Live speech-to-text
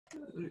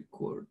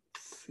Record,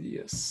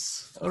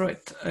 yes. All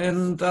right,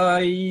 and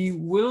we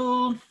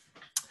will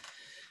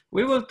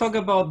talk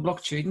about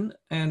blockchain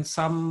and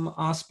some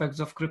aspects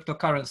of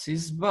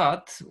cryptocurrencies,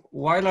 but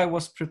while I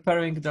was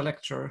preparing the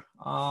lecture,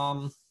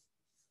 I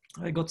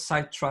got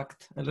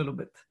sidetracked a little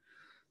bit.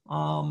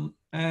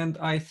 And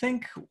I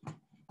think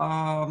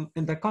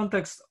in the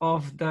context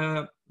of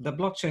the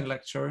blockchain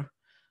lecture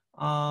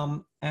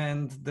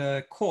and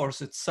the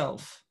course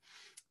itself,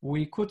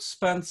 we could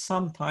spend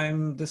some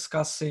time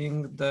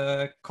discussing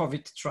the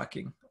COVID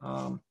tracking.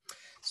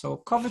 So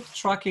COVID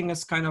tracking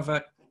is kind of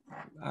a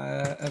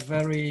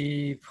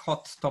very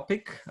hot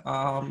topic.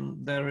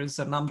 There is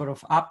a number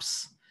of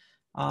apps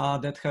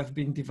that have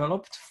been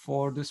developed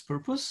for this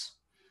purpose.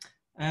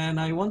 And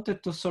I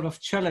wanted to sort of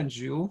challenge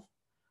you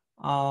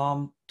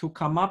to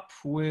come up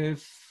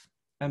with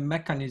a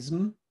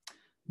mechanism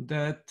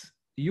that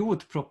you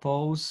would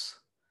propose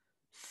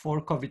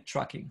for COVID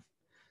tracking.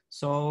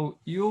 So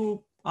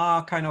you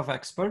are kind of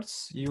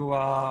experts. You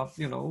are,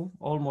 you know,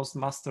 almost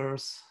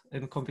masters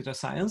in computer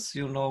science.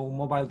 You know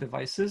mobile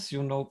devices,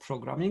 you know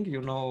programming,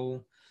 you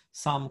know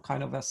some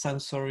kind of a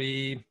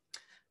sensory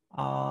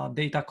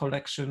data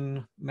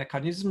collection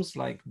mechanisms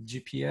like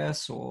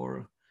GPS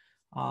or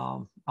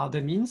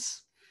other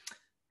means.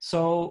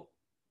 So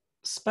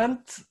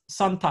spend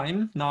some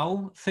time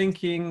now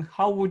thinking,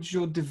 how would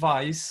you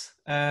devise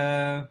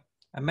a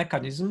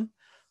mechanism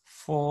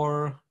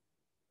for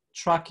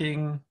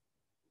tracking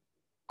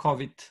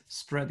COVID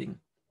spreading?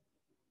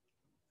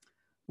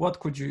 What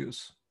could you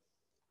use?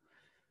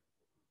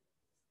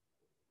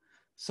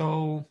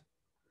 So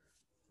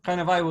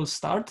kind of I will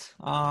start.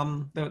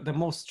 The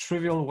most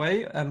trivial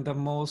way and the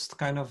most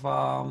kind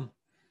of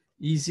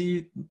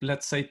easy,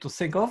 let's say, to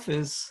think of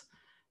is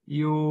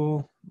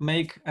you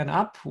make an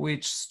app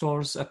which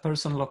stores a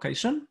person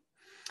location,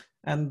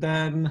 and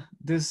then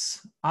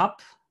this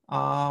app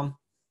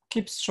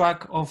keeps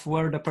track of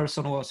where the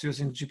person was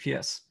using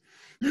GPS.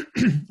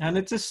 And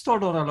it is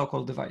stored on a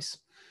local device.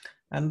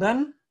 And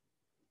then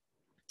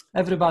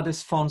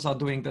everybody's phones are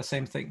doing the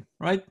same thing,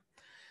 right?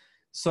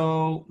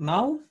 So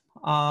now,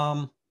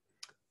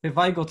 if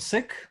I got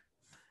sick,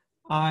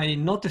 I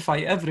notify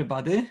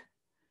everybody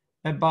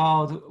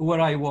about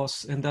where I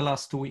was in the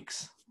last 2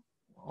 weeks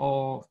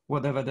or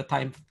whatever the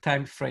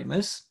time frame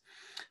is.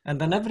 And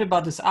then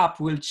everybody's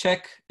app will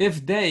check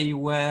if they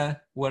were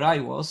where I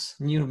was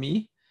near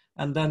me,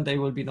 and then they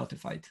will be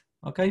notified,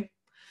 okay?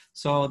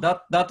 So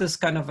that is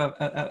kind of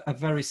a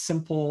very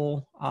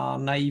simple,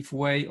 naive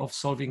way of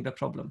solving the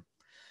problem.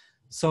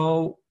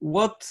 So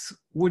what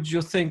would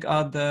you think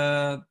are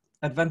the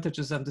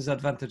advantages and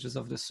disadvantages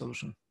of this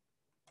solution?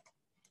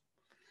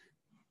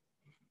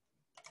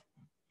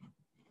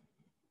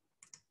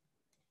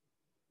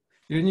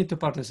 You need to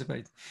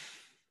participate.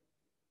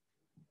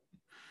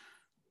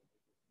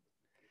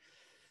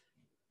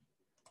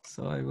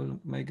 So I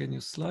will make a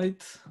new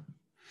slide.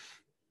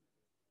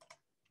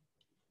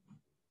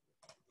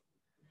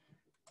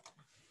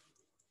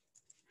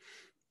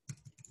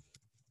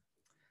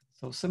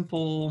 So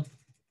simple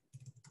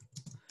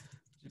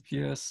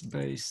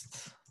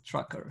GPS-based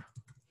tracker.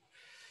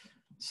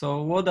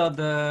 So what are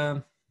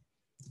the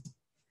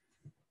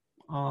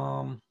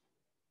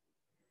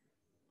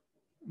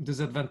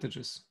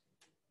disadvantages?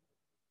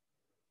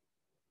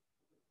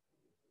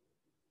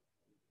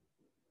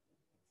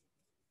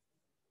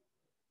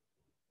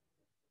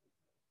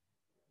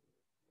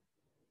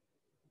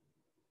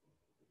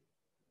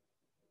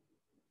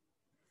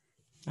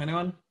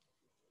 Anyone?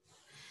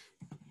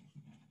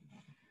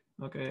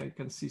 Okay, I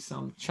can see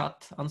some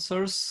chat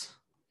answers.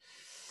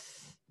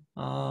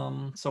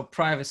 So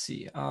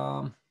privacy,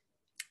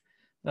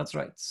 that's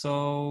right.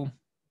 So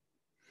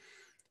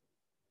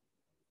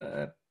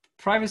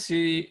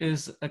privacy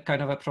is a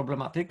kind of a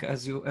problematic,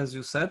 as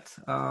you said.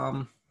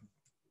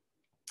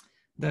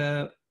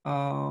 There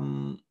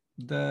are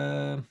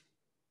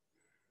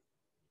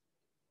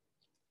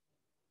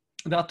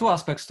two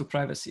aspects to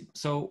privacy.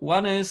 So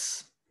one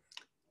is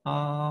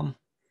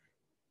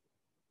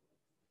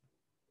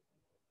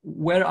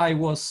where I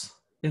was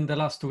in the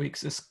last 2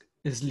 weeks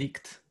is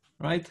leaked,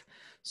 right?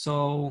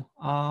 So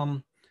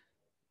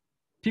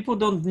people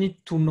don't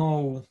need to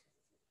know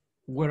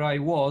where I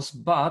was,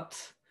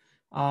 but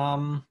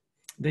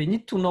they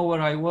need to know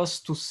where I was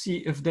to see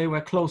if they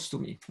were close to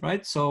me,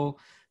 right? So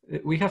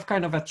we have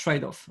kind of a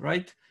trade-off,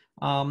 right?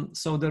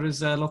 So there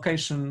is a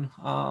location,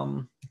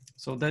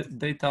 so that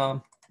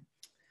data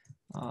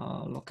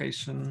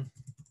location,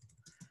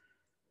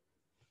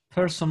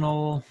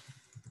 personal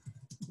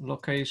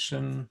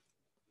location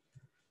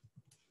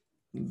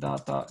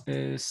data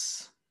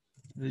is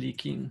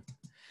leaking.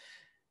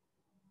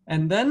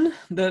 And then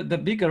the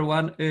bigger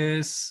one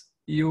is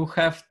you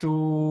have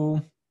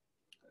to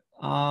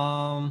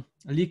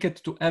leak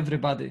it to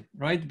everybody,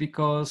 right?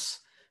 Because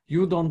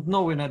you don't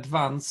know in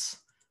advance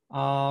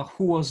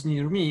who was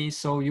near me.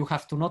 So you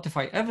have to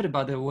notify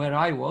everybody where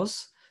I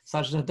was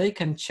such that they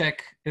can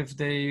check if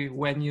they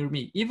were near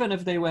me. Even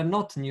if they were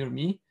not near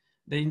me,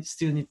 they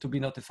still need to be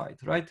notified,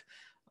 right?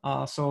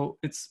 So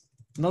it's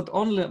not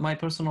only my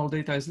personal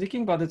data is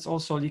leaking, but it's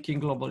also leaking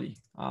globally.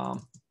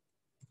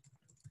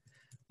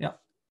 Yeah.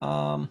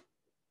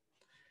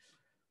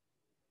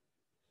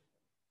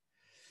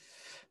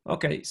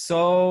 Okay,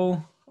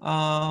 so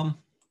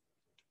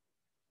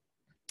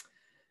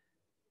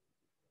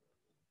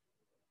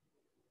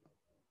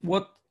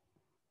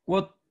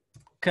what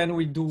can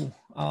we do?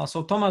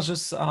 So Thomas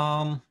is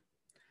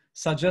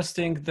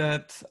suggesting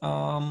that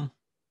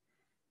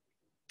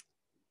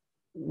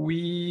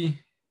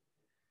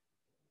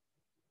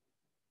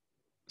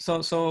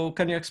so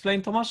can you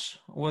explain, Tomasz?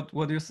 What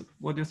do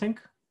you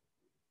think?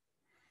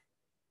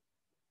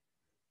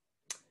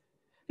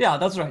 Yeah,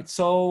 that's right.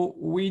 So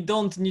we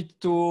don't need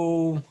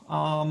to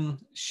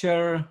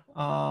share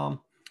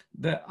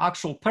the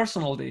actual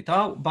personal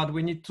data, but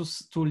we need to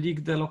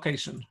leak the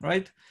location,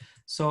 right?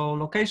 So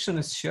location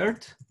is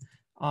shared.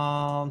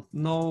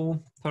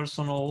 No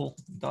personal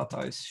data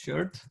is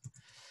shared,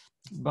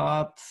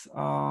 but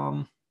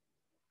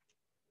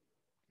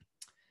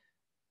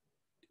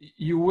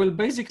you will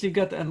basically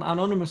get an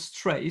anonymous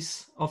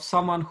trace of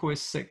someone who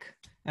is sick,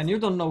 and you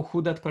don't know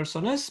who that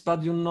person is,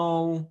 but you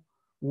know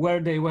where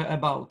they were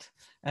about.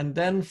 And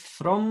then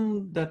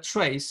from the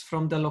trace,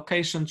 from the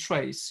location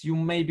trace, you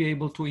may be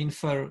able to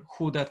infer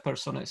who that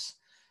person is,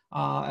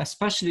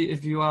 especially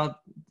if you are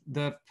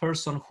the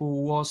person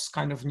who was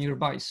kind of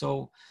nearby.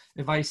 So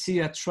if I see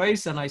a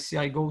trace and I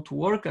go to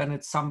work and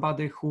it's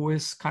somebody who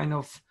is kind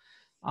of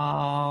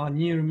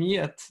near me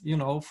at,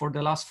 for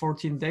the last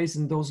 14 days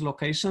in those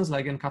locations,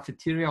 like in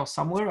cafeteria or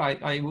somewhere,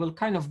 I will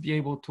kind of be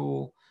able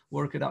to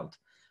work it out.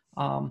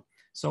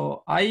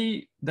 So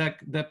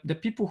the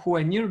people who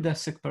are near the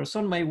sick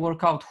person may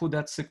work out who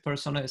that sick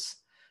person is.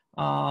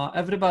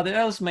 Everybody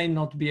else may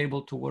not be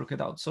able to work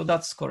it out. So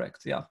that's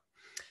correct, yeah.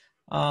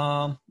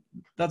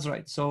 That's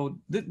right. So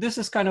this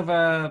is kind of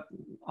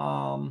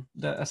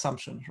the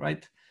assumption,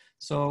 right?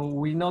 So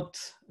we're not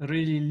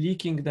really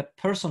leaking the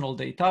personal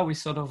data, we're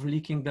sort of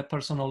leaking the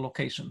personal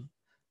location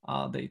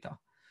data.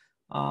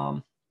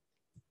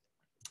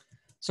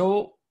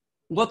 So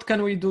what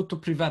can we do to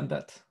prevent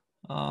that?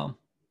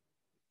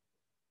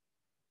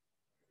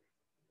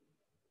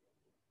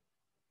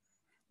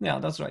 Yeah,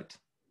 that's right.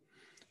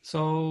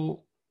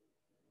 So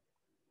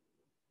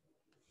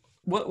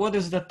what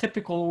is the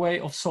typical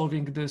way of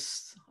solving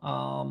this,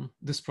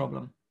 this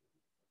problem?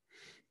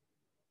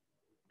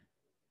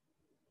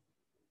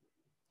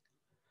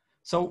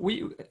 So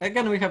we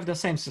have the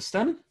same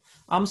system.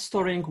 I'm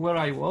storing where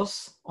I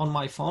was on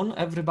my phone.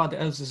 Everybody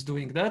else is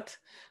doing that.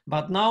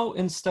 But now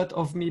instead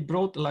of me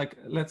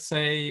let's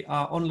say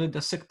only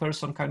the sick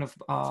person kind of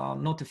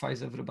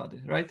notifies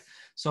everybody, right?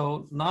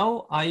 So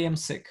now I am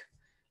sick.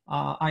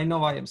 I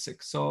know I am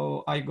sick.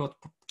 So I got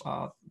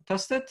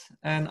tested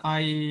and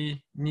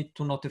I need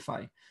to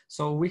notify.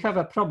 So we have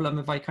a problem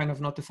if I kind of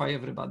notify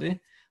everybody.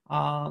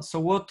 So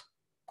what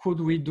could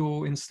we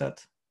do instead?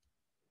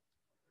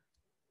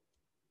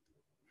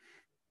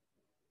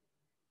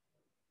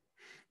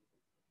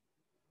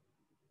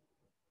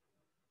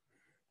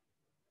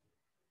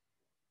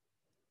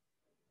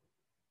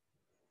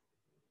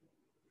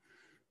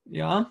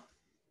 Yeah.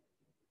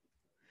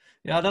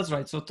 Yeah, that's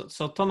right. So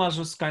Thomas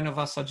is kind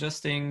of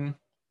suggesting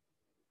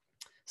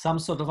some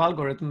sort of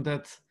algorithm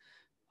that,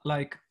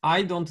 like,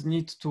 I don't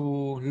need to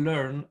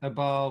learn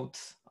about,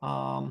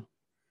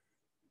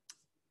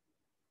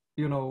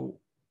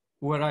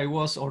 where I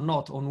was or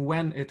not on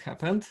when it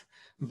happened,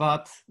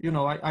 but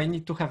I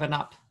need to have an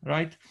app,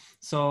 right?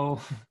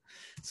 So,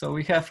 so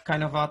we have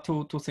kind of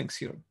two things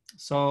here.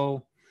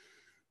 So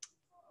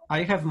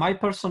I have my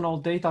personal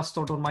data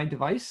stored on my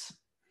device,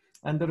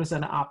 and there is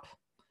an app,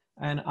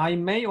 and I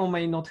may or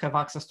may not have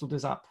access to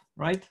this app,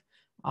 right?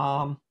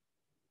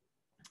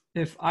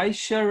 If I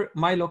share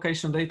my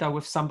location data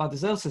with somebody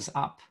else's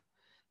app,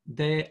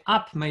 the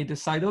app may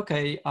decide,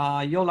 okay,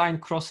 your line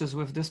crosses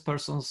with this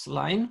person's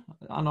line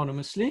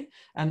anonymously,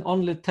 and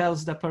only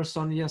tells the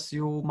person, yes,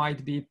 you might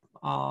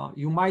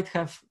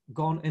have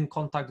gone in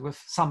contact with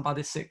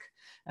somebody sick,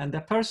 and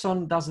the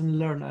person doesn't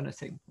learn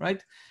anything,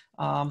 right?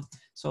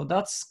 So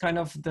that's kind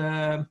of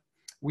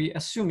we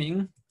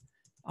assuming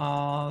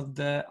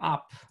the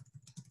app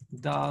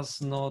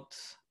does not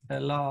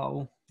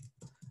allow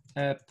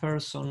a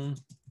person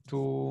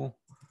to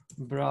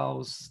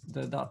browse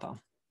the data,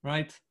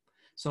 right?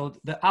 So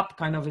the app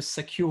kind of is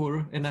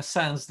secure in a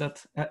sense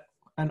that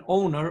an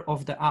owner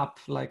of the app,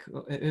 like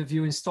if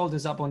you install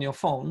this app on your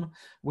phone,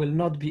 will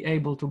not be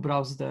able to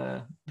browse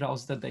the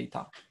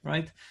data,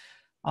 right?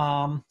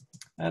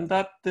 And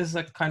that is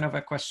a kind of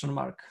a question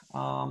mark.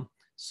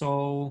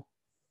 So,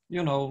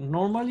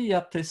 normally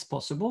that is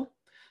possible.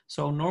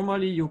 So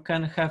normally you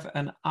can have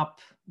an app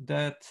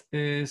that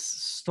is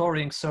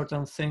storing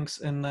certain things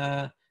in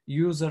a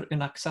user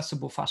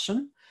inaccessible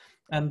fashion.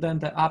 And then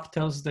the app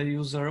tells the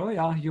user, oh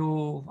yeah,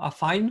 you are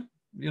fine.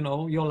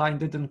 Your line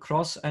didn't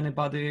cross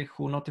anybody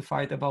who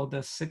notified about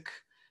the sick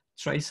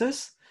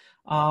traces.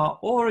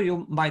 Or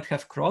you might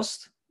have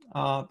crossed,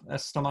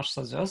 as Tomasz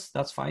suggests,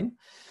 that's fine.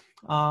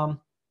 And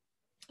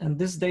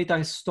this data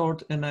is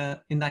stored in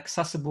an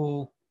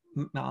inaccessible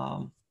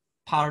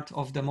part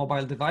of the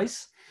mobile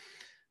device,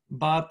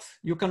 but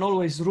you can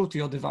always root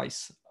your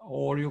device,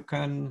 or you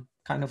can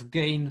kind of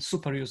gain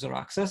super user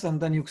access,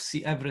 and then you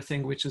see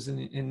everything which is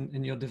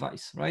in your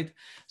device, right?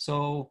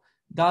 So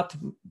that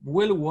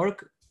will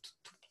work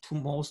to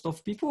most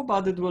of people,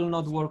 but it will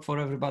not work for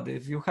everybody.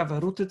 If you have a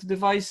rooted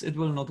device, it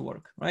will not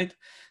work, right?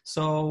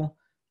 So,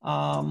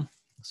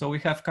 so we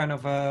have kind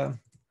of a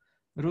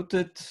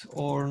rooted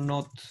or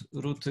not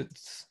rooted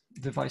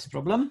device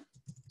problem.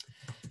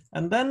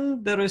 And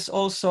then there is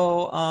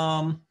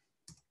also,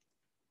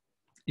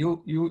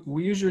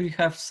 we usually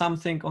have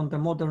something on the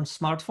modern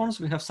smartphones.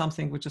 We have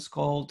something which is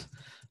called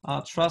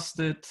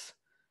trusted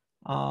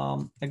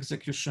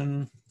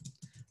execution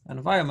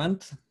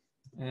environment,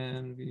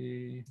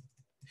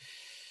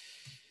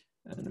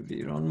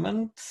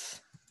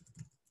 environment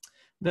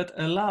that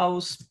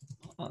allows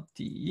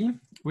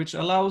which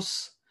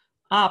allows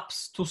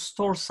apps to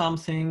store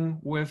something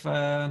with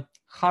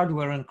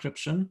hardware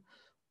encryption,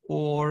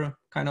 or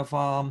kind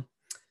of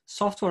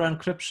software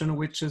encryption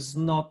which is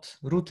not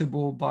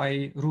rootable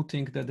by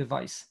rooting the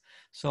device.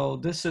 So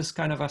this is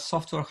kind of a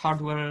software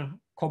hardware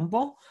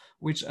combo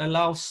which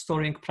allows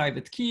storing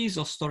private keys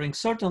or storing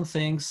certain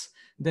things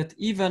that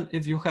even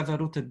if you have a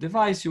rooted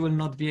device, you will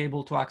not be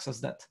able to access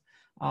that.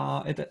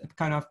 It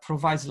kind of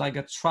provides like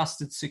a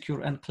trusted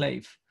secure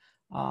enclave.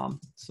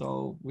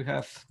 So we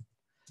have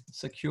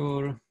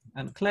secure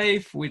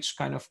enclave, which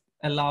kind of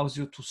allows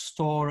you to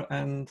store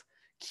and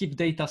keep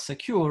data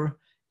secure,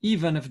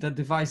 even if the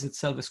device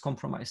itself is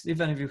compromised,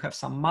 even if you have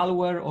some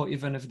malware, or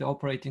even if the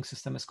operating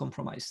system is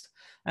compromised.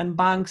 And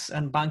banks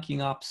and banking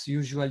apps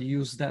usually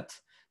use that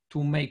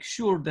to make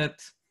sure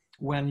that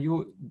when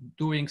you're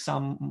doing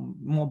some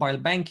mobile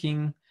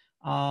banking,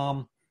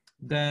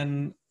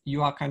 then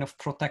you are kind of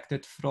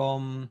protected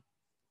from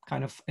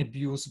kind of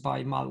abuse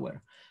by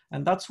malware.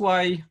 And that's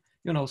why,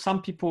 you know,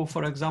 some people,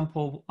 for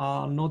example,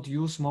 not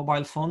use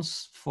mobile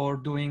phones for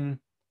doing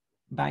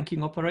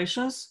banking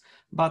operations,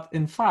 but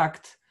in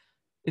fact,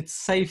 it's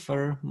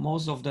safer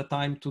most of the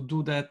time to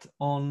do that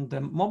on the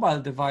mobile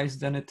device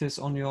than it is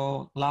on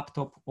your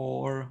laptop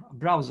or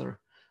browser.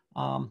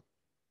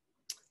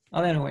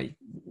 But anyway,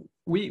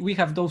 we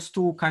have those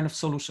two kind of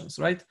solutions,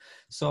 right?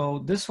 So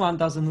this one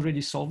doesn't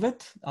really solve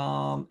it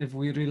if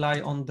we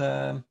rely on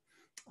the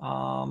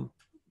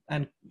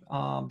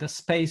the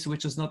space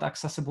which is not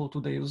accessible to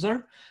the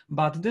user,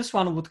 but this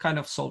one would kind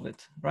of solve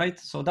it, right?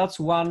 So that's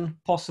one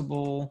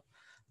possible,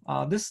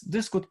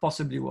 this could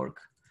possibly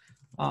work.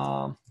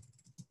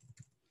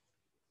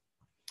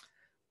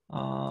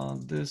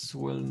 This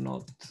will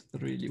not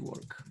really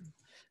work.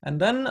 And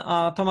then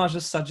Tomasz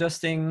is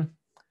suggesting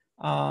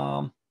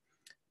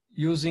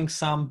using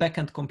some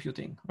backend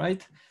computing,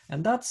 right?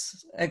 And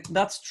that's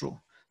true.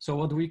 So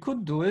what we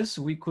could do is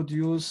we could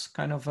use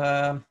kind of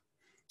a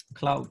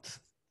cloud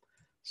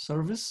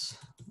service,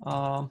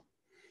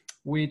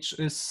 which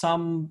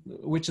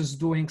is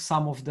doing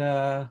some of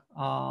the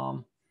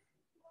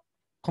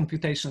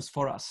computations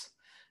for us.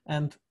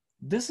 And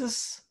this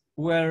is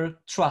where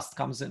trust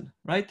comes in,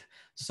 right?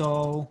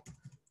 So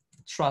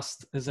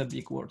trust is a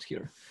big word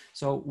here.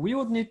 So we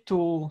would need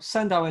to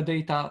send our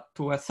data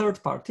to a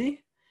third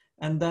party,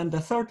 and then the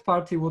third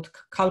party would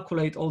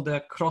calculate all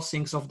the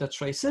crossings of the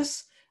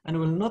traces and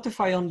will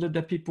notify only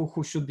the people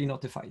who should be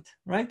notified,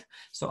 right?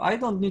 So I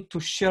don't need to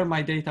share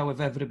my data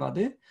with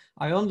everybody.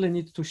 I only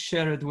need to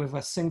share it with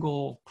a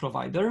single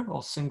provider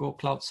or single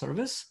cloud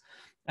service.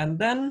 And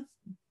then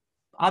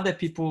other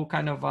people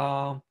kind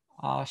of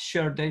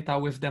share data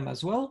with them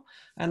as well.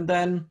 And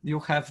then you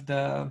have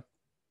the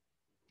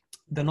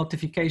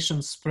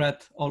notifications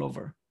spread all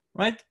over,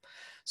 right?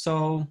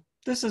 So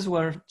this is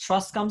where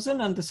trust comes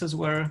in, and this is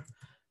where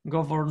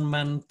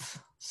government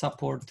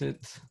supported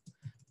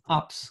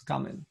apps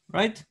come in,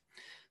 right?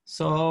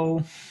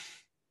 So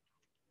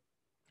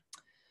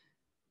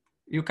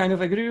you kind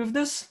of agree with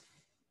this?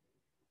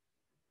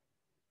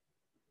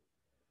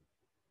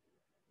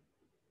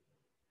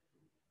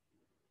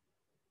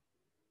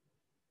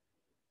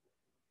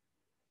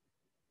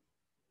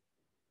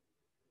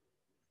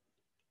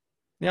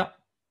 Yeah.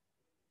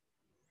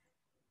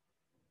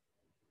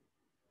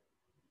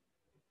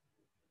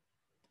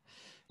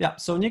 Yeah,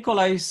 so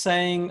Nikolai is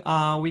saying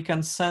we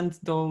can send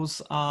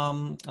those,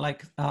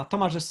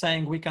 Tomasz is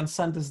saying we can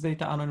send this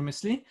data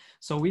anonymously.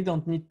 So we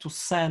don't need to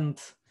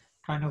send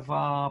kind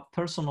of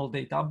personal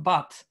data,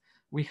 but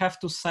we have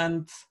to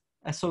send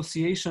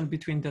association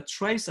between the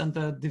trace and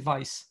the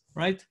device,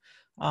 right?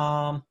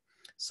 And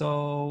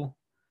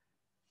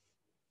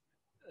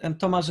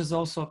Tomasz is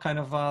also kind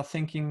of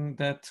thinking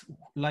that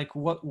like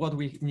what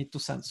we need to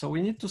send. So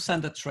we need to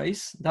send a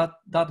trace that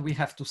we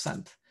have to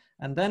send.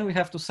 And then we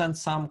have to send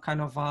some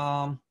kind of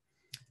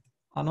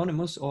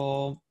anonymous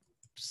or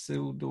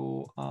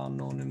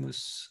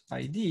pseudo-anonymous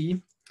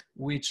ID,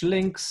 which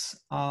links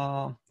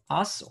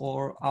us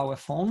or our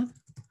phone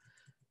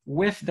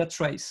with the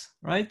trace,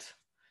 right?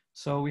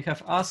 So we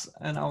have us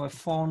and our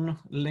phone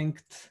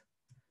linked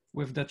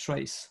with the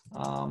trace.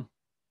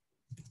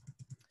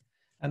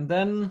 And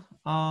then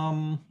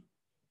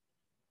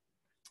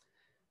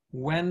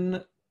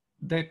when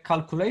the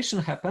calculation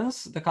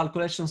happens, the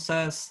calculation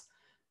says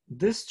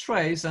this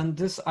trace and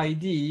this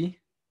ID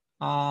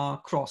are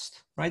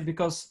crossed, right?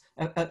 Because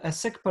a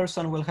sick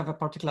person will have a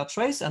particular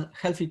trace and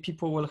healthy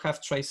people will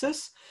have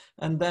traces.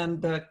 And then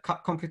the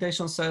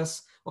computation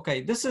says,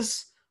 okay, this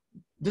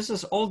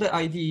is all the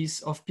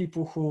IDs of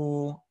people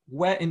who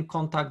were in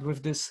contact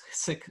with this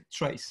sick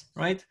trace,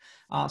 right?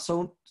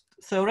 So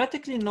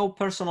theoretically, no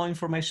personal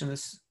information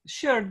is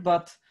shared,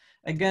 but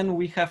again,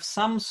 we have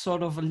some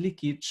sort of a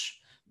leakage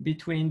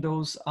between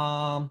those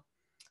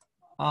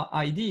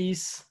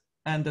IDs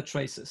and the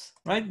traces,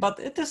 right? But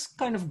it is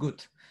kind of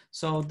good.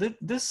 So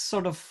this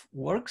sort of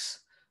works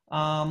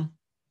to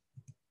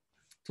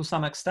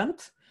some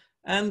extent.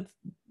 And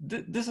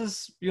this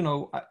is,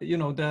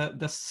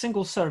 the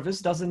single service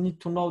doesn't need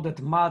to know that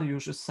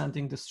Mariusz is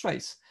sending this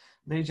trace.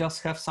 They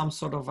just have some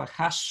sort of a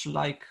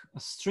hash-like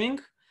string,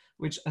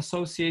 which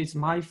associates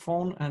my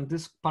phone and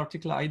this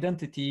particular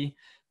identity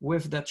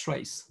with the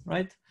trace,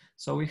 right?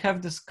 So we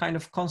have this kind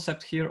of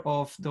concept here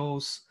of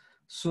those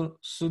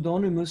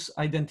pseudonymous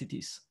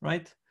identities,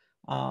 right?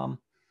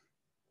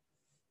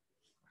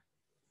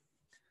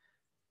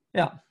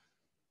 Yeah.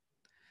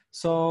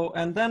 So,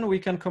 and then we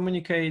can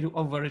communicate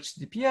over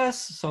HTTPS,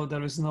 so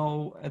there is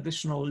no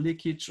additional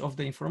leakage of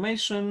the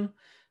information,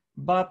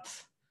 but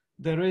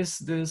there is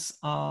this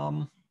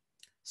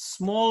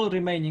small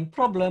remaining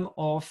problem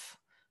of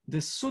the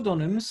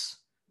pseudonyms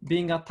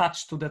being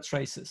attached to the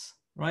traces,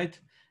 right?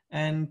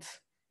 And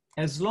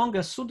as long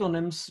as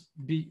pseudonyms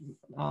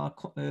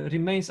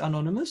remains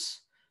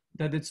anonymous,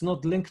 that it's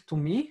not linked to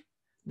me,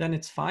 then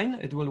it's fine,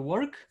 it will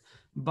work.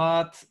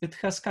 But it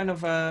has kind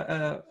of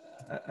a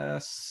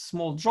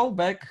small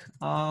drawback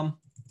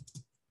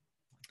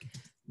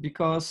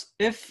because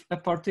if a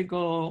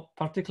particular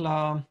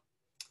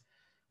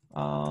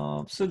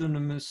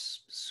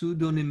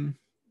pseudonym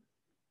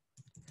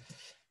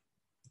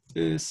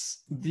is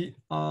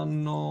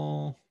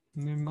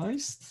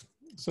de-anonymized,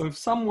 so if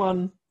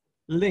someone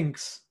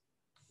links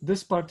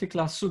this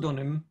particular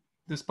pseudonym,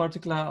 this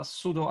particular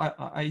pseudo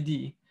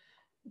ID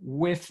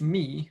with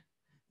me,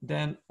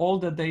 then all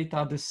the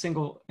data this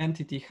single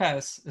entity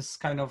has is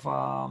kind of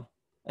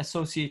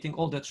associating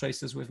all the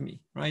traces with me,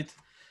 right?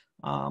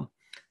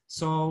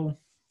 So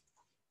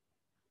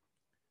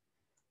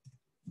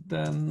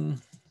then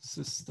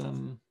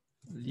system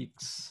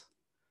leaks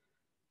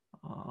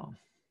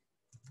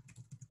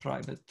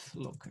private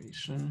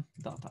location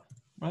data,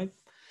 right?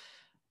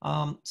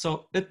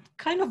 So it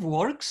kind of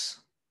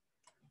works,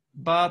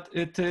 but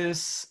it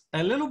is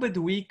a little bit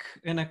weak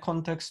in a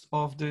context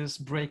of this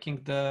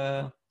breaking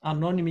the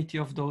anonymity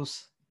of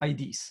those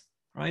IDs,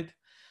 right?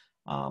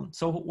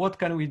 So what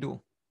can we do?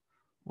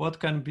 What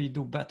can we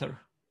do better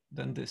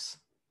than this?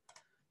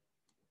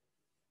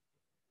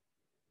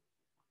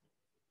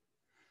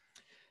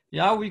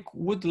 Yeah, we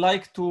would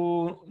like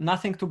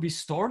nothing to be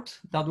stored.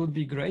 That would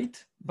be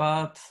great.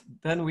 But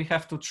then we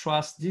have to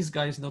trust these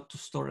guys not to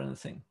store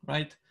anything,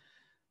 right?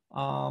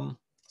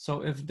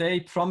 So if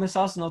they promise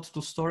us not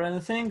to store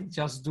anything,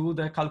 just do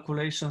the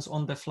calculations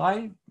on the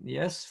fly.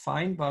 Yes,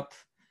 fine. But,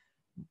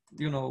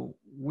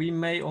 we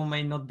may or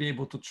may not be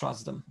able to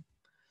trust them.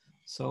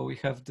 So we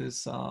have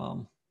this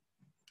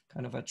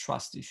kind of a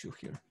trust issue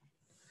here.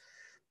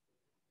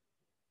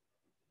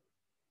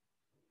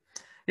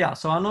 Yeah,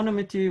 so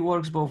anonymity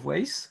works both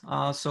ways.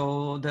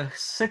 So the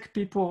sick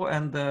people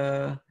and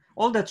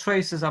all the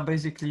traces are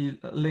basically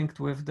linked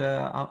with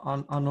the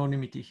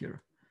anonymity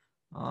here.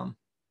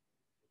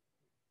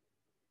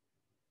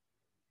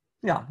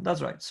 Yeah,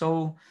 that's right.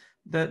 So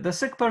the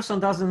sick person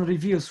doesn't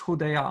reveal who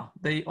they are.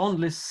 They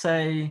only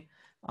say,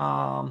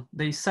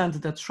 they send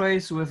the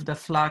trace with the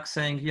flag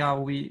saying, yeah,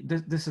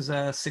 this is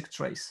a sick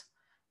trace.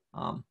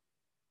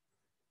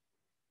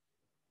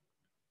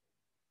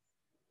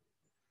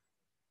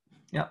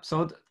 Yeah,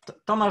 so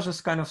Tomasz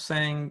is kind of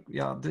saying,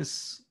 yeah,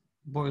 this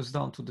boils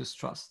down to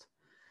distrust.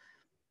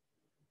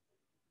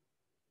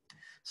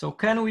 So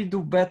can we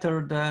do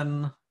better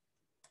than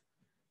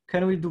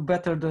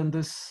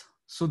this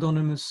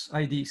pseudonymous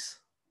IDs?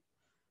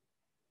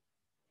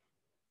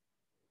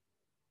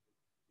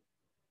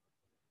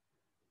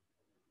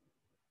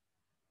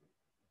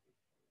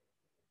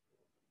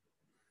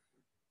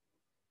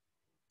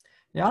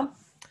 Yeah,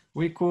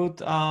 we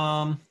could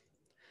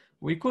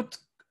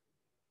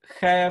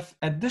have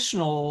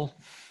additional.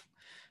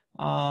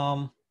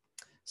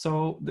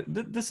 So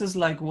this is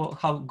like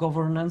how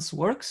governance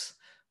works.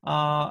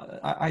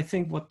 I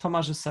think what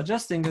Tomasz is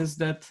suggesting is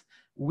that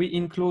we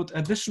include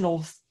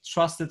additional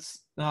trusted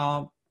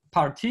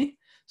party,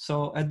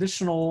 so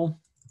additional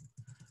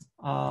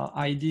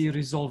ID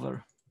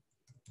resolver,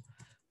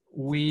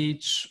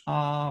 which,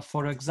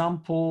 for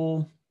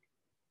example,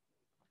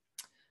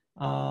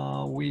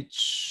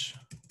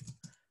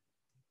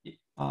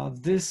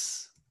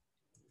 this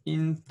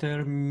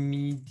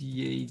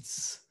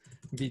intermediates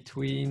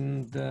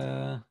between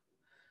the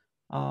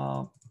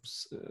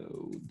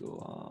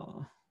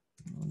pseudo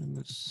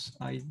anonymous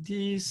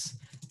IDs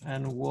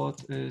and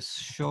what is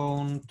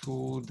shown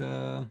to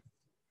the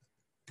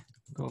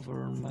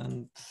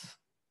government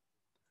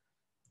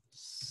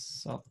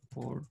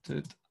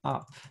supported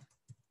app,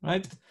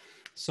 right?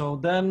 So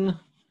then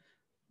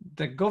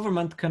the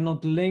government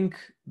cannot link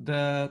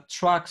the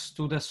tracks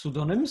to the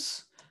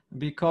pseudonyms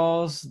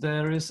because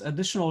there is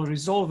additional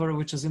resolver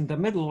which is in the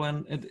middle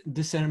and it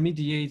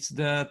disintermediates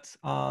that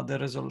the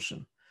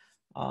resolution.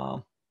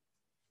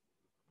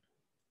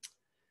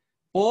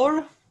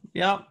 Or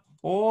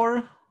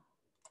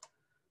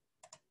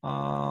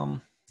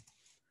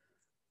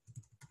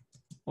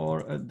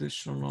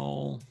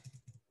additional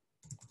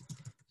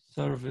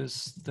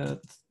service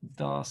that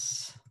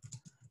does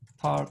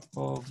part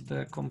of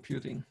the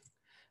computing.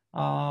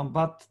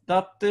 But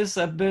that is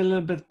a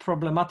little bit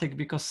problematic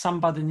because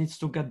somebody needs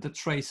to get the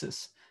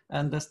traces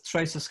and the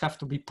traces have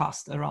to be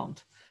passed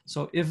around.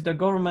 So if the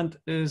government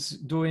is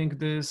doing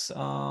this,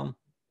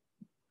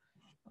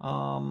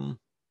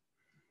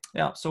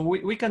 yeah, so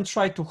we can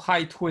try to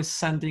hide who is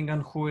sending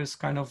and who is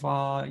kind of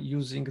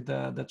using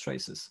the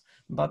traces,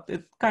 but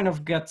it kind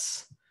of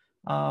gets,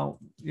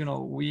 you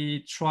know,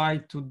 we try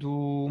to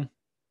do,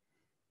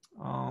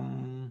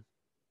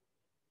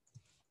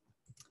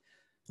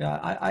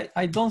 yeah,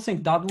 I don't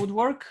think that would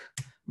work,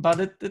 but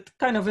it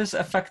kind of is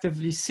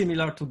effectively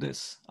similar to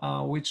this,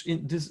 which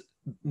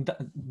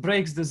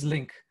breaks this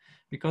link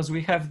because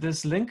we have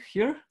this link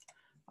here,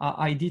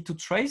 ID to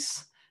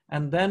trace.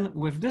 And then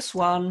with this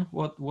one,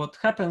 what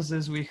happens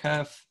is we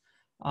have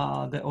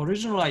the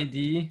original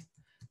ID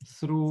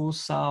through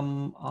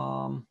some,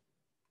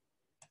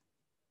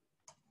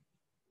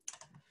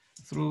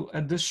 through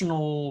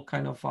additional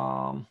kind of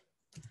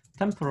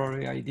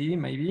temporary ID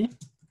maybe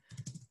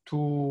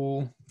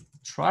to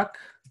track.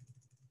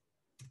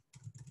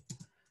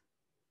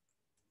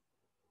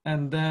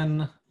 And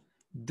then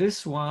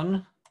this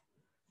one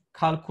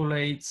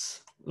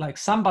calculates, like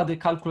somebody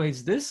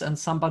calculates this and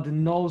somebody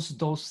knows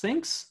those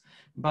things,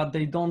 but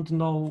they don't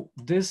know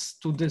this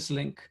to this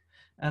link.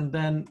 And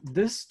then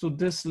this to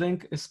this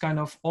link is kind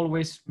of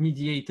always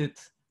mediated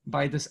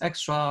by this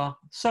extra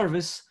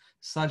service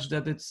such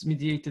that it's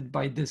mediated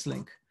by this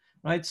link,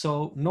 right?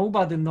 So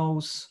nobody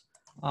knows,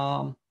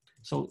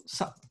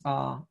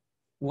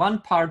 one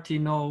party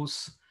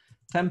knows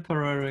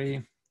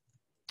temporary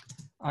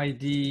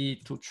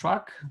ID to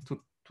track,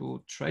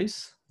 to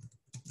trace.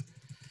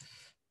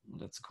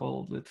 Let's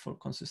call it for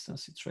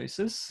consistency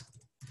traces.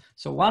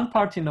 So one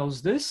party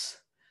knows this,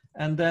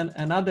 and then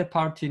another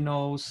party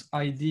knows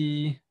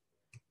ID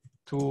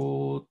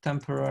to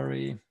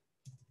temporary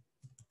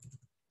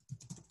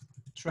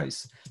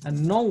trace.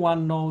 And no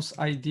one knows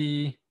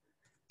ID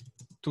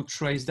to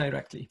trace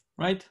directly,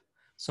 right?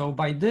 So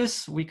by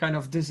this, we kind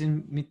of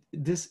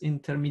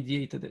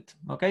disintermediated it,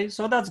 okay?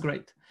 So that's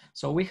great.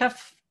 So we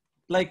have,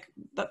 like,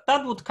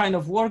 that would kind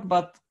of work,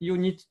 but you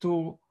need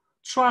to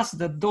trust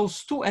that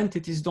those two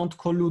entities don't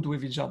collude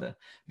with each other,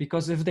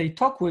 because if they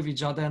talk with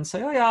each other and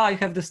say, oh yeah, I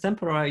have this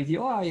temporary ID,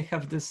 oh, I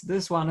have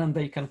this one, and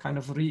they can kind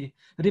of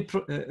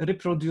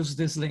reproduce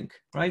this link,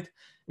 right?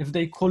 If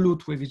they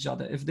collude with each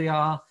other, if they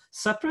are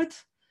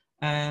separate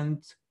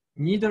and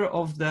neither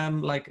of them,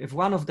 like if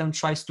one of them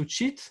tries to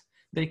cheat,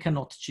 they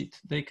cannot cheat.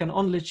 They can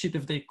only cheat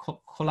if they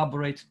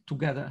collaborate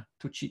together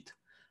to cheat.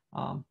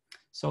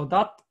 So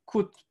that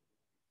could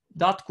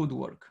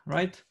work,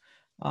 right?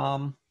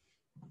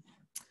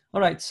 All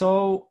right,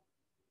 so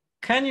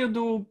can you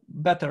do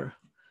better?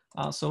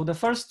 So the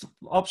first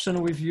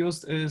option we've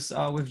used is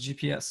with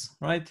GPS,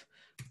 right?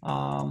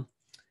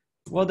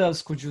 What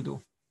else could you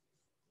do?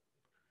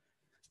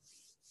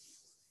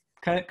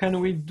 Can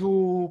we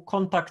do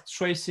contact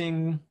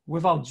tracing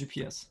without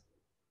GPS?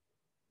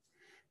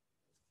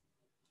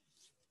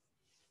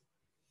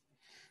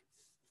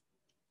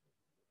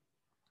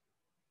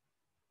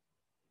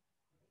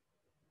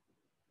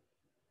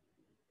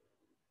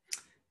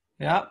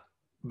 Yeah,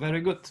 very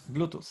good.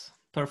 Bluetooth,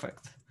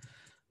 perfect.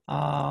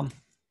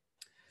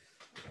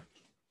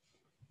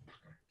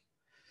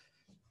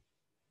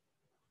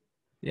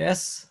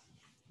 Yes,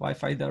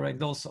 Wi-Fi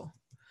Direct also.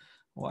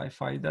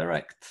 Wi-Fi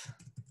Direct.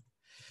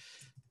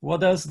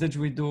 What else did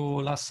we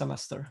do last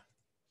semester?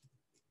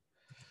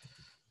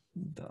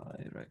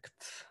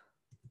 Direct.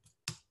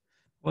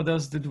 What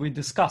else did we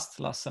discuss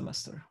last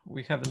semester?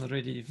 We haven't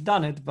really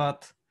done it,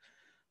 but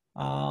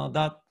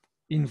that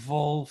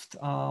involved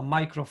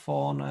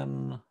microphone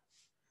and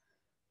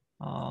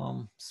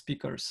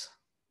speakers.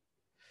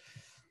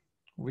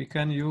 We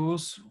can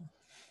use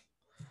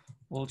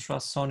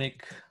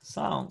ultrasonic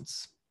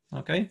sounds,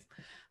 okay?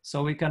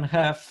 So we can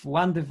have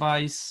one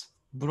device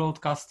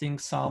broadcasting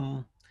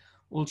some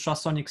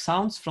ultrasonic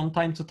sounds from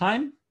time to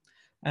time,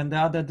 and the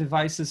other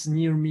device is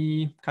near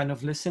me kind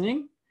of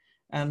listening.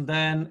 And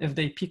then if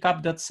they pick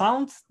up that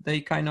sound,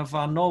 they kind of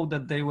know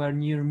that they were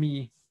near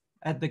me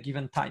at the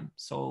given time.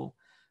 So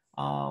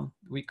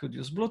we could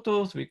use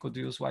Bluetooth, we could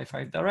use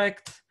Wi-Fi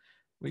Direct,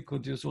 we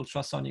could use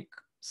ultrasonic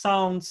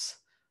sounds.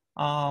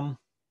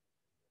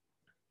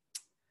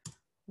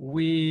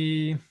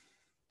 We,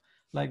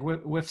 like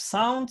with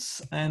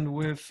sounds and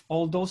with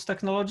all those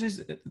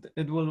technologies,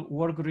 it will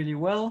work really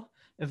well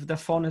if the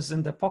phone is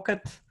in the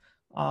pocket.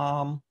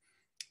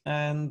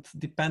 And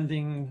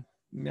depending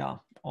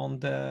on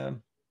the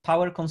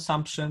power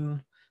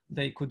consumption,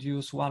 they could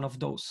use one of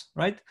those,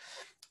 right?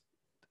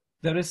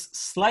 There is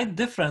slight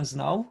difference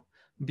now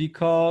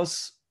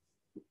because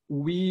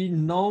we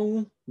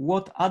know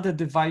what other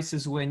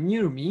devices were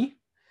near me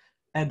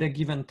at a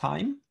given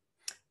time.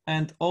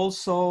 And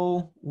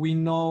also we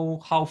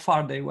know how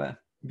far they were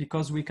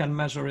because we can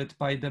measure it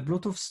by the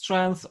Bluetooth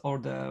strength or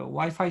the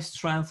Wi-Fi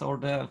strength or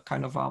the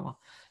kind of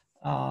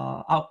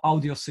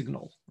audio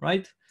signal,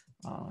 right?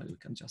 You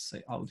can just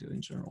say audio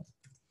in general.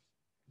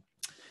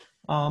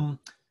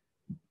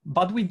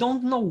 But we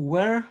don't know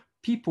where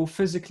people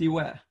physically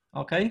were,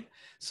 okay?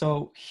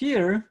 So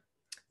here,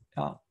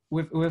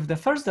 with the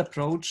first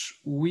approach,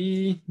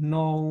 we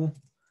know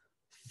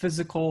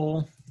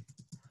physical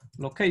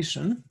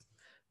location.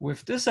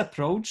 With this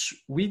approach,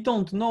 we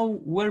don't know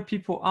where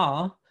people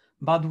are,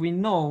 but we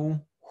know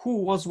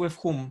who was with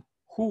whom,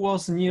 who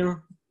was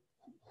near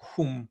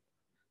whom,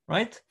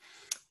 right?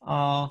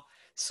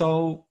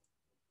 So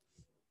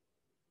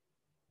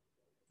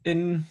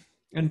in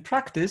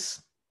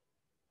practice,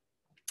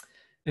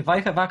 if I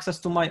have access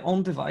to my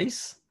own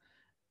device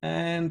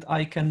and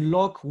I can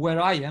log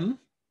where I am,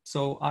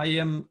 so I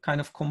am kind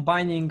of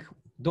combining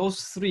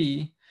those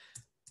three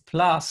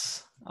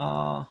plus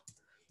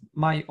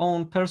my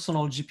own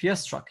personal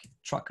GPS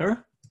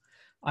tracker,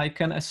 I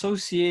can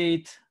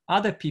associate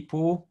other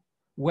people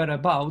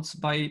whereabouts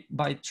by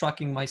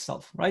tracking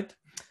myself, right?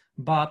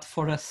 But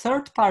for a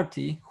third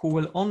party who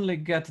will only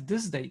get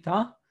this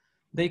data,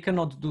 they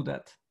cannot do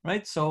that,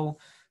 right? So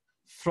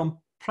from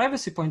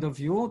privacy point of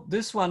view,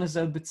 this one is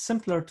a bit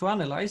simpler to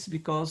analyze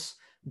because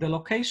the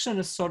location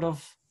is sort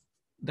of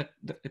the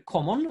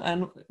common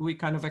and we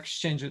kind of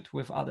exchange it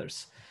with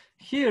others.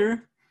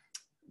 Here,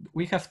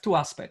 we have two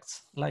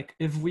aspects. Like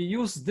if we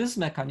use this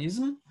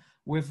mechanism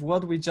with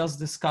what we just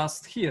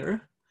discussed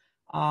here,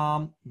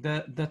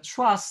 the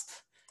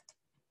trust,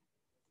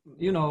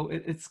 you know,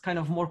 it's kind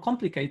of more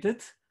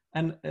complicated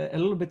and a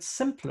little bit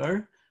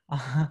simpler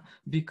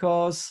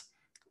because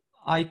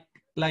I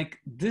like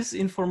this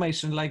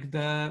information, like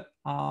the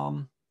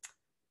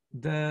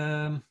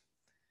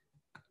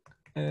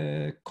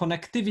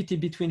connectivity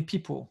between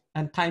people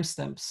and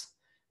timestamps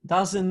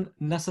doesn't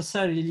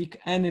necessarily leak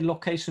any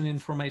location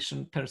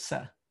information per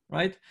se,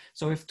 right?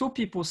 So if two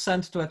people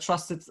send to a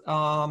trusted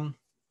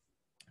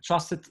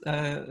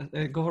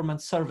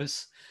government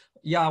service,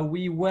 yeah,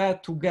 we were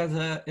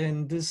together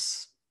in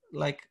this,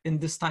 like in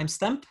this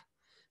timestamp,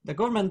 the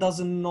government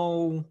doesn't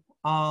know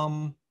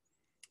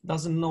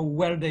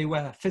where they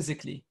were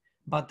physically,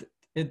 but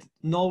it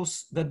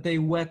knows that they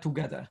were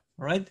together,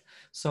 right?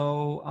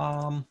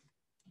 So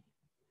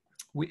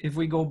if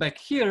we go back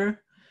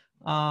here,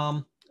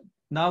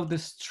 now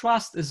this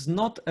trust is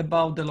not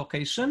about the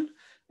location,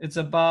 it's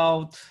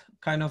about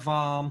kind of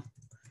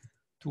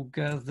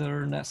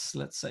togetherness,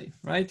 let's say,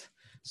 right?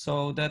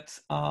 So that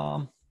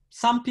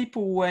some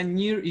people were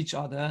near each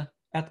other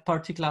at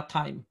particular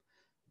time,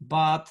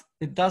 but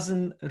it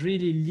doesn't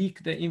really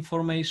leak the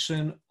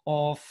information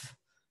of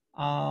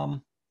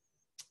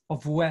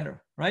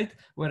where, right?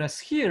 Whereas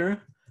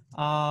here,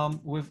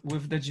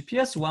 with the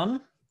GPS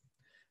one,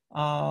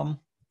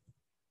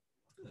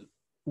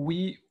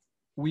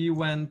 we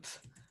went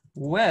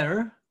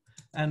where,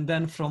 and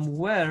then from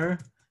where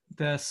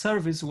the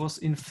service was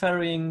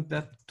inferring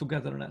that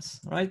togetherness,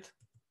 right?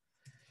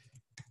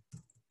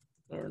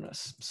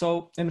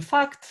 So in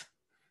fact,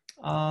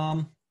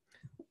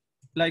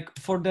 like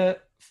for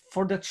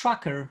the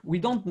tracker, we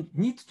don't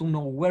need to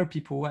know where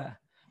people were.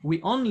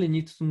 We only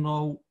need to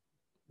know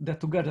the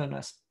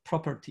togetherness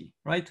property,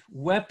 right?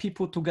 Were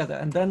people together?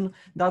 And then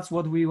that's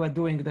what we were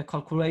doing, the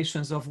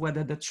calculations of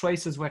whether the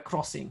traces were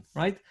crossing,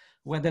 right?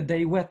 Whether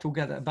they were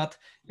together. But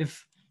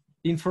if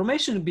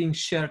information being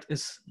shared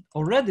is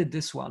already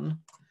this one,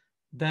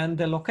 then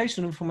the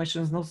location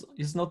information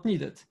is not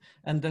needed.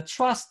 And the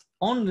trust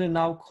only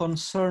now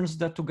concerns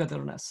the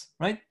togetherness,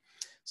 right?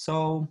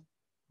 So,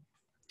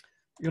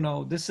 you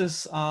know, this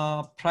is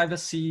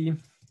privacy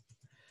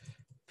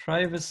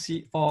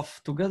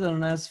of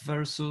togetherness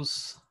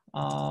versus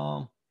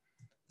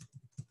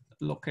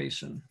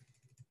location,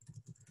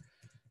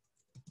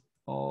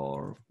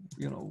 or,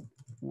 you know,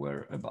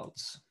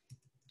 whereabouts.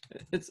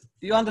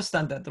 You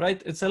understand that,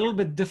 right? It's a little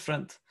bit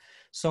different.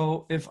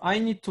 So if I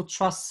need to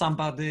trust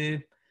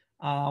somebody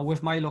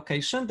with my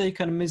location, they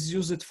can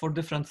misuse it for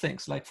different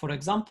things. Like, for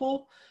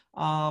example,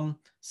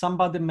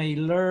 somebody may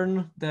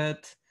learn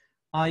that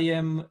I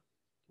am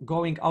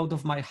going out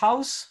of my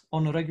house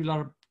on a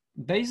regular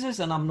basis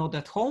and I'm not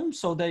at home,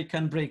 so they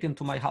can break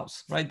into my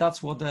house, right?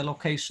 That's what the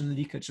location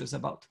leakage is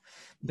about.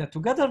 The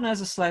togetherness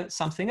is like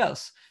something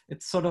else.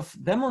 It sort of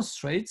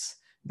demonstrates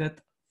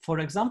that, for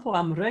example,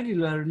 I'm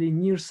regularly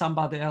near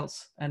somebody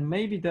else and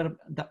maybe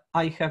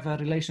I have a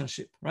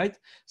relationship, right?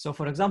 So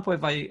for example,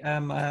 if I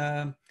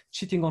am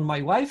cheating on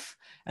my wife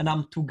and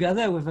I'm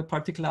together with a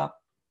particular,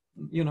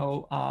 you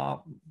know,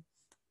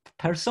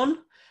 person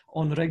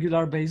on a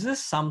regular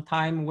basis,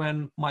 sometime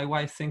when my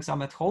wife thinks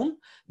I'm at home,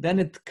 then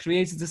it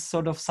creates this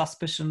sort of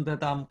suspicion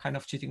that I'm kind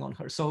of cheating on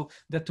her. So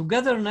the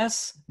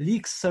togetherness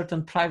leaks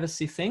certain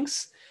privacy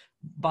things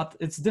but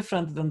it's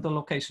different than the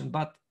location.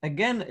 But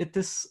again, it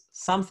is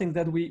something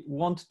that we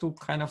want to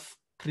kind of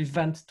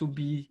prevent to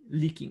be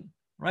leaking,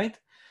 right?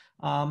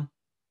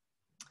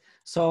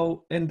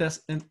 So in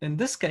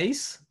this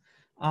case,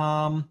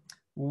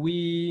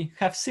 we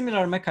have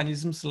similar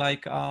mechanisms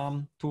like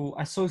to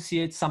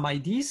associate some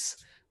IDs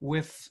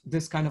with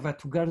this kind of a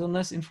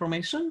togetherness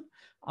information.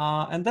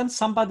 And then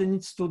somebody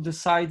needs to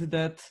decide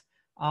that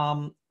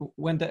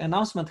when the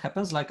announcement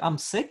happens, like I'm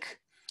sick,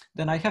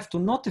 then I have to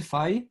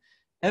notify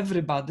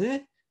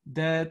everybody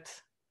that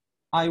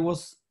I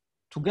was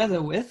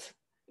together with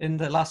in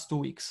the last 2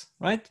 weeks,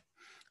 right?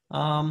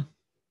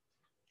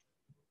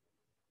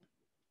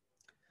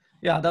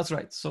 Yeah, that's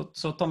right. So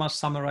Thomas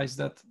summarized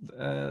that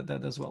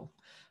that as well.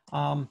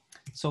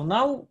 So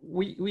now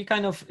we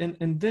kind of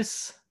in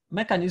this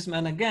mechanism,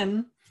 and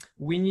again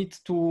we need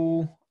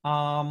to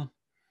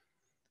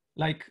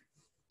like,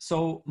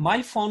 so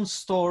my phone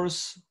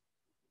stores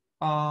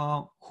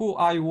who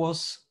I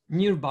was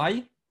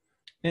nearby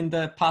in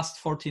the past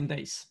 14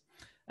 days,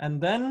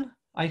 and then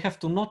I have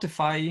to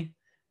notify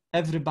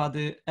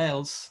everybody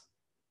else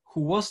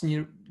who was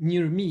near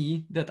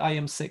me that I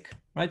am sick,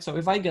 right? So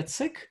if I get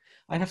sick,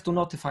 I have to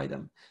notify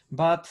them,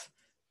 but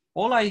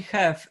all I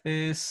have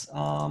is,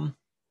 so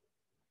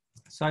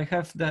I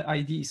have the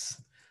IDs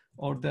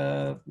or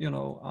the,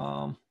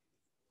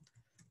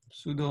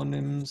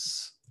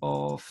 pseudonyms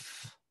of,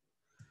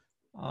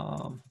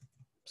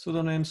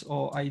 pseudonyms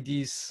or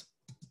IDs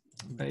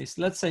based,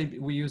 let's say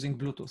we're using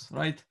Bluetooth,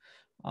 right?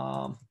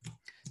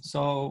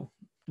 So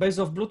based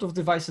off Bluetooth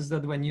devices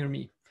that were near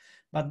me,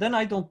 but then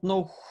I don't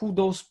know who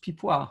those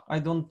people are. I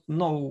don't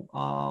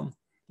know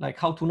like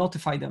how to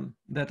notify them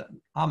that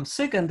I'm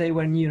sick and they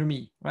were near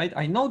me, right?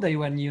 I know they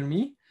were near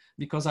me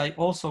because I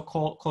also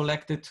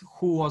collected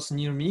who was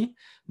near me,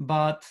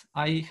 but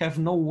I have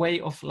no way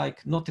of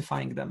like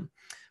notifying them.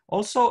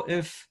 Also,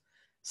 if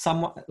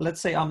someone,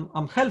 let's say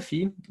I'm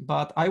healthy,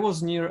 but I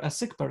was near a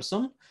sick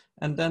person,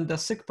 and then the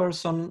sick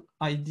person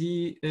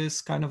ID is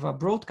kind of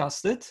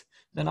broadcasted,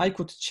 then I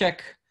could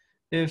check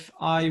if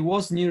I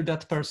was near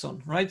that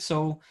person, right?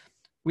 So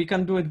we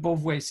can do it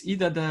both ways,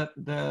 either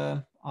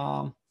the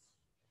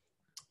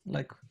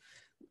like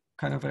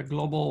kind of a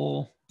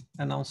global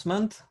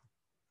announcement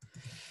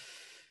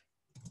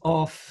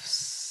of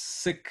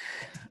sick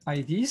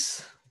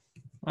IDs,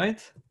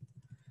 right?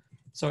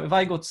 So if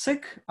I got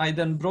sick, I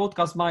then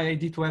broadcast my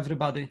ID to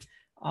everybody.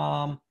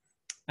 And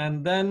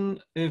then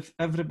if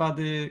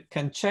everybody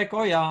can check,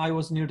 oh yeah, I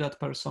was near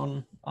that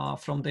person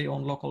from their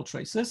own local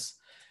traces,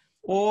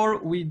 or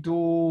we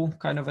do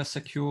kind of a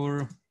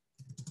secure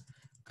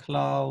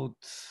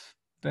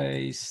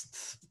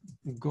cloud-based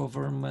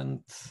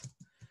government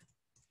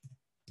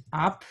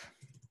app.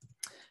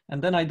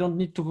 And then I don't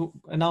need to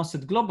announce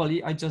it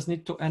globally. I just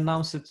need to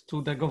announce it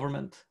to the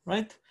government,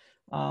 right?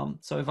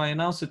 So if I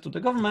announce it to the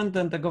government,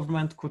 then the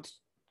government could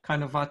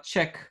kind of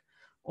check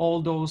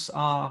all those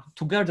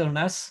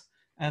togetherness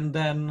and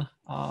then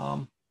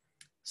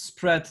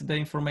spread the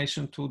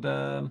information to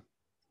the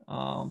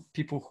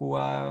people who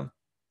are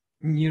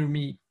near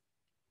me.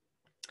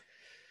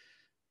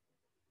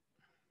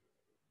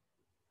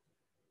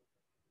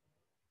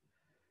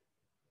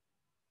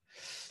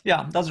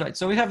 Yeah, that's right.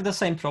 So we have the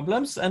same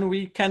problems and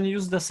we can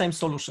use the same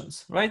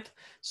solutions, right?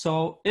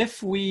 So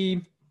if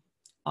we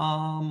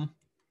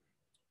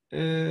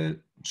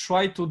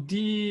try to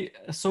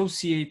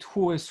de-associate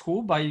who is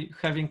who by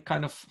having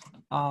kind of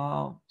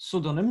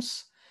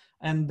pseudonyms,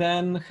 and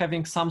then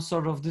having some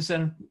sort of this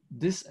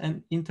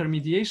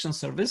intermediation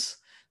service,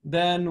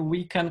 then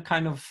we can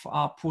kind of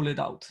pull it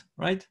out,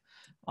 right?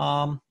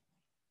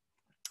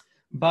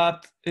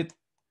 But it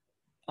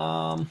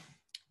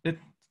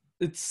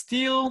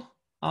still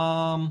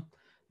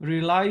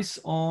relies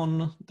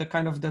on the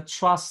kind of the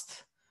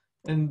trust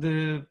in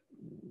the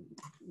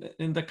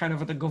kind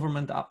of the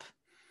government app.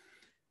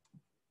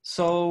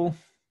 So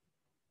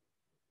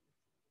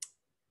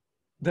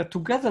the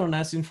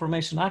togetherness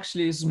information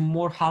actually is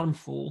more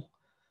harmful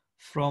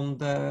from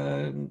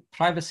the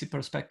privacy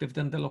perspective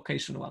than the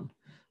location one,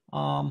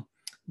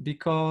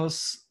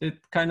 because it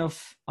kind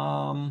of,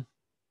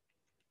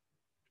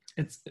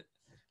 it's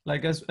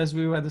like, as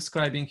we were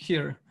describing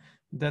here,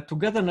 the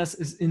togetherness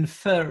is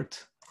inferred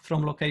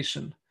from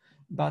location,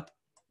 but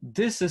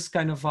this is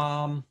kind of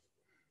a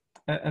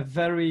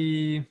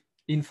very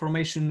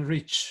information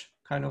rich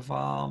kind of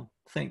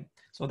thing.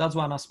 So that's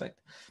one aspect.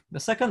 The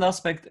second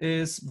aspect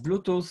is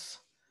Bluetooth,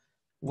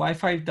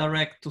 Wi-Fi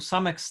Direct. To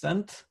some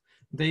extent,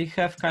 they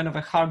have kind of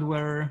a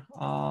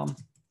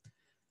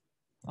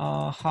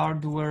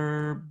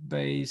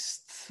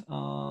hardware-based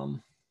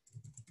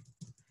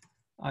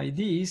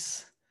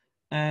IDs,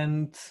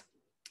 and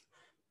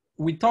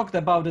we talked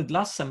about it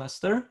last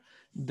semester.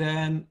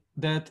 Then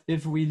that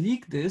if we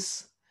leak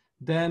this,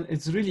 then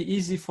it's really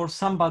easy for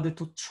somebody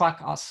to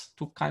track us,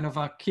 to kind of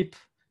keep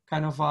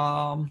kind of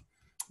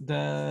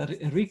the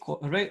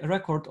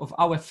record of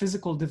our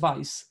physical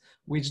device,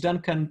 which then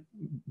can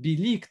be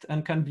leaked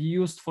and can be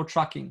used for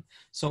tracking.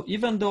 So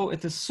even though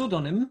it is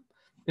pseudonym,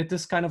 it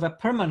is kind of a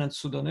permanent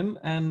pseudonym,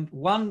 and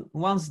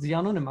once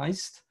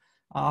de-anonymized,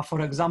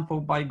 for example,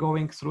 by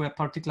going through a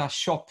particular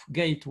shop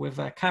gate with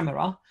a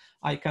camera,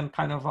 I can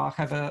kind of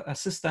have a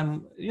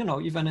system, you know,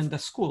 even in the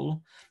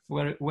school,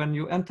 where when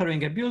you're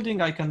entering a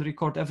building, I can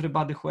record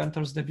everybody who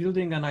enters the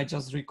building, and I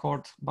just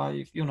record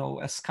by, you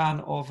know, a scan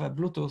of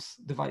Bluetooth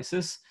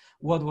devices,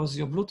 what was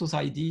your Bluetooth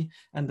ID,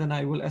 and then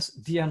I will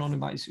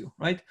de-anonymize you,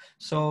 right?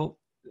 So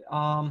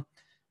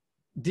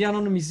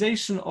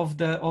de-anonymization of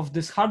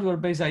this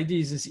hardware-based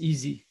IDs is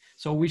easy.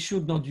 So we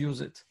should not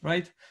use it,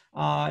 right?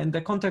 In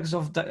the context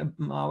of the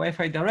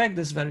Wi-Fi Direct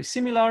is very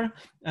similar.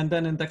 And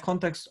then in the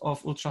context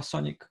of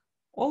ultrasonic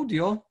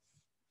audio,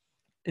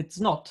 it's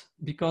not,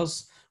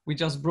 because we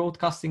just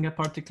broadcasting a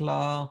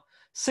particular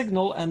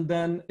signal and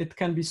then it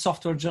can be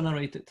software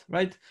generated,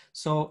 right?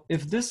 So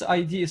if this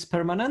ID is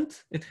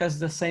permanent, it has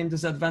the same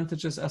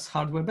disadvantages as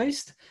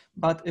hardware-based.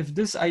 But if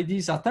these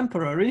IDs are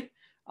temporary,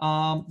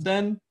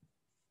 then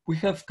we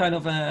have kind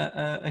of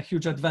a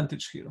huge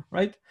advantage here,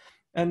 right?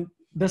 And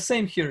the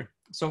same here.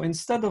 So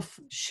instead of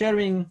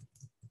sharing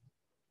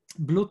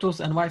Bluetooth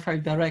and Wi-Fi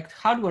Direct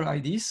hardware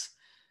IDs,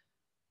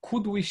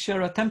 could we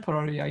share a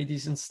temporary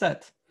IDs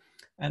instead?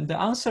 And the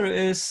answer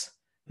is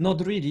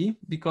not really,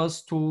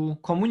 because to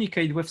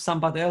communicate with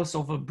somebody else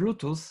over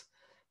Bluetooth,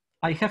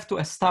 I have to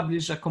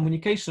establish a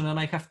communication and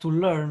I have to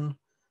learn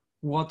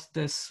what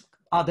this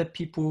other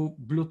people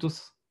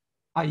Bluetooth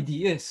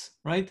ID is,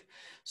 right?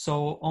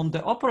 So on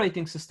the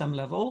operating system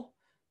level,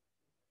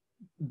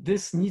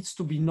 this needs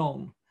to be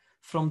known.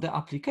 From the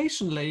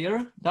application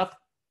layer, that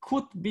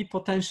could be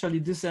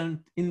potentially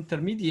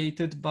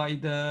disintermediated by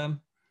the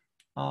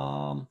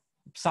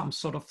some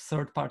sort of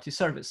third-party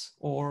service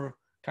or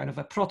kind of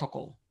a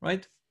protocol,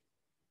 right?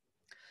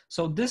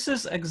 So this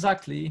is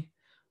exactly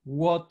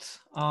what,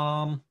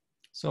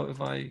 so if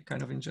I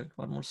kind of inject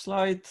one more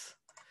slide.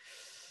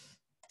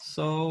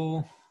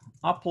 So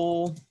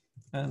Apple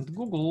and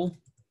Google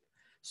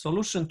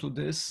solution to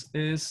this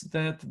is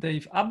that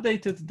they've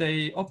updated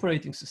the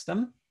operating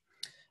system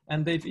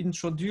and they've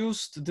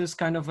introduced this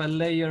kind of a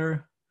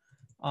layer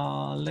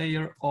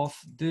of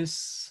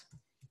this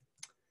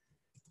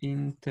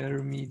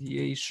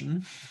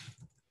intermediation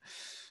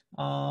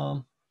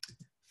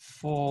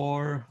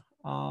for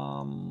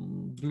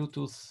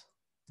Bluetooth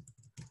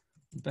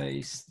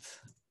based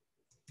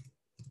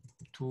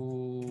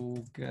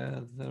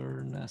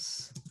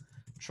togetherness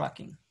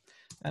tracking.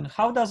 And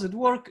how does it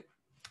work?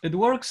 It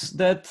works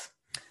that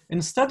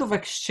instead of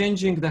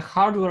exchanging the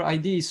hardware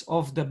IDs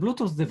of the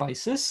Bluetooth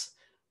devices,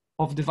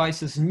 of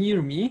devices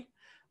near me,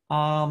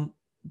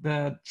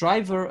 the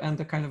driver and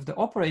the kind of the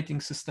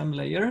operating system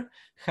layer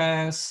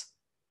has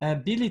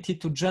ability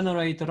to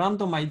generate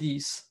random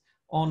IDs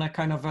on a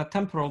kind of a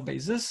temporal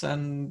basis.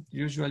 And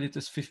usually it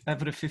is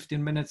every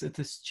 15 minutes it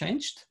is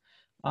changed.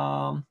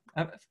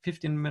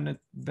 15-minute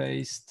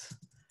based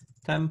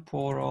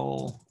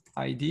temporal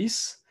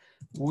IDs,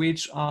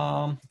 which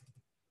are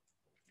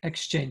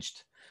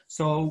exchanged.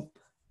 So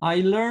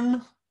I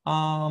learn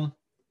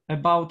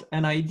about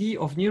an ID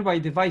of nearby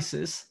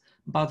devices,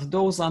 but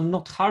those are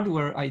not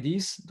hardware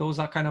IDs. Those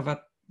are kind of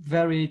a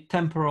very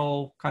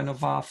temporal kind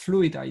of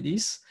fluid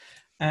IDs.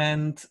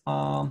 And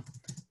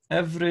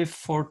every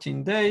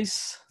 14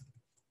 days,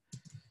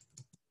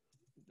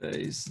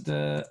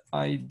 the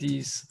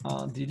IDs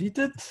are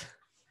deleted.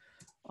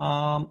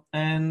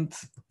 And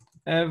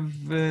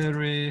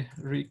every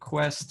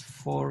request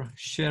for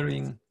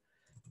sharing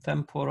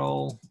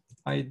temporal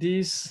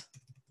IDs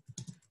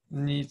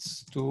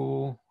needs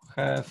to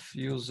have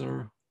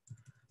user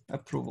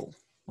approval,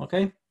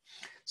 okay?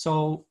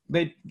 So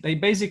they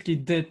basically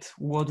did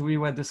what we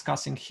were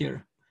discussing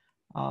here.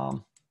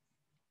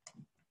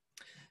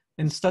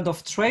 Instead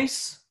of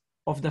trace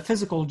of the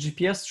physical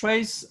GPS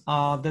trace,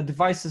 the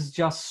devices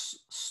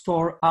just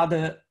store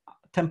other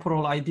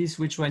temporal IDs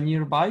which were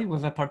nearby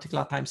with a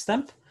particular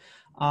timestamp.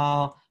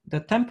 The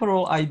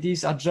temporal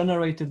IDs are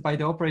generated by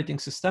the operating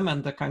system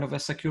and the kind of a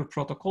secure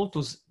protocol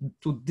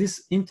to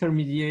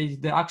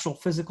disintermediate the actual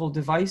physical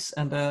device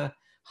and the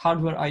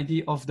hardware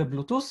ID of the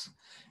Bluetooth.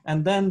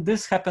 And then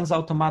this happens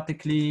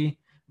automatically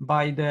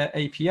by the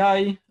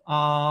API,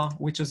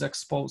 which is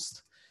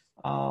exposed.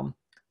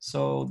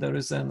 So there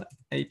is an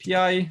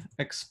API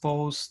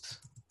exposed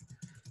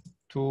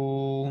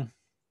to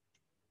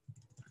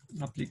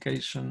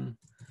application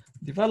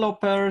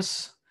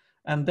developers,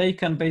 and they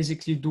can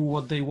basically do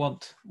what they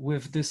want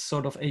with this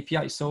sort of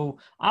API. So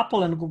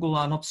Apple and Google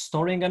are not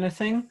storing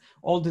anything.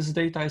 All this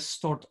data is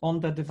stored on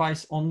the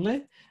device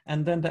only,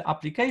 and then the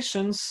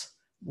applications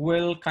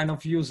will kind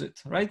of use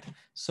it, right?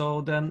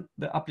 So then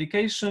the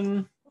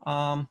application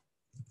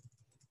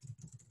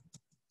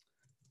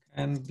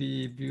can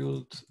be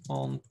built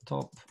on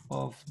top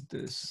of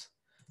this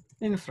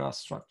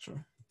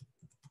infrastructure.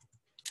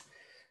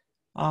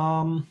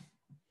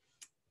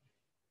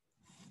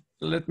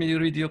 Let me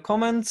read your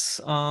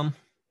comments.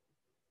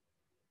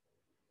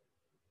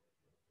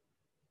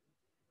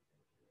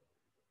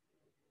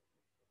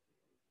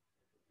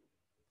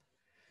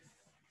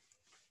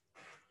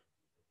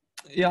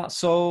 Yeah,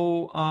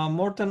 so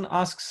Morten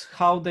asks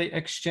how they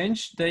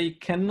exchange. They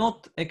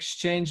cannot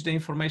exchange the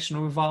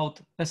information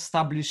without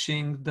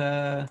establishing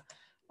the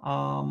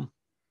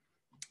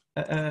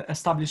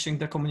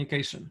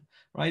communication,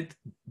 right?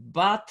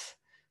 But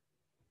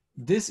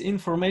this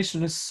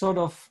information is sort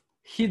of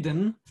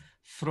hidden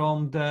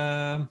from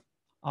the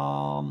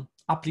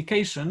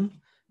application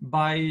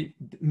by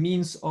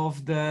means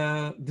of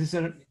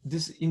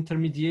this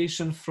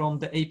intermediation from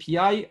the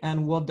API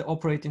and what the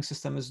operating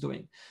system is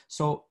doing.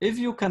 So if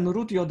you can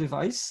root your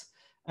device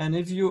and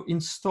if you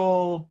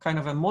install kind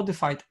of a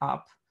modified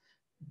app,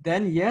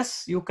 then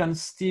yes, you can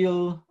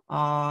still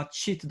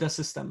cheat the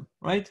system,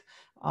 right?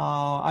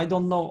 I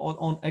don't know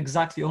on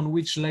exactly on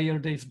which layer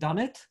they've done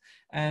it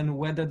and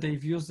whether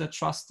they've used the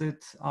trusted,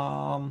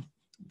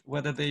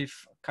 whether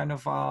they've kind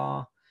of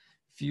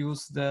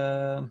used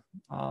the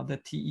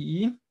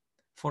TEE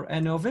for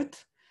any of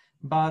it.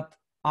 But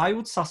I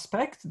would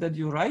suspect that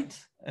you're right,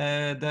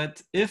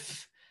 that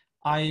if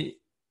I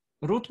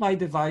root my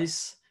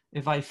device,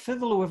 if I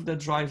fiddle with the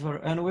driver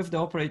and with the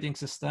operating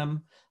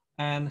system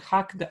and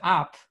hack the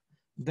app,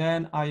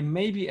 then I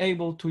may be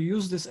able to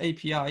use this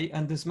API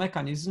and these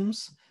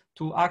mechanisms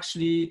to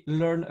actually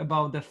learn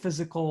about the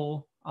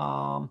physical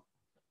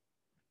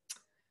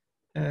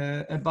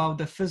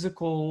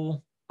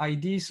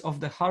IDs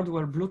of the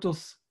hardware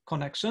Bluetooth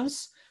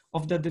connections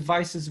of the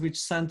devices which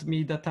send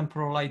me the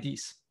temporal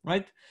IDs,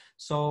 right?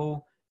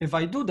 So if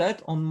I do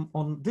that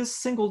on this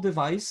single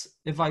device,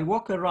 if I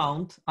walk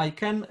around, I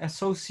can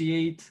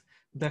associate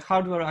the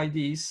hardware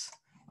IDs,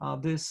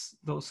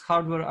 those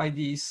hardware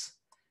IDs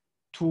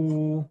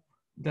to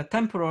the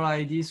temporal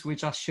IDs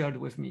which are shared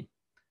with me.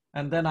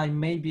 And then I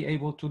may be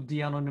able to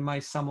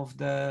de-anonymize some of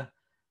the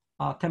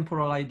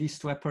temporal IDs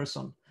to a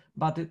person,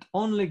 but it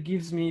only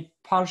gives me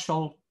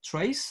partial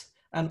trace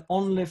and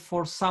only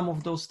for some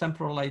of those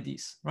temporal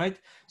IDs, right?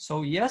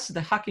 So yes,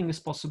 the hacking is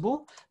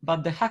possible,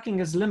 but the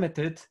hacking is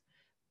limited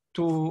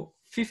to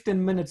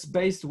 15 minutes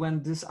based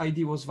when this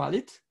ID was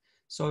valid.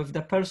 So if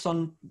the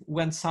person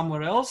went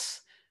somewhere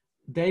else,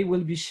 they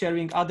will be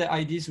sharing other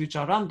IDs which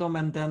are random,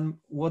 and then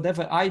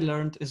whatever I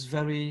learned is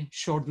very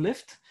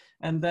short-lived,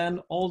 and then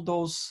all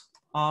those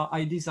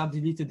IDs are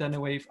deleted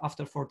anyway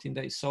after 14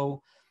 days.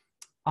 So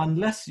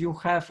unless you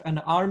have an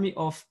army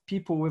of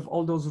people with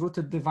all those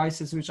rooted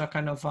devices which are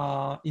kind of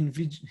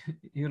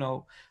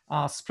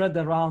spread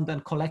around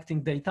and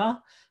collecting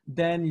data,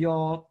 then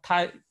your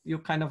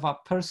kind of a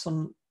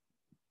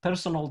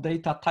personal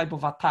data type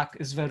of attack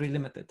is very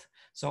limited.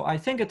 So I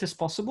think it is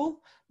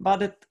possible,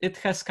 but it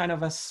has kind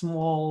of a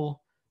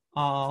small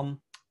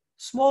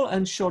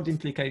and short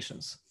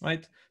implications,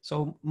 right?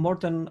 So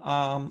Morten,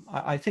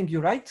 I think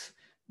you're right,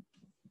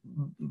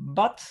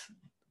 but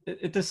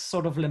it is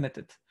sort of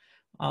limited.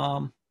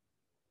 And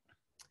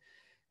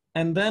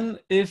then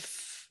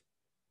if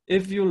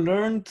you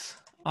learned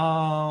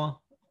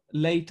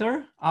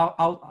later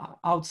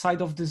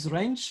outside of this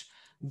range,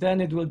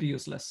 then it will be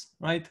useless,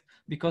 right?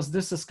 Because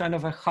this is kind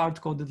of a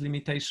hard-coded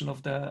limitation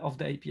of the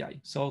API.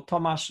 So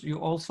Tomasz, you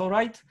also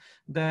right.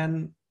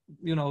 Then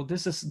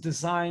this is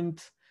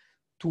designed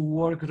to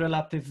work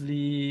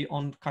relatively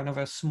on kind of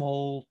a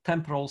small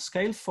temporal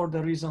scale for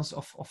the reasons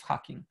of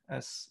hacking,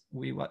 as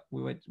we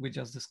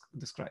just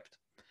described.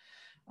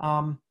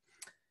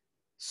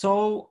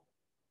 So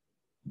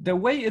the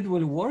way it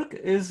will work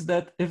is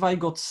that if I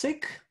got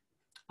sick,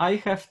 I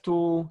have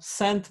to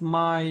send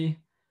my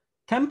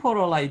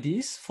temporal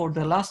IDs for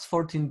the last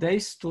 14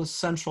 days to a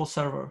central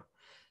server.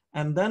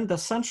 And then the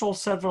central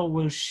server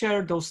will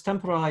share those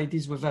temporal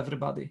IDs with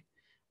everybody.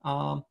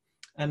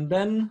 And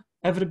then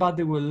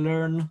everybody will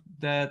learn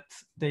that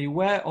they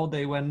were or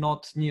they were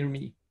not near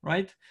me,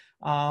 right?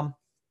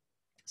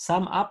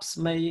 Some apps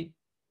may,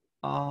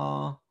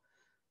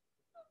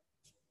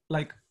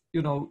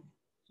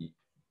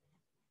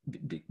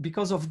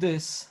 because of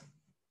this,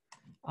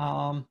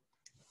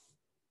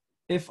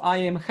 if I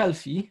am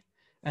healthy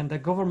and the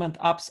government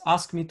apps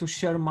ask me to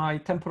share my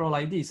temporal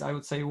IDs, I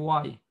would say,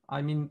 why?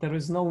 I mean, there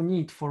is no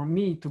need for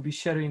me to be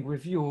sharing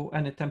with you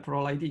any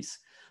temporal IDs.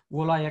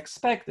 What I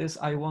expect is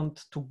I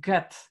want to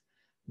get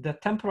the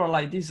temporal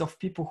IDs of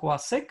people who are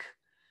sick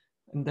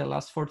in the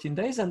last 14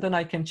 days, and then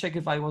I can check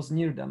if I was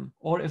near them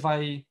or if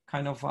I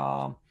kind of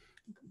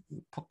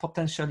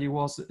potentially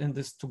was in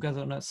this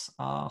togetherness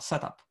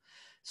setup.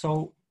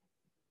 So,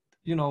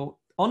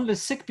 only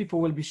sick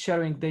people will be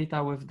sharing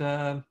data with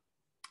the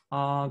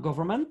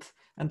government,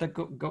 and the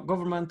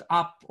government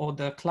app or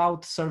the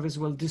cloud service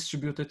will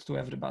distribute it to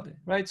everybody,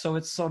 right? So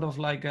it's sort of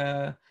like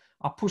a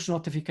push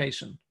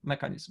notification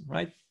mechanism,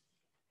 right?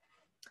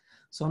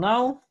 So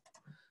now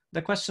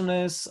the question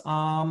is,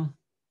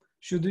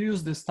 should you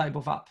use this type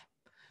of app?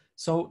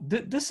 So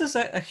this is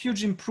a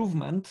huge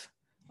improvement.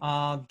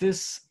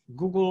 This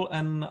Google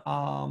and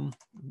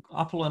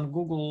Apple and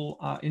Google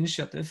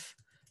initiative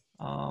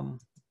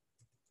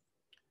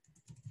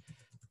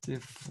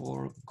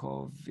for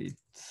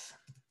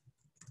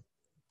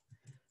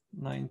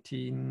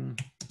COVID-19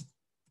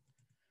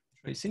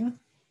 tracing,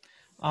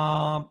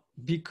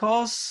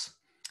 because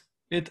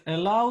it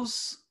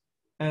allows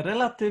a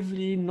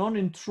relatively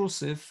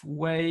non-intrusive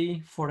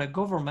way for a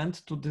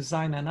government to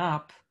design an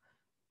app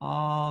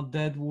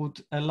that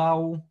would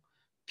allow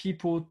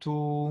people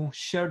to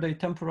share their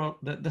temporal,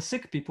 the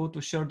sick people to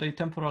share their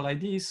temporal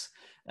IDs,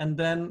 and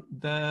then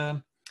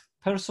the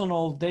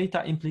personal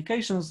data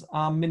implications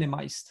are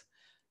minimized.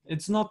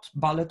 It's not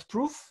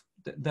bulletproof.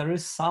 There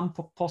is some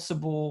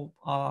possible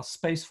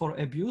space for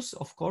abuse,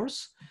 of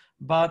course,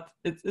 but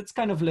it's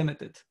kind of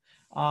limited.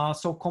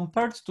 So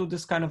compared to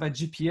this kind of a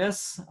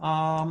GPS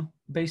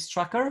based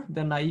tracker,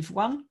 the naive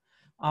one,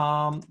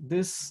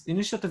 this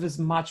initiative is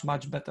much,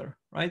 much better,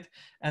 right?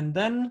 And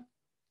then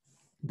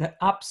the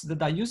apps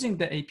that are using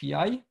the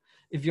API,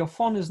 if your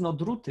phone is not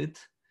rooted,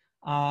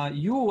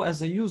 you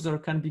as a user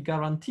can be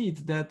guaranteed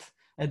that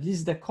at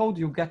least the code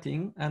you're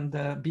getting and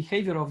the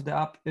behavior of the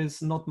app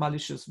is not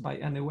malicious by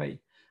any way,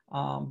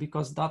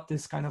 because that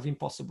is kind of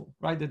impossible,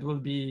 right? It will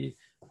be,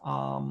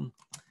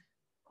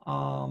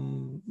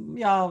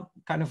 yeah,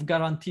 kind of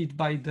guaranteed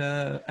by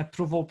the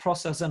approval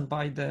process and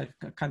by the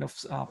kind of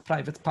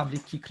private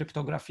public key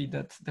cryptography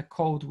that the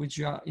code which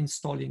you are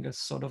installing is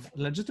sort of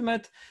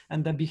legitimate,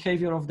 and the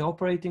behavior of the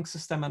operating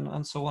system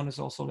and so on is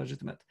also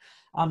legitimate,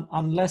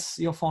 unless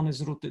your phone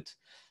is rooted.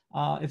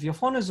 If your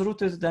phone is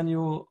rooted, then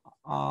you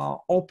are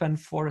open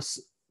for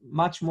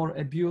much more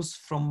abuse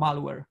from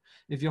malware.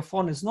 If your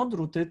phone is not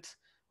rooted,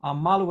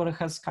 malware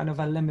has kind of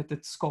a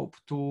limited scope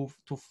to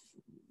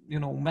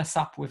mess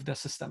up with the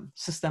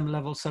system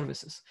level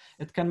services.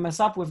 It can mess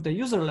up with the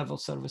user level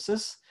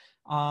services.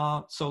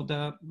 So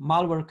the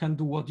malware can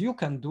do what you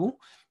can do,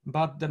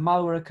 but the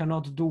malware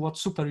cannot do what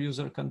super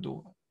user can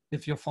do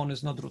if your phone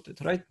is not rooted,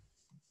 right?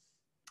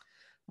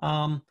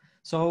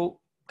 So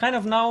kind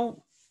of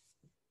now,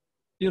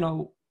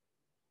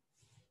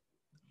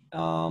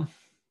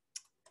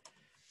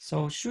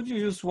 so should you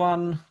use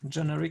one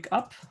generic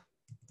app,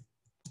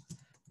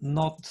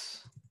 not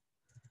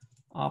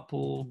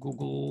Apple,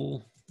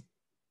 Google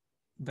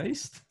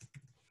based,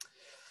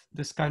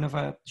 this kind of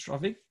a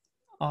traffic,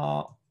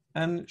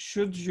 and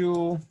should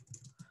you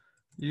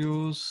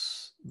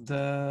use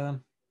the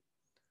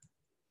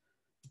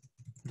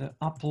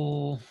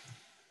Apple,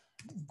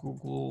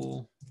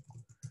 Google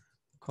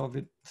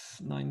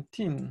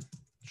COVID-19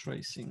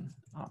 tracing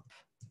app?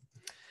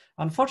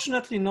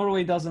 Unfortunately,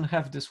 Norway doesn't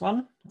have this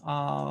one.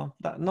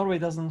 Norway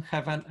doesn't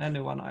have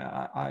anyone,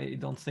 I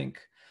don't think.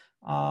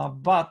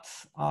 But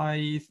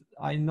I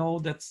know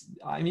that,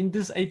 I mean,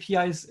 this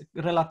API is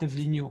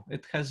relatively new.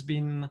 It has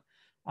been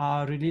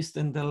released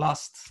in the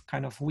last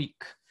kind of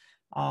week.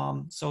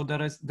 So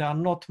there are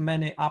not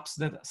many apps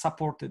that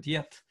support it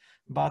yet,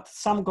 but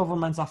some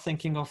governments are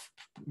thinking of,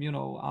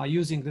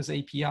 using this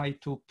API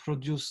to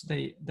produce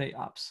their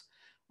apps.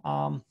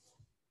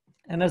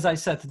 And as I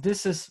said,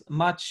 this is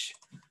much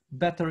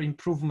better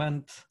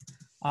improvement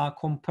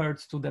compared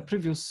to the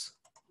previous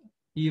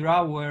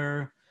era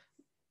where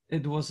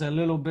it was a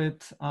little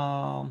bit,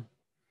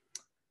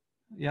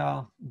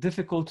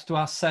 difficult to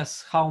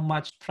assess how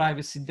much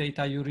privacy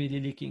data you're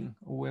really leaking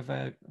with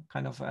a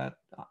kind of a,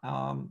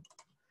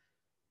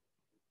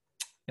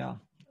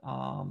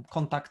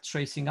 contact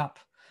tracing app.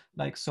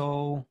 Like,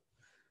 so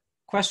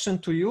question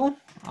to you,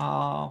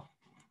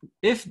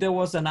 if there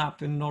was an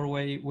app in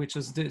Norway, which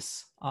is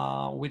this,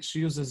 which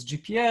uses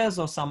GPS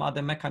or some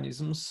other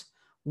mechanisms,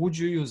 would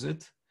you use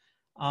it?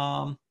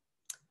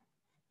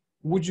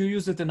 Would you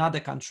use it in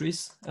other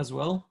countries as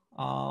well?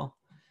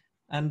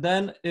 And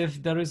then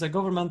if there is a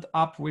government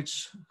app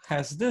which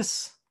has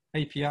this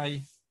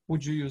API,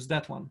 would you use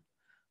that one?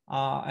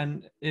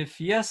 And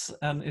if yes,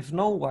 and if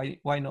no,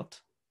 why not?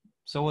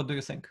 So what do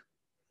you think?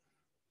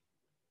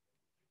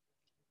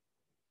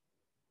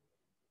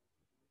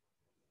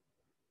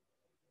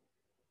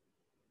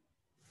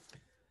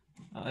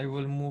 I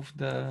will move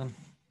the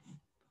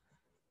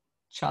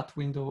chat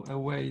window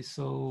away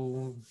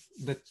so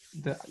that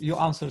your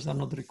answers are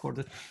not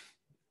recorded.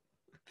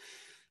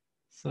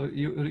 So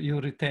you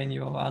retain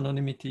your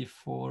anonymity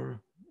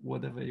for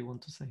whatever you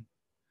want to say.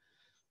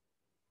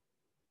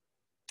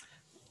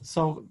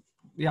 So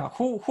yeah,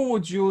 who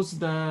would use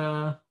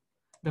the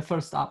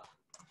first app?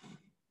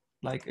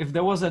 Like if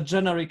there was a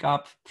generic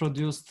app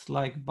produced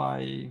like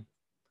by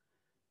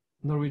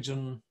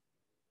Norwegian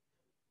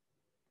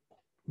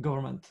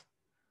government,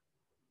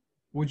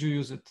 would you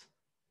use it?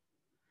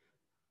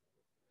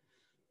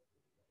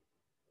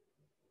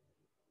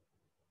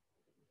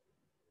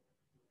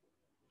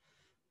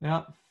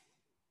 Yeah.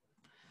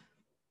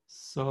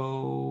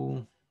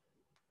 So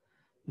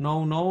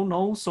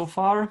no so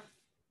far.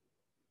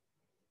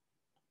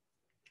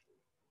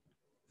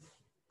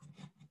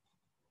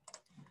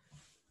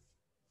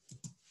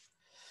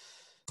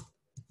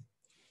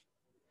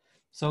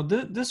 So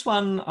this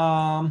one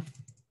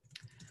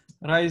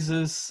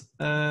raises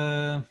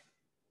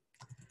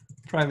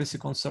privacy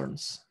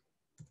concerns,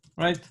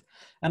 right?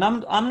 And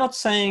I'm not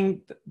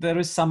saying there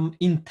is some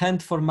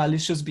intent for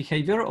malicious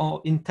behavior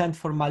or intent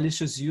for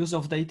malicious use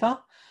of data.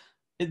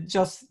 It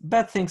just,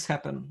 bad things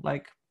happen.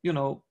 Like,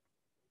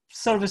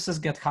 services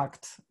get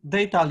hacked,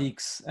 data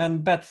leaks,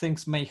 and bad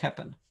things may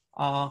happen.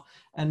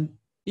 And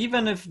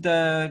even if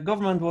the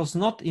government was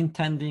not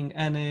intending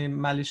any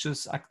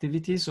malicious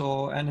activities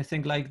or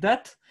anything like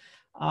that,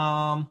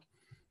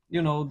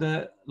 you know,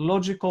 the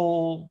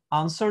logical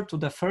answer to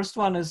the first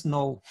one is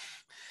no,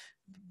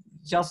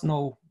 just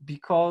no,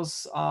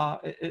 because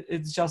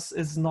it just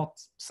is not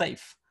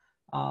safe.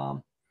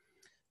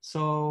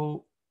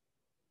 So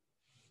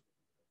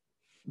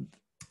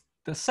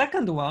the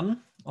second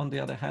one, on the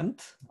other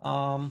hand,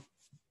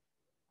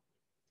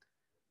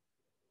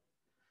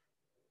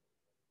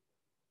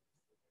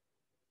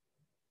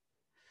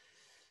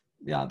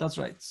 yeah, that's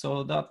right.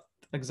 So that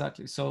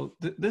exactly. So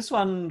this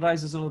one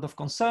raises a lot of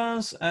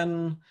concerns,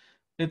 and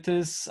it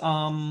is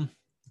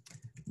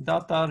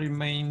data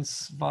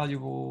remains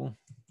valuable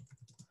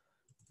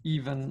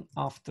even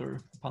after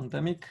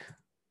pandemic,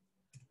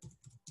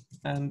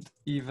 and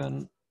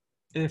even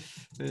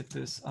if it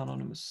is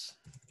anonymous,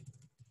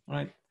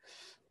 right?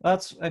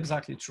 That's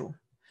exactly true.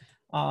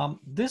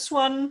 This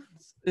one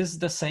is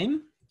the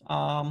same.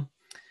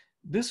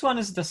 This one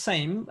is the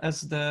same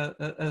as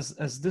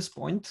as this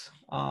point,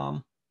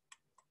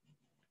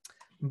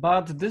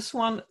 but this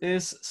one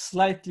is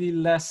slightly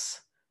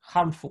less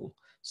harmful.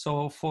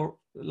 So for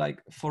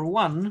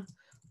one,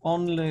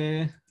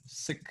 only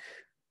sick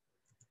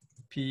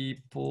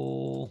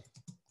people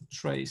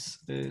trace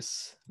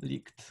is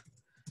leaked,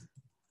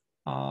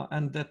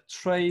 and the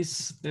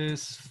trace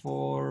is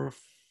for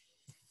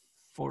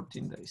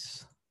 14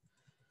 days.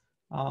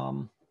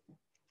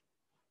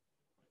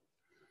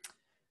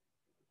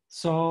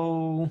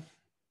 So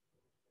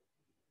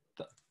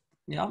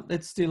yeah,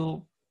 it's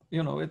still,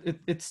 you know,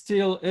 it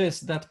still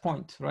is that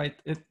point, right?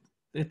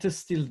 It is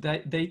still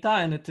data,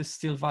 and it is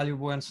still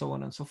valuable, and so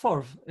on and so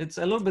forth. It's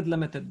a little bit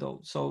limited though.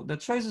 So the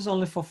trace is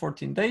only for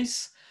 14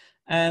 days,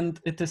 and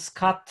it is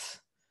cut.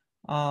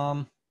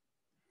 So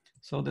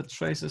the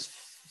trace is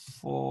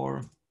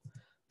for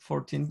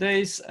 14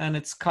 days, and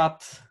it's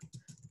cut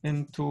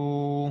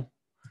into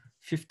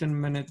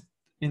 15-minute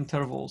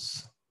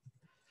intervals,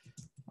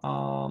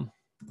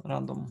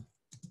 random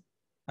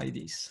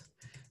IDs.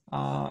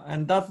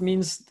 And that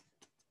means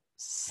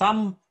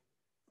some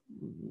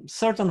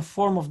certain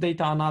form of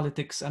data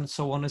analytics and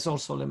so on is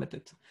also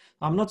limited.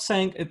 I'm not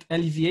saying it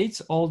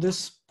alleviates all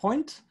this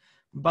point,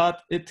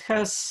 but it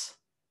has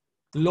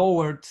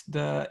lowered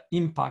the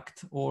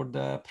impact or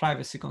the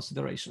privacy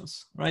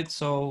considerations, right?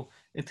 So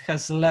it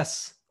has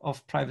less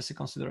of privacy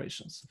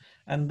considerations.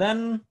 And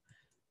then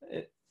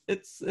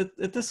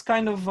it is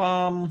kind of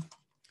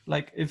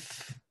like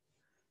if,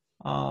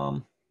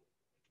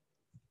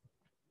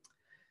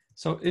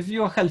 so if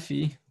you're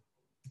healthy,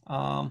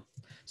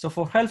 so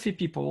for healthy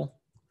people,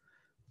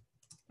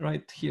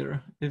 right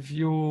here, if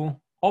you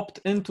opt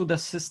into the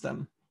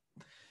system,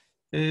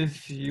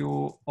 if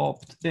you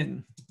opt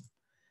in,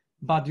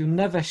 but you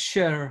never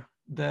share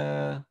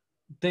the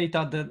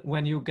data that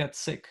when you get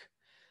sick,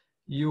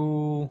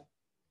 you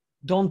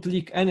don't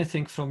leak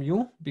anything from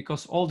you,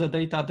 because all the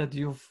data that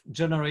you've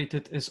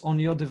generated is on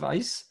your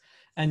device,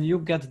 and you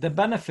get the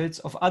benefits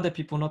of other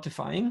people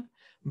notifying,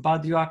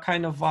 but you are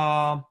kind of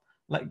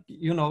like,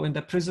 you know, in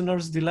the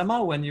prisoner's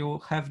dilemma, when you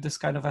have this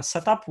kind of a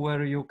setup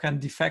where you can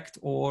defect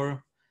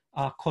or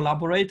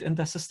collaborate in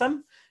the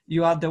system,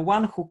 you are the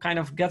one who kind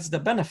of gets the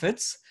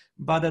benefits,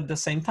 but at the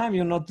same time,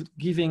 you're not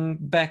giving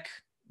back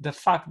the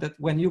fact that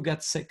when you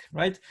get sick,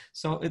 right?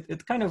 So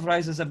it kind of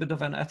raises a bit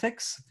of an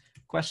ethics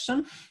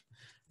question,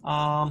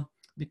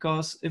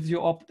 because if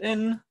you opt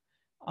in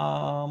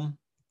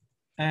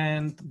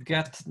and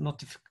get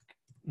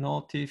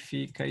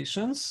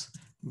notifications,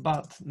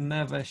 but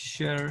never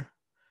share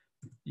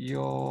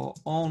your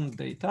own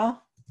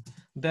data,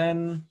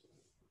 then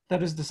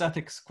there is this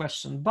ethics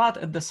question. But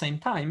at the same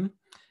time,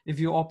 if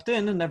you opt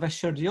in and never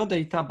shared your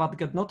data, but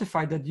get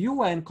notified that you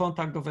were in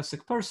contact with a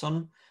sick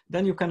person,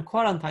 then you can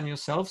quarantine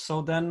yourself.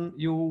 So then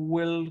you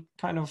will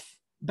kind of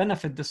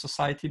benefit the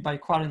society by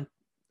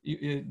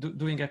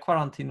doing a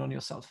quarantine on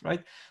yourself,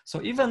 right?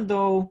 So even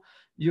though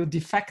you're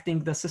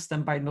defecting the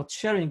system by not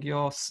sharing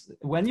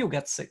when you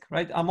get sick,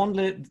 right?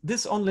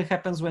 This only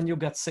happens when you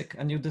get sick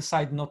and you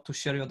decide not to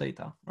share your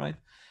data, right?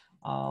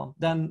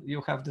 Then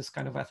you have this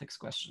kind of ethics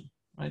question,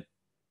 right?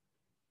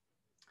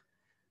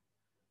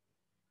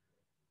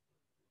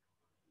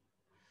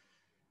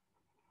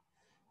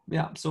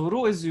 Yeah, so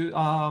Ru is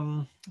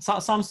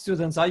some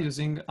students are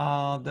using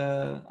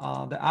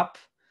the app,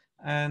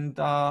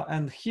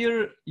 and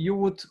here you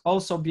would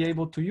also be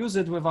able to use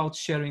it without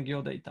sharing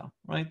your data,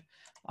 right?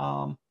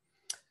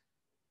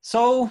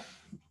 So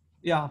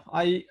yeah,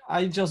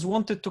 I just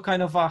wanted to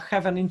kind of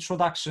have an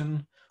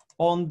introduction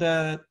on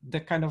the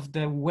kind of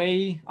the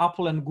way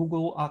Apple and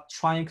Google are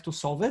trying to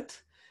solve it,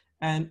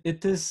 and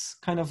it is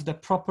kind of the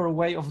proper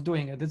way of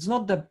doing it. It's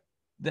not the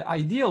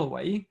ideal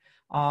way,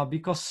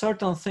 because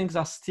certain things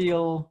are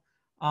still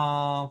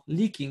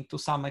leaking to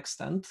some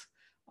extent,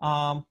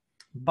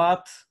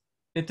 but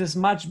it is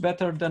much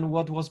better than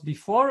what was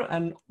before,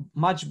 and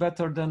much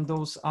better than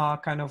those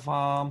kind of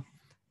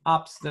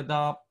apps that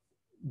are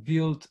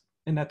built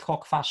in ad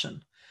hoc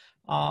fashion.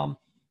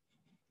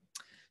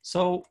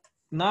 So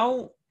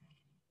now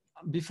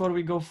before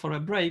we go for a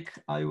break,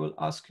 I will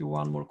ask you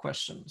one more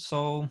question.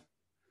 So,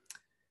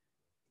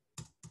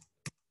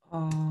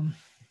 so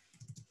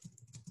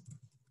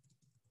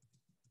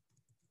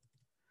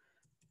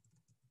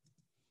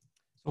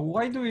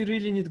why do we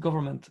really need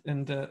government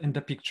in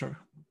the picture?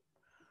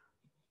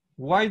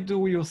 Why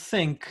do you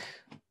think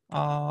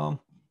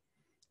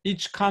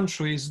each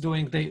country is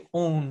doing their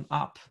own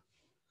app?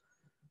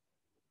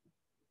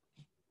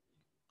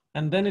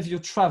 And then if you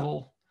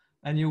travel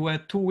and you were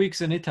 2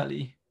 weeks in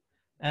Italy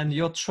and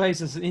your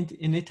trace is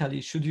in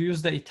Italy, should you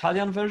use the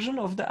Italian version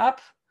of the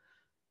app?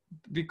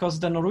 Because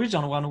the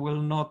Norwegian one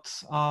will not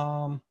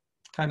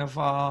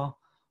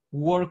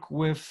work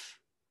with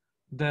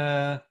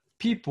the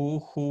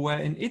people who were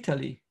in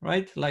Italy,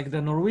 right? Like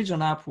the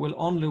Norwegian app will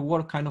only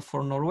work kind of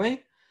for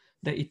Norway.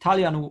 The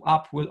Italian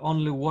app will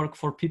only work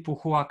for people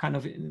who are kind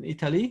of in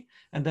Italy.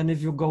 And then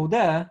if you go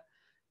there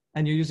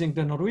and you're using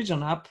the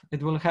Norwegian app,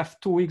 it will have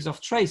 2 weeks of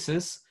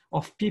traces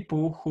of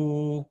people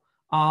who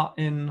are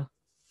in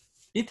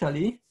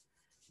Italy,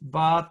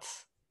 but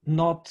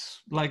not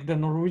like the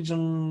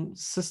Norwegian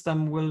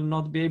system will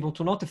not be able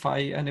to notify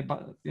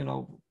anybody, you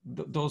know,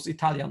 those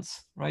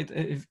Italians, right?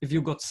 If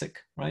you got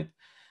sick, right?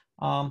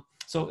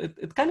 So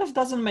it kind of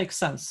doesn't make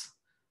sense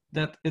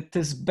that it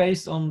is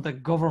based on the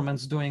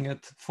governments doing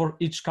it for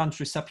each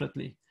country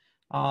separately,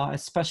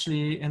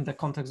 especially in the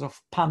context of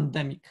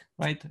pandemic,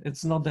 right?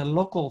 It's not a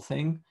local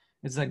thing,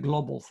 it's a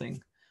global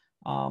thing.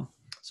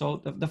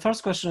 So the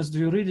first question is, do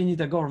you really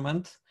need a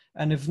government?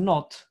 And if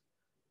not,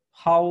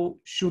 how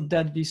should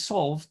that be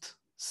solved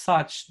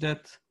such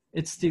that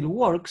it still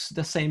works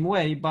the same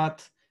way,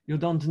 but you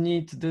don't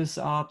need this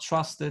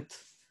trusted,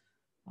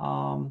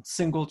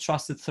 single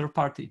trusted third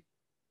party?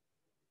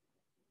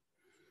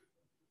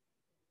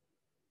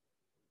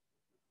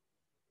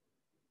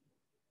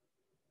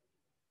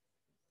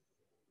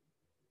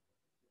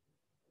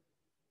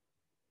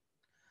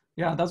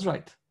 Yeah, that's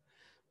right.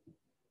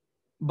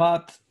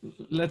 But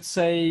let's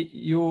say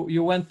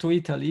you went to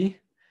Italy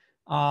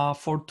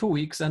for 2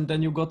 weeks and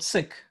then you got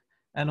sick.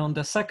 And on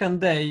the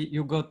second day,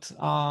 you got,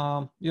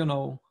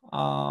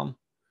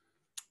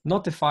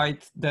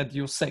 notified that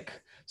you're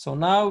sick. So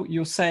now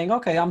you're saying,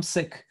 okay, I'm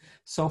sick.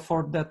 So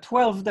for the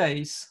 12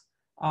 days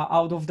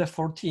out of the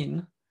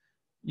 14,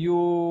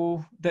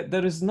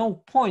 there is no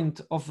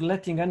point of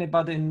letting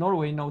anybody in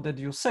Norway know that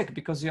you're sick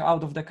because you're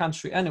out of the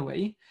country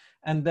anyway.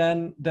 And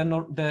then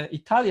the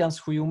Italians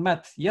who you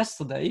met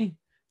yesterday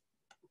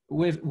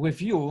with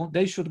you,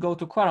 they should go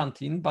to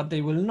quarantine, but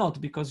they will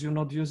not because you're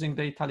not using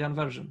the Italian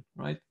version,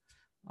 right?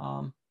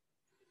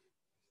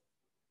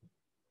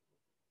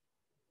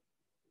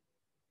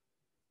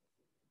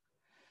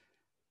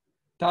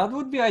 That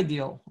would be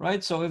ideal,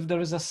 right? So if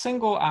there is a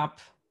single app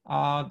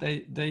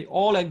they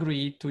all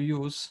agree to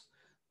use,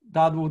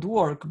 that would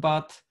work.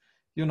 But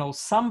you know,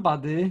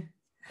 somebody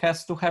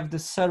has to have the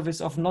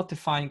service of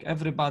notifying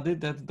everybody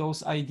that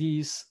those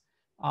IDs,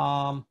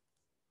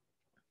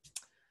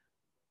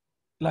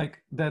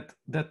 like that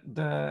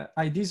the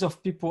IDs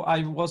of people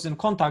I was in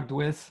contact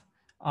with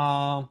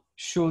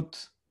should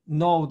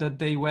know that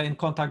they were in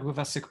contact with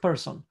a sick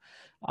person.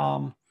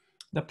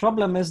 The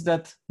problem is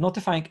that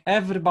notifying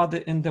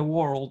everybody in the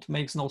world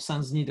makes no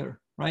sense neither,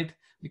 right?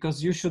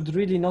 Because you should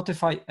really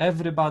notify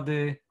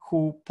everybody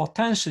who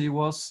potentially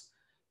was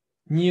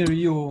near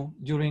you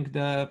during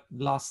the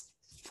last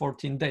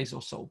 14 days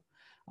or so.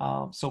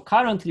 So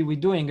currently we're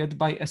doing it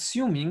by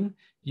assuming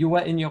you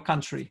were in your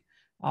country.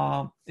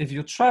 If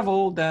you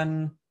travel,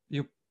 then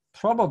you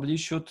probably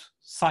should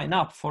sign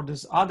up for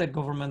this other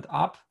government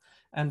app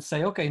and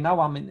say, okay, now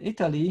I'm in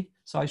Italy,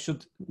 so I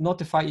should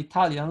notify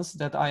Italians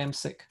that I am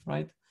sick,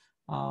 right?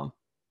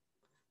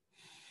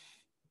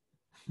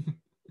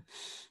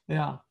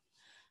 Yeah.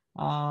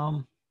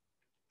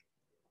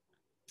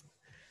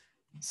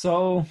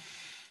 So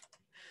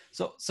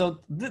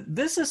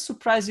this is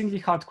surprisingly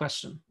hard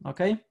question,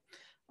 okay?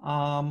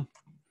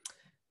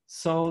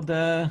 So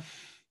the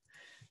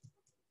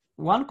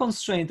one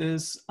constraint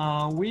is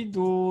we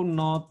do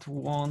not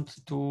want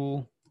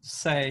to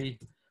say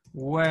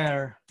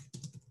where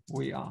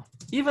we are.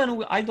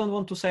 Even I don't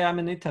want to say I'm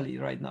in Italy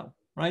right now,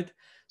 right?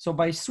 So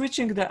by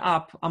switching the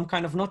app, I'm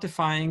kind of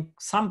notifying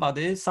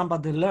somebody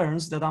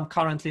learns that I'm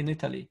currently in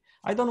Italy.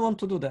 I don't want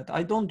to do that.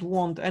 I don't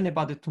want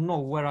anybody to know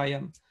where I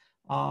am.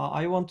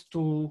 I want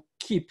to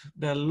keep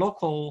the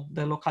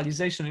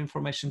localization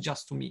information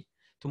just to me,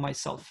 to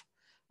myself.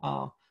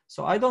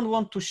 So I don't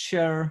want to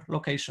share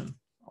location,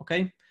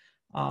 okay?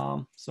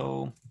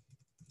 So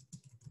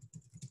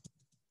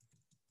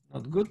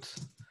not good.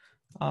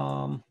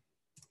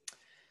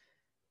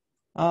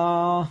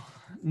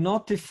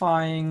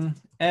 Notifying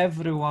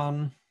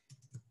everyone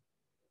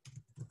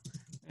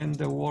in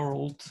the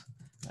world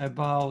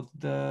about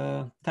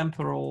the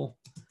temporal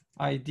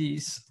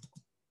IDs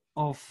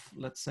of,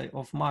 let's say,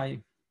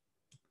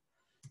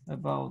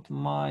 about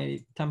my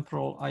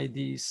temporal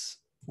IDs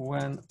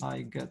when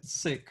I get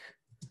sick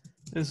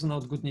is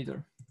not good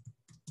neither,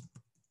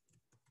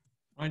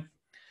 right?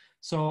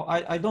 So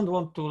I don't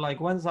want to, like,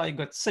 once I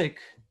get sick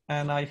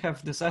and I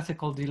have this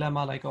ethical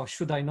dilemma, like, oh,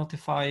 should I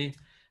notify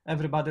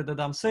everybody that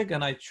I'm sick?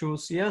 And I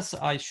choose, yes,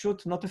 I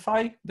should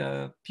notify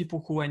the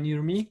people who are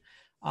near me.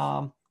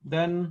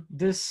 Then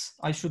this,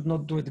 I should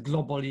not do it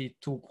globally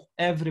to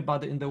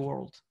everybody in the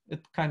world.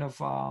 It kind of,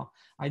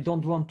 I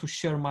don't want to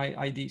share my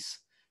IDs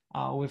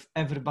with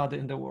everybody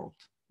in the world,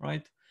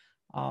 right?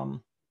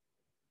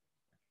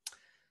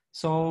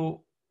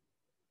 So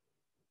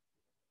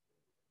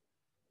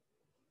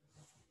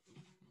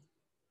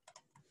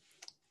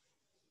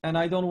and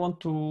I don't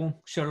want to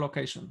share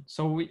location.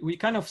 So we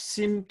kind of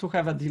seem to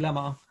have a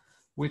dilemma,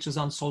 which is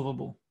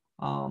unsolvable.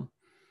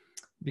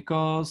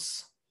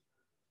 Because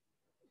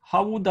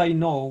how would I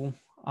know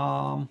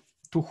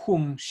to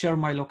whom share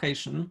my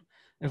location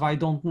if I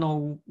don't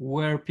know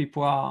where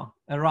people are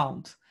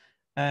around?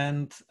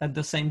 And at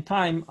the same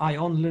time, I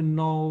only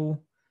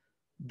know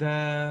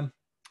the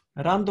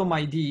random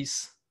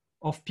IDs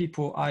of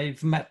people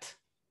I've met,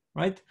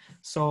 right?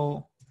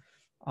 So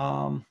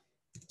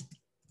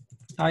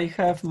I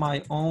have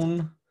my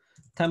own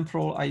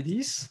temporal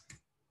IDs,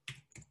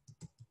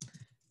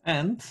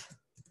 and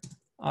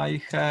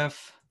I have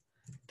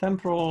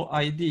temporal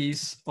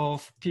IDs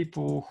of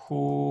people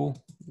who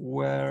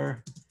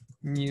were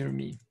near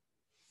me,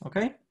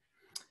 okay?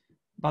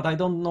 But I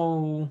don't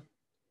know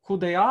who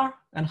they are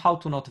and how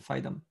to notify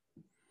them.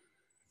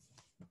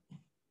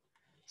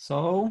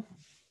 So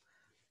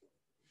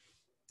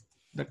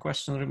the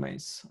question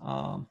remains,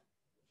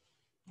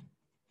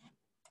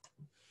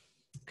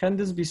 can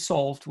this be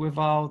solved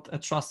without a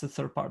trusted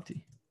third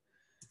party?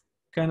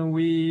 Can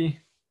we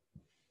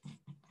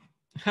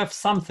have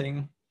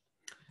something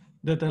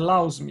that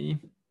allows me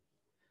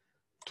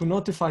to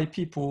notify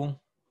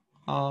people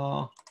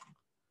of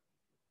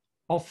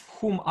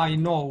whom I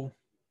know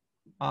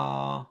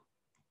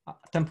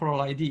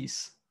temporal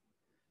IDs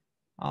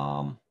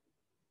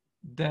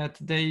that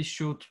they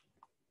should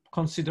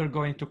consider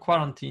going to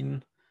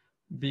quarantine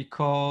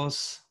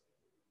because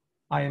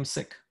I am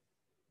sick?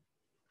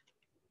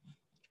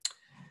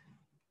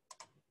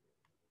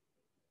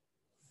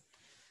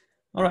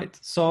 All right,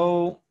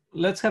 so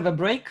let's have a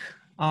break.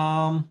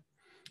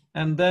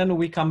 And then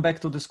we come back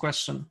to this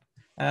question.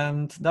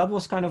 And that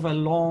was kind of a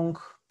long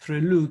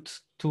prelude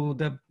to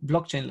the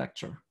blockchain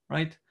lecture,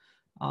 right?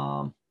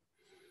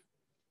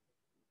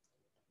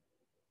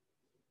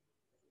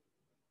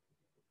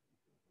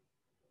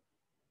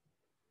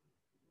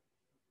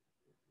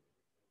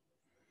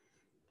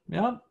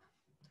 Yeah,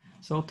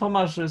 so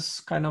Tomasz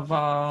is kind of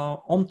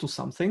onto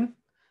something,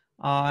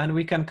 and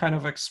we can kind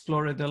of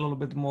explore it a little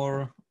bit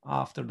more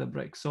after the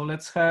break. So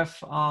let's have,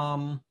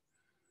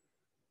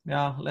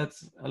 yeah,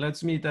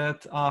 let's meet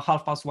at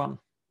 1:30.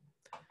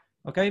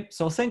 Okay,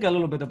 so think a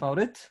little bit about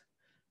it,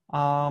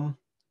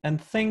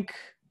 and think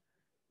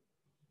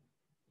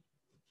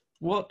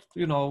what,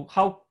 you know,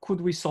 how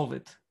could we solve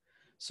it?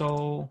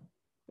 So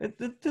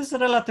it is a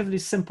relatively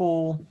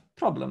simple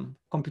problem,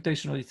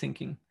 computationally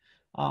thinking.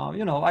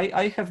 You know,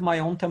 I have my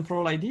own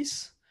temporal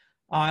IDs,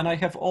 and I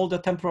have all the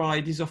temporal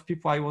IDs of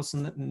people I was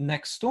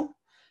next to.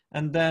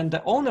 And then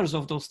the owners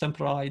of those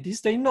temporal IDs,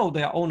 they know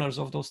they are owners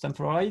of those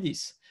temporal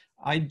IDs.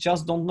 I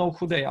just don't know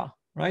who they are,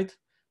 right?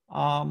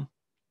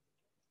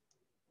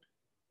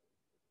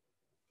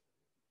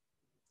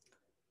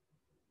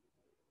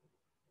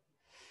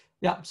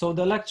 Yeah, so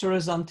the lecture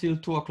is until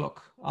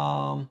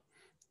 2:00.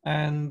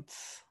 And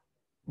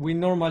we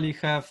normally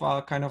have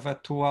kind of a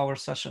 2-hour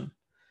session.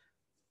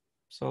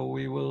 So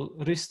we will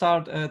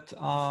restart at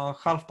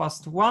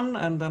 1:30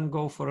 and then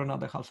go for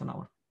another half an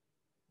hour.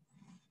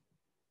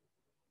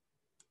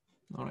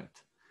 All right.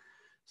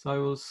 So I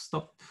will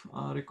stop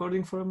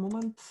recording for a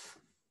moment.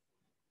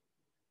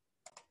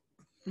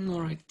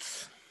 All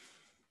right.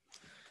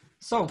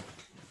 So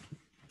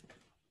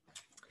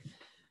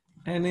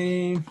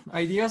any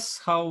ideas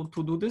how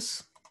to do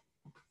this?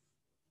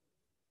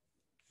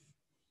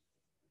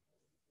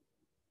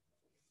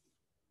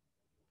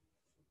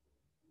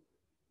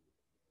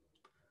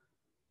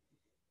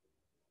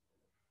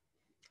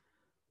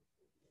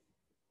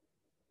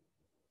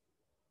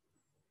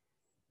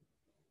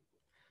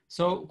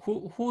 So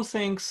who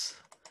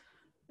thinks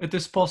it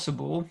is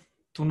possible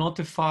to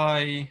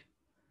notify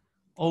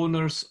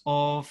owners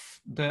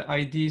of the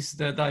IDs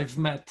that I've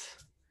met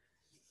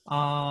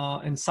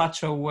in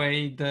such a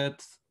way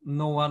that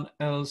no one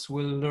else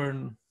will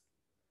learn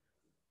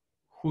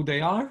who they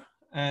are,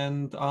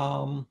 and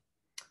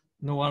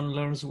no one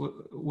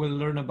will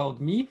learn about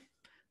me,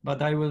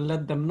 but I will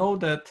let them know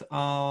that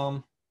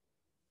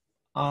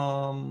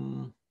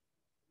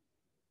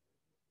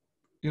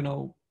you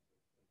know,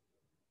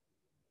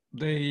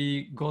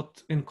 they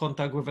got in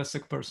contact with a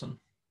sick person.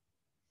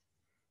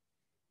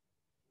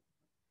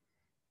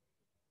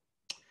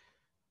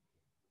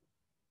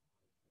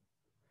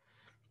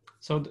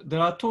 So there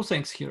are two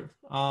things here.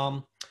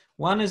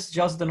 One is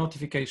just the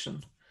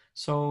notification.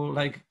 So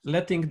like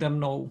letting them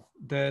know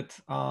that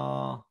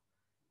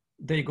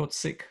they got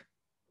sick,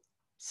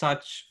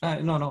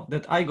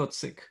 that I got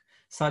sick,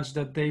 such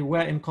that they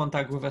were in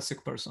contact with a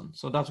sick person.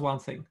 So that's one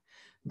thing.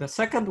 The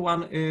second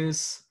one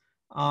is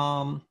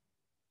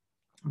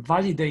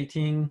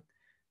validating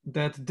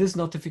that this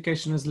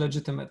notification is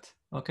legitimate,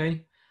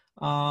 okay?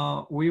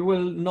 We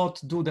will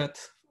not do that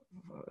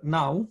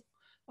now.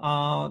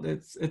 But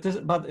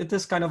it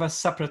is kind of a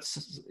separate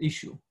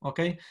issue,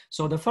 okay?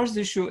 So the first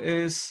issue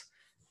is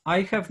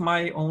I have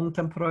my own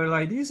temporal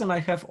IDs and I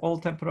have all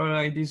temporal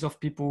IDs of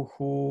people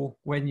who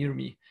were near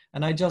me.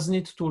 And I just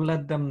need to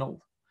let them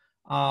know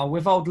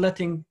without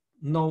letting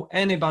know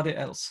anybody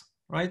else,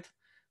 right?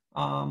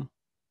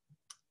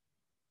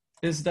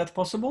 Is that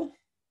possible?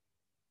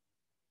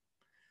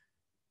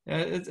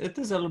 It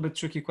is a little bit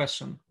tricky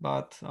question,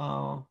 but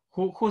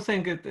who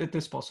think it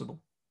is possible?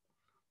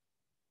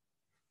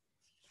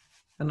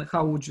 And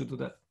how would you do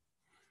that?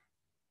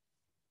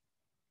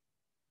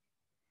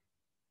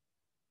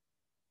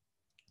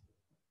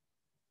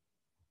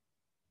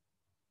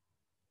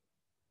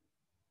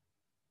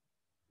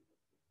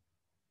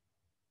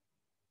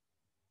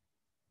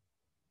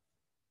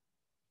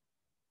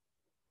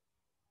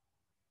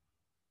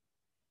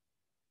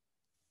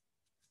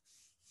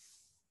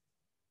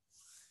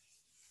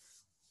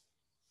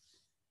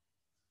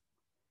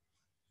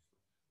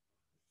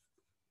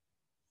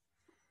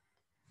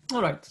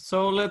 All right,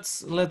 so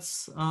let's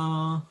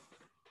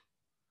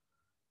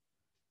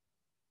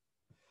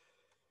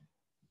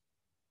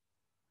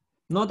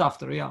not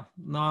after, yeah.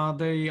 No,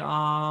 they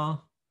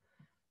are.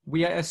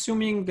 We are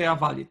assuming they are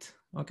valid.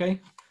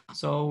 Okay,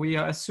 so we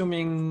are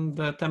assuming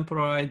the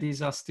temporal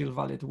IDs are still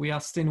valid. We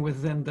are still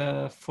within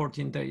the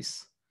 14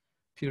 days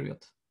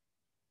period.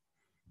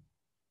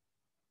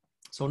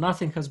 So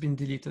nothing has been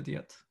deleted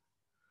yet.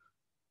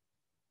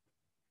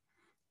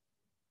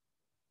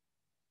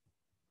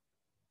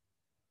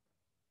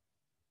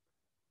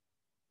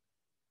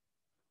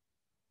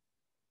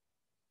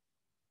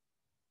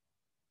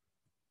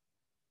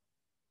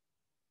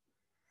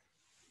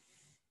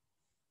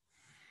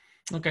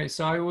 Okay,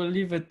 so I will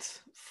leave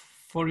it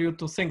for you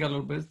to think a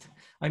little bit.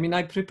 I mean,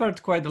 I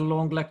prepared quite a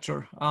long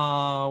lecture.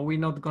 We're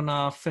not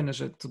gonna finish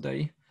it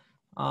today.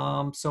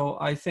 So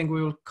I think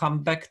we will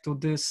come back to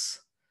this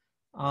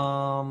in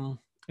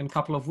a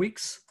couple of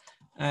weeks,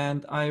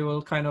 and I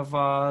will kind of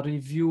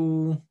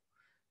review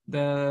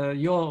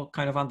your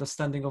kind of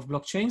understanding of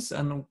blockchains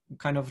and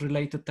kind of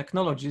related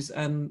technologies,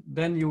 and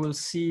then you will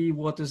see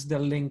what is the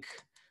link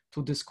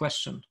to this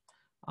question.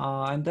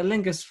 And the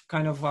link is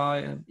kind of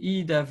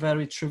either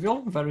very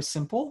trivial, very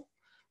simple.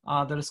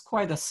 There is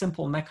quite a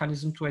simple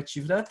mechanism to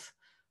achieve that.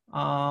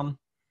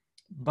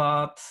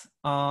 But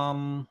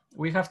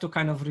we have to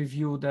kind of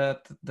review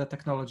the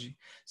technology.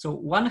 So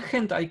one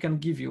hint I can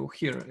give you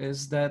here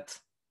is that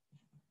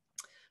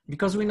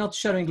because we're not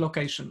sharing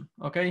location,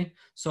 okay?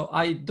 So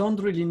I don't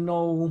really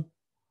know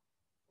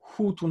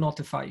who to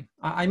notify.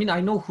 I mean,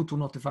 I know who to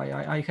notify.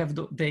 I have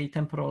the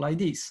temporal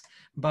IDs,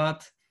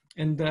 but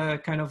in the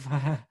kind of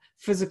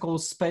physical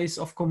space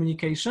of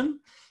communication,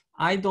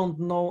 I don't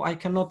know, I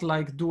cannot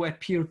like do a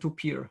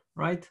peer-to-peer,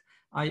 right?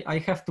 I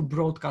have to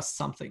broadcast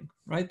something,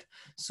 right?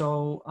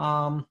 So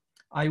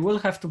I will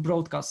have to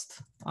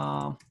broadcast.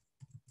 I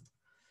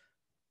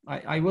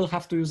will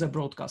have to use a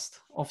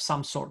broadcast of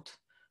some sort,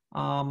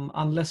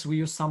 unless we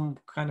use some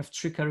kind of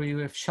trickery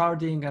with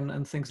sharding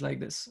and things like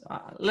this.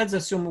 Let's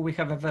assume we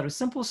have a very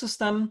simple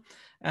system,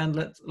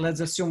 and let's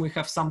assume we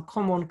have some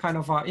common kind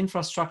of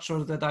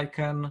infrastructure that I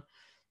can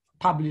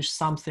publish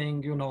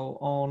something, you know,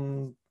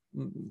 on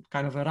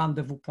kind of a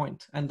rendezvous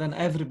point, and then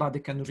everybody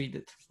can read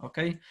it,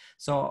 okay?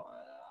 So,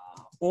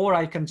 or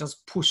I can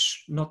just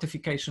push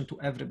notification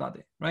to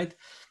everybody, right?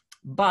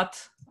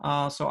 But,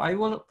 so I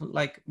will,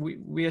 like,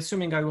 we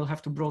assuming I will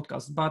have to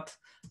broadcast, but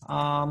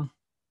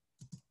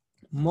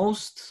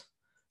most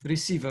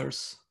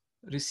recipients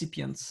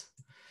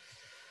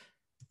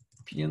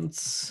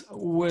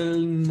will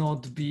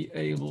not be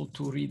able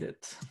to read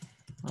it,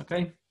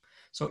 okay?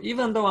 So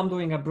even though I'm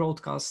doing a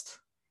broadcast,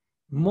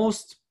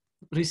 most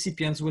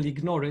recipients will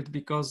ignore it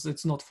because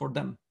it's not for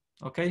them,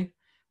 okay?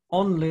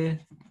 Only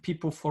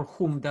people for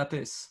whom that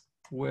is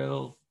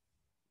will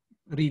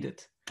read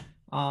it.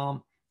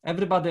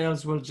 Everybody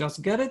else will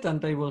just get it and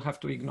they will have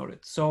to ignore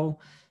it. So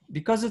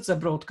because it's a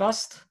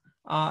broadcast,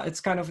 it's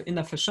kind of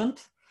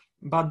inefficient,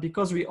 but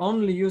because we're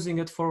only using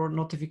it for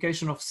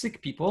notification of sick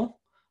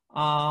people,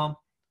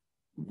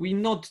 we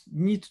not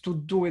need to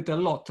do it a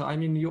lot. I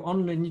mean, you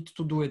only need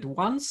to do it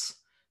once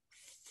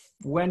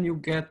when you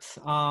get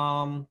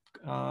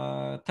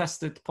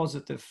tested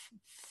positive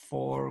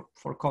for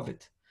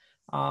COVID.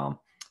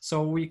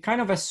 So we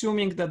kind of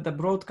assuming that the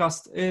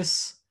broadcast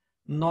is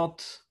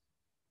not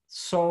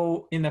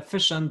so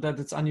inefficient that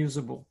it's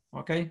unusable,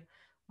 okay?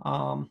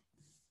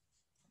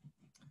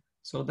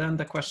 So then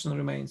the question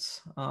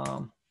remains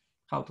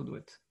how to do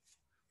it.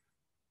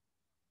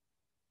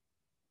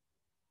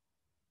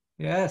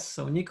 Yes,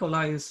 so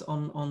Nikolai is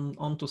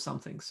onto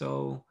something.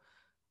 So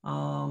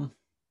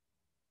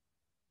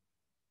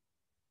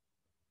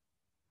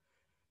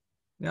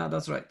yeah,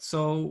 that's right.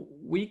 So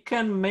we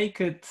can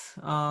make it,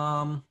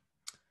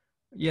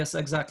 yes,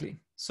 exactly.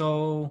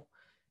 So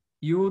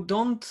you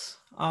don't,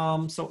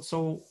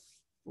 so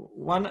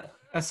one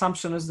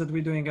assumption is that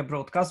we're doing a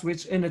broadcast,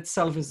 which in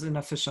itself is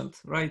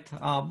inefficient, right?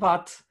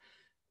 But,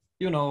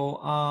 you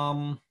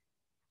know,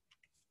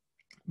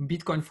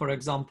 Bitcoin, for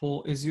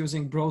example, is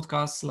using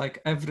broadcasts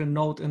like every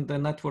node in the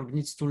network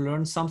needs to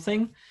learn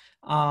something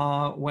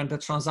when the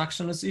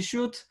transaction is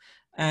issued.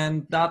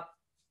 And that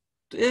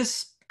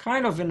is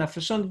kind of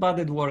inefficient, but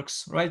it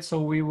works, right?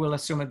 So we will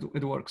assume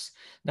it works.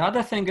 The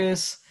other thing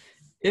is,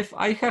 if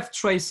I have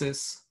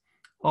traces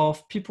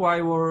of people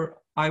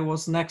I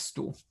was next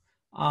to,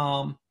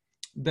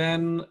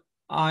 then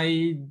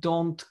I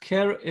don't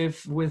care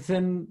if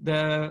within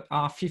the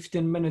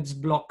 15 minutes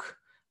block,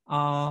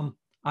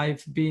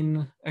 I've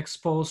been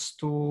exposed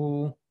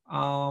to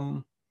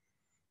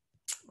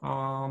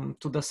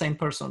the same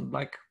person.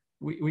 Like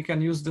we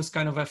can use this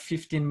kind of a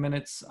 15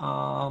 minutes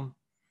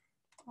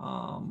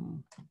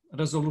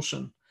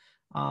resolution.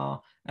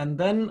 And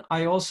then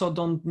I also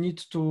don't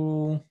need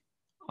to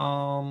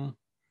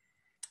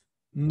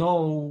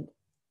know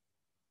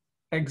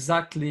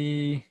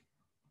exactly,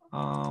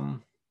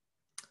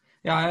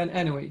 yeah, and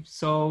anyway,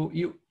 so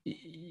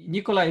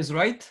Nikolai is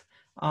right.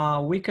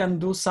 We can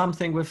do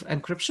something with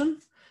encryption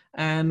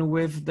and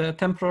with the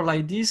temporal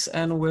IDs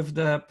and with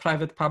the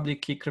private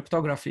public key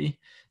cryptography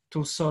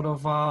to sort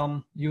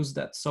of use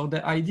that. So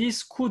the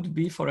IDs could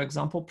be, for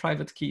example,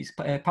 private keys,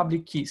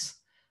 public keys,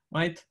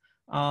 right?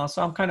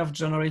 So I'm kind of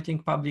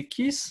generating public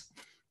keys,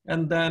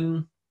 and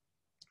then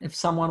if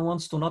someone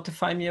wants to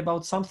notify me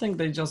about something,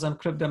 they just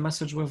encrypt the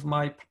message with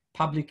my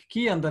public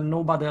key, and then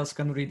nobody else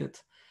can read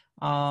it.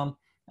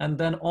 And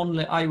then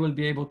only I will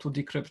be able to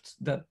decrypt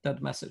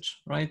that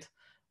message, right?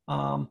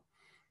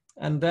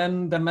 And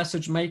then the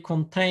message may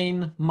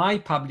contain my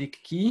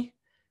public key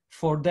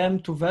for them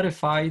to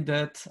verify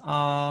that,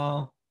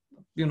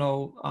 you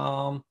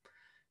know,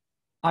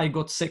 I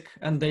got sick,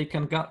 and they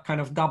can kind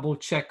of double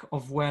check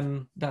of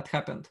when that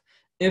happened.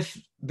 If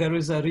there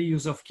is a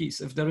reuse of keys,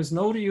 if there is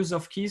no reuse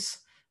of keys,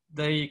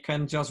 they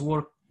can just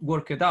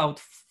work it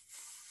out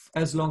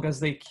as long as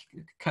they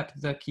kept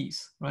the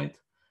keys, right?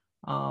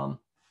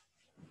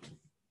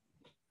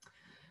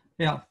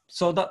 Yeah,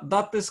 so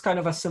that is kind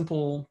of a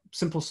simple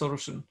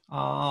solution,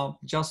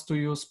 just to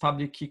use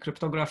public key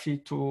cryptography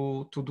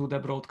to do the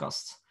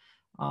broadcasts.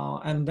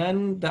 And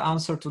then the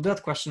answer to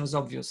that question is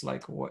obvious,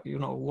 like, you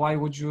know, why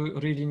would you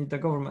really need the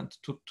government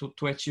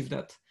to achieve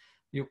that?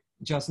 You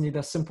just need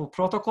a simple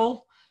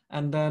protocol,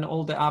 and then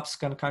all the apps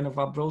can kind of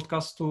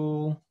broadcast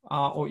to,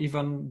 or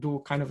even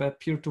do kind of a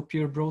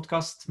peer-to-peer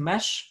broadcast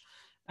mesh.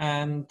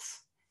 And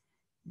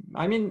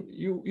I mean,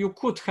 you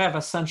could have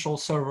a central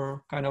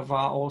server kind of,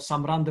 or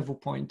some rendezvous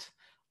point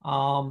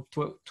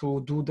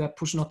to do the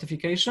push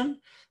notification,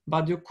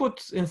 but you could,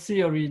 in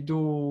theory,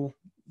 do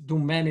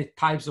many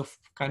types of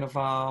kind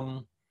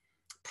of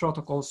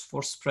protocols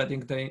for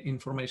spreading the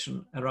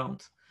information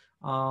around.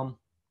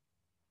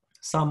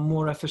 Some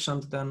more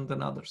efficient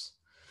than others.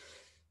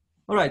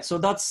 All right, so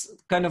that's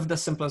kind of the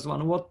simplest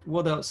one.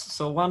 What else?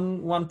 So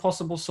one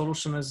possible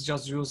solution is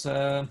just use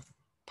a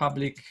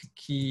public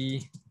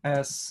key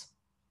as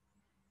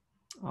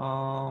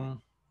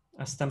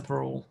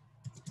temporal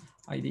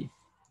ID,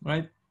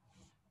 right?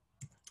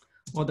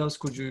 What else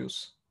could you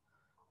use?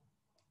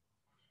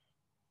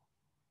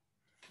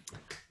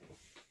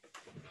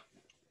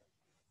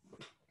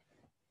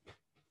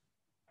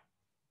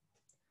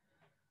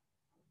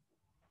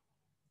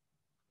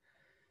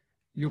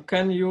 You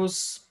can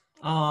use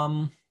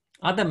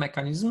other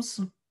mechanisms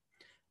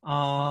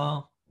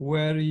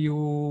where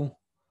you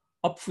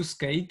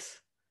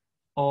obfuscate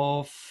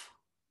of,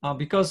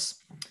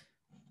 because,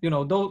 you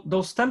know,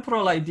 those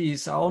temporal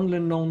IDs are only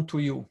known to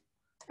you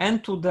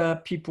and to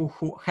the people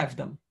who have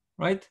them,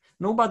 right?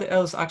 Nobody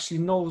else actually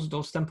knows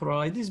those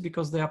temporal IDs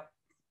because they are,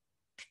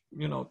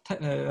 you know,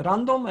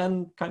 random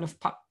and kind of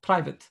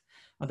private.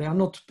 They are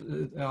not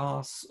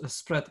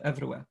spread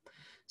everywhere.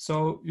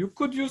 So you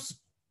could use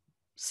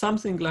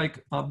something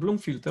like Bloom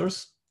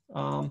filters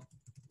to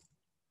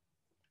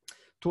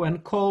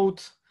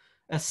encode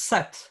a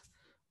set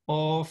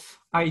of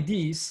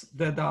IDs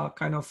that are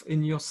kind of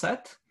in your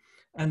set,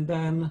 and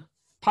then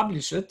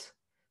publish it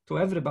to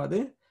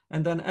everybody,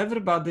 and then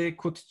everybody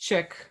could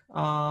check.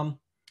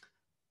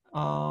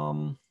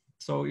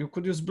 So you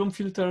could use Bloom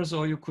filters,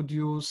 or you could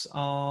use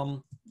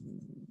some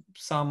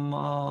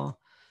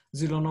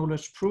zero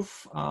knowledge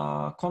proof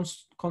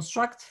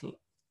construct,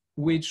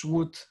 which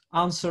would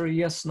answer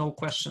yes, no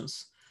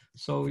questions.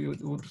 So you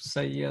would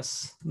say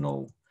yes,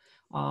 no.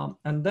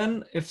 And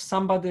then if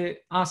somebody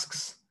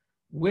asks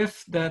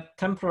with the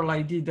temporal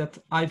ID that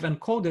I've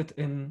encoded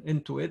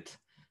into it,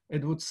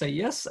 it would say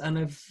yes. And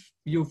if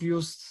you've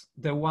used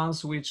the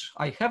ones which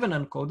I haven't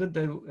encoded,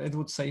 it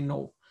would say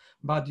no.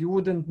 But you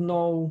wouldn't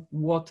know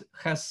what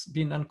has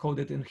been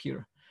encoded in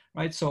here,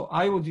 right? So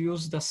I would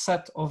use the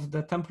set of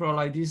the temporal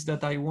IDs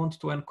that I want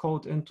to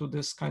encode into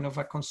this kind of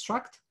a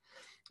construct.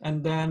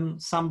 And then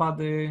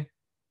somebody,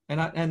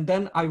 and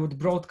then I would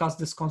broadcast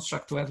this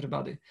construct to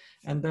everybody.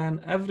 And then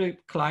every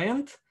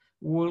client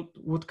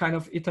would kind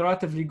of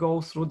iteratively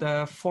go through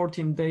the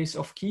 14 days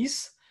of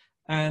keys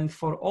And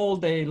for all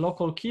the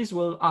local keys,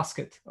 we'll ask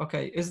it,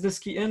 okay, is this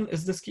key in,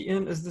 is this key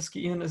in, is this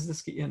key in, is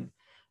this key in?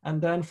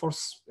 And then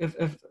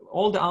if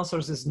all the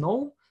answers is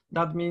no,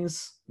 that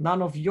means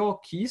none of your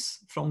keys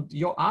from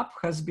your app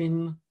has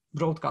been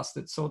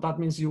broadcasted. So that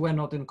means you were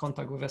not in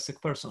contact with a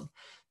sick person.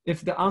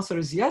 If the answer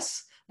is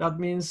yes, that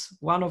means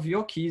one of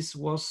your keys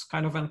was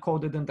kind of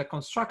encoded in the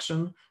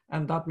construction,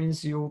 and that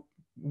means you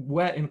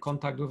were in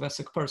contact with a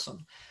sick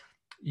person.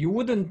 You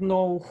wouldn't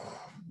know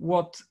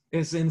what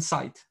is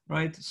inside,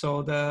 right?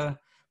 So the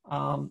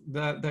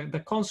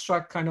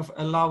construct kind of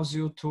allows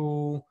you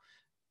to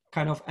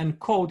kind of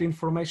encode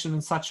information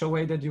in such a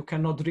way that you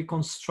cannot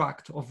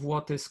reconstruct of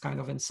what is kind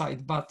of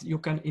inside, but you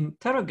can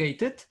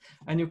interrogate it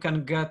and you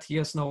can get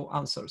yes, no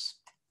answers.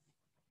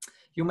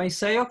 You may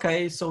say,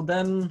 okay, so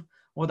then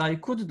what I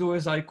could do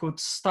is I could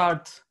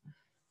start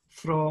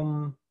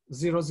from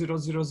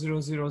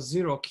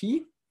 00000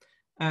 key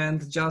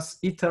and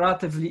just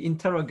iteratively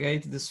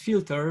interrogate this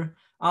filter,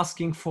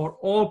 asking for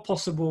all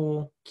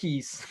possible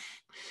keys.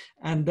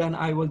 And then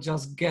I will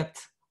just get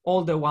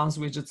all the ones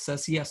which it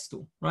says yes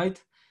to,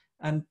 right?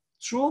 And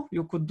true,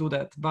 you could do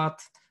that.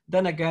 But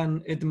then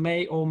again, it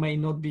may or may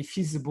not be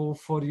feasible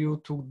for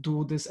you to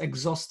do this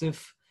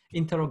exhaustive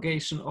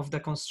interrogation of the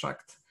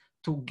construct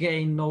to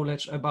gain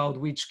knowledge about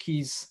which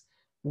keys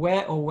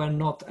were or were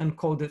not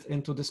encoded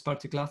into this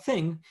particular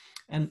thing.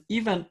 And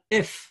even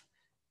if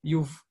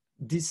you've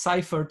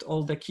deciphered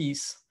all the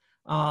keys,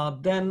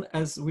 then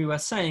as we were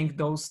saying,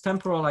 those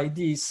temporal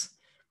IDs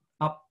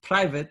are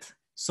private,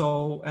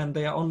 so, and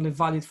they are only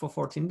valid for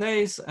 14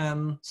 days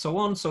and so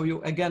on. So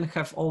you again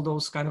have all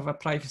those kind of a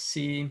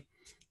privacy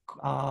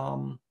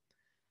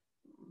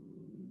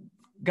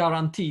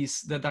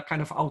guarantees that are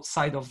kind of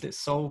outside of this.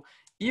 So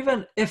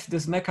even if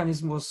this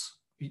mechanism was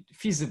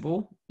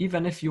feasible,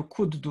 even if you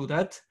could do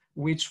that,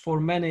 which for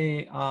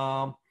many,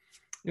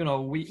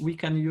 we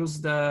can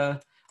use the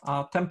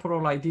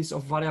temporal IDs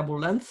of variable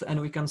length, and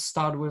we can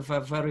start with a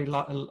very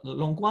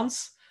long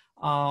ones,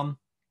 and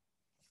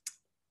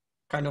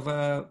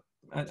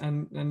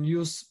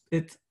use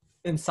it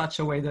in such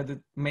a way that it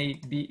may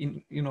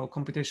be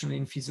computationally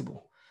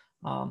infeasible.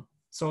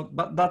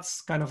 But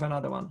that's kind of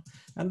another one.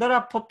 And there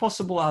are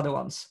possible other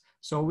ones.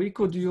 So we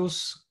could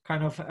use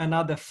kind of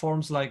another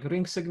forms like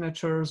ring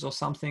signatures or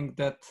something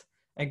that,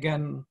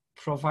 again,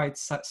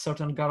 provides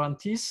certain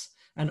guarantees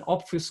and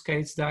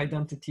obfuscates the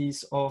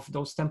identities of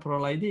those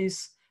temporal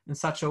IDs in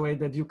such a way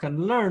that you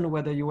can learn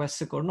whether you were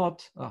sick or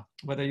not,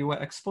 whether you were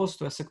exposed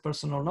to a sick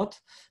person or not,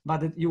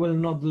 but you will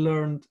not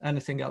learn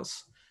anything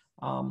else.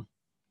 All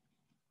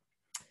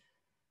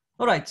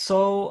right,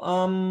 so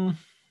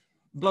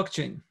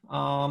blockchain.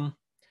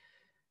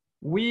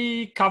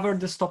 We covered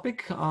this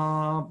topic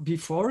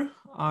before.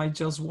 I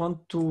just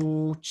want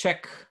to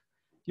check,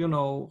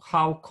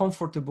 how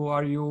comfortable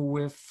are you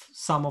with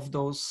some of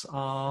those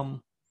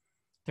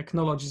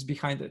technologies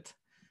behind it.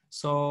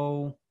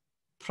 So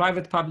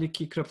private public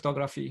key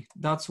cryptography,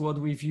 that's what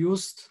we've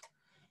used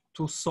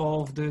to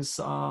solve this,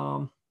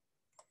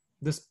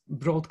 this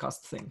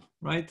broadcast thing,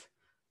 right?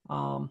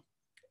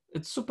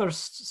 It's super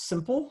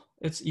simple,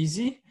 it's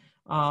easy.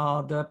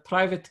 The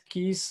private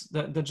keys,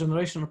 the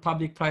generation of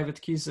public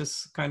private keys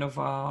is kind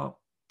of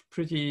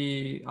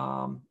pretty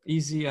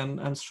easy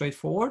and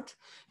straightforward.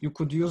 You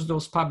could use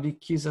those public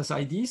keys as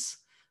IDs.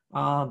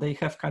 They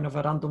have kind of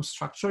a random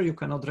structure. You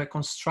cannot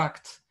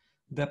reconstruct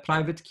the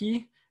private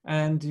key,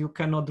 and you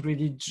cannot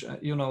really,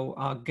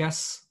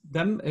 guess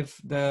them if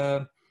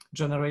the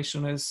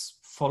generation is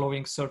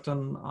following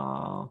certain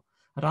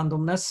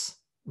randomness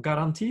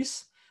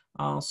guarantees.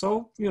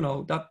 So,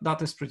 that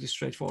is pretty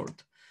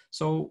straightforward.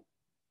 So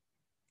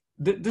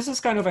this is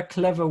kind of a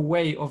clever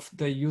way of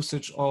the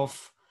usage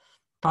of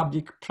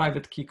public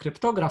private key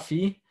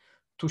cryptography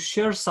to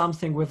share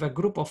something with a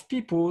group of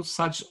people,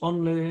 such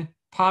only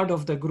part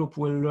of the group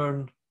will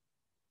learn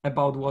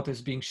about what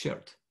is being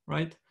shared,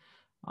 right?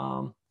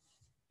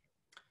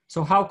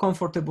 So how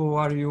comfortable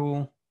are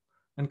you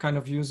in kind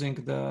of using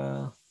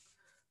the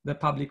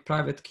public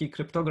private key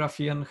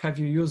cryptography, and have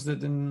you used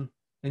it in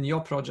your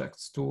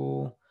projects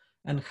to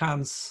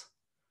enhance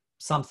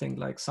something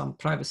like some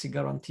privacy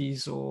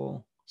guarantees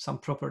or some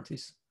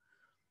properties?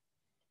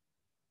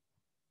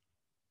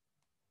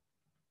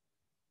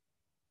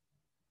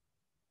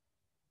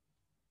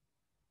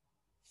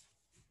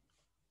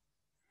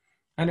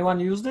 Anyone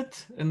used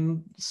it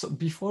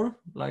before,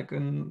 like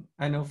in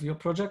any of your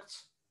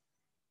projects?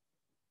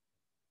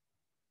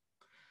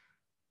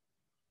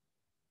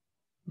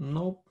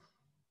 Nope.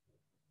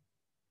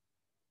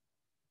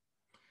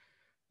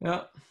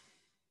 Yeah.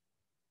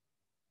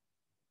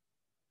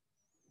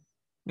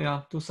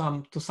 Yeah, to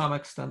some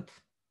extent.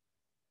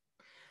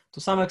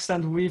 To some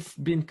extent, we've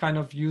been kind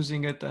of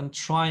using it and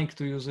trying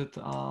to use it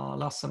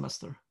last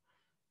semester.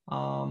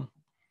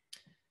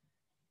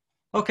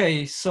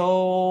 Okay,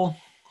 so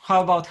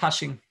how about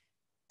hashing?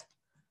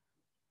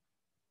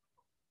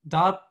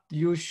 That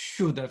you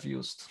should have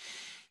used.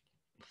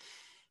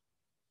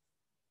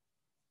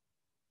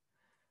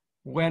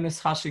 When is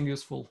hashing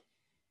useful?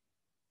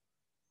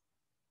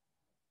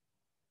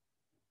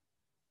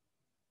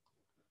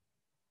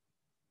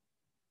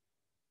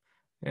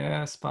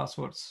 Yes,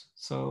 passwords.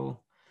 So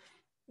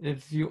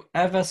if you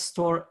ever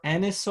store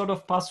any sort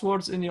of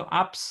passwords in your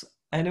apps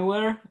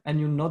anywhere and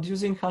you're not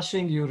using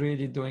hashing, you're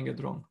really doing it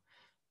wrong.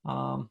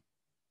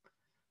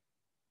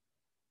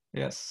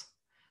 Yes.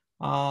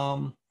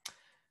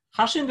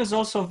 Hashing is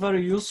also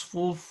very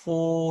useful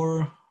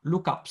for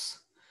lookups.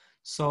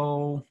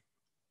 So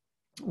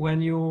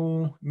when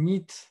you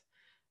need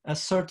a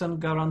certain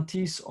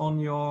guarantees on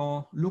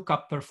your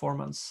lookup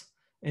performance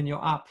in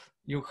your app,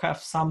 you have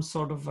some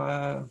sort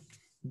of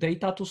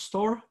data to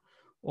store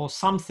or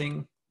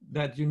something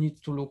that you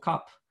need to look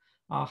up.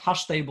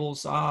 Hash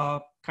tables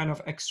are kind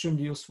of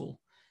extremely useful.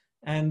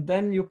 And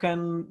then you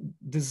can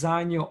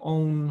design your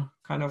own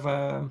kind of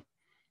a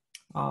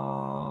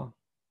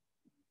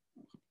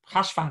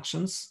hash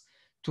functions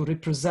to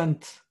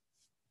represent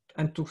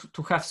and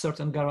to have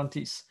certain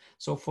guarantees.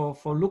 So for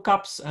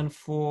lookups and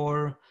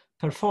for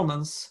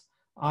performance,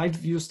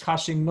 I've used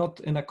hashing not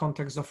in a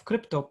context of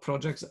crypto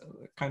projects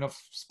kind of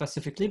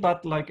specifically,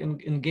 but like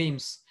in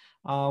games,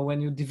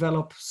 when you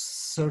develop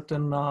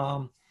certain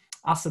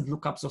asset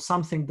lookups or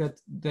something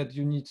that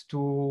you need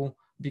to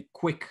be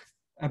quick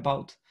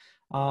about.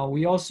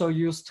 We also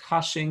used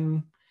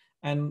hashing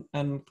and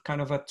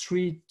kind of a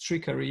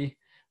trickery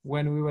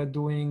when we were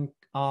doing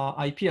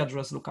IP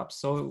address lookups.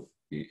 So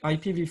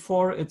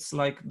IPv4, it's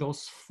like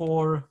those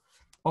 4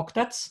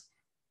 octets.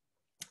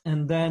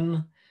 And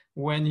then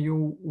when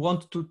you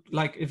want to,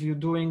 like if you're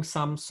doing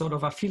some sort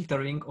of a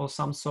filtering or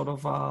some sort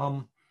of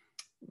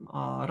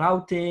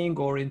routing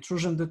or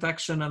intrusion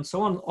detection and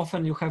so on,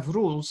 often you have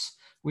rules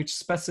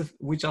which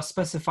are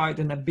specified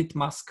in a bit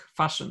mask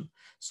fashion.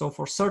 So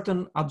for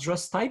certain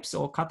address types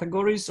or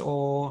categories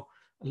or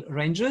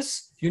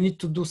ranges, you need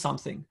to do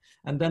something.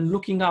 And then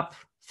looking up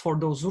for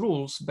those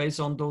rules based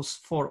on those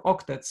 4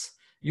 octets,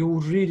 you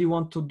really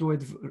want to do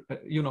it,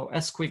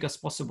 as quick as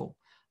possible.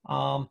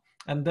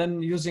 And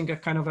then using a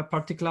kind of a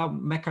particular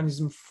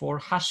mechanism for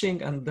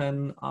hashing and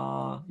then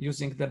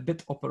using the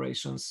bit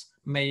operations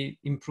may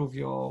improve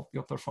your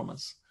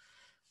performance.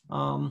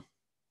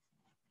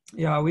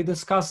 Yeah, we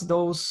discussed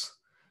those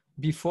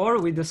before.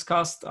 We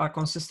discussed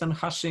consistent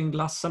hashing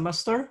last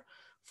semester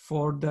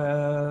for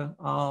the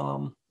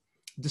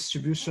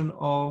distribution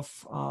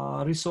of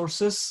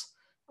resources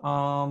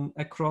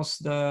across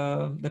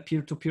the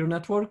peer-to-peer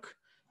network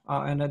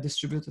and a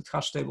distributed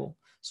hash table.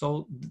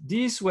 So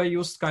these were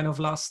used kind of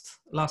last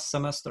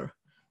semester.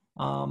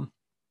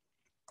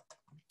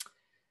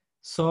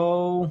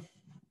 So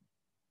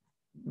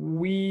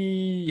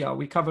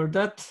we covered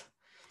that.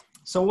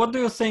 So what do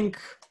you think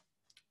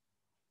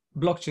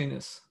blockchain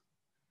is?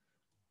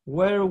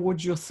 Where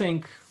would you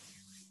think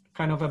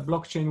kind of a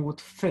blockchain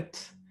would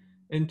fit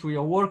into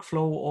your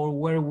workflow, or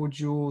where would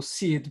you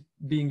see it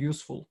being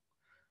useful?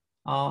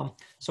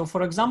 So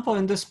for example,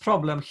 in this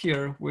problem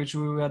here, which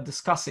we were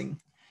discussing,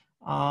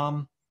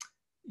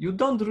 you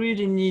don't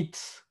really need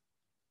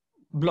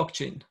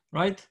blockchain,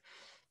 right?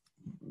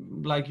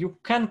 Like you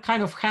can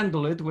kind of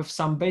handle it with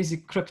some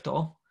basic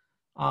crypto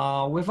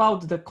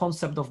without the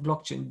concept of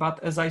blockchain.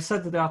 But as I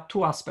said, there are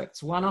 2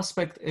 aspects. One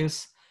aspect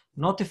is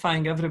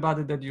notifying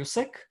everybody that you're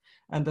sick.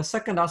 And the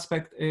second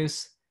aspect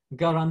is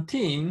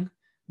guaranteeing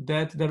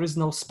that there is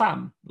no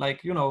spam.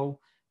 Like,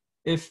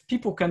 if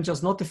people can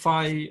just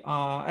notify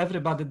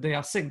everybody they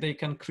are sick, they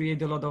can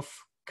create a lot of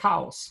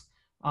chaos.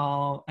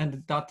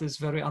 And that is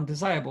very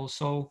undesirable.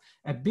 So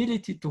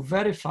ability to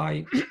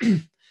verify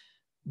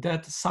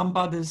that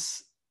somebody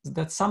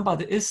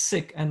is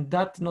sick and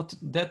that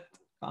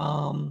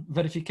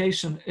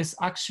verification is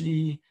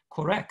actually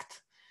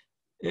correct,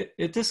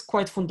 it is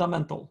quite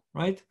fundamental,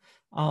 right?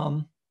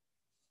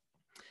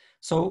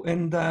 So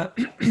in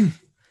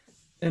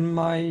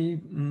my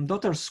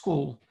daughter's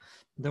school,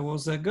 there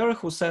was a girl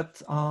who said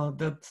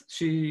that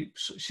she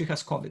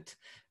has COVID.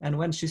 And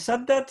when she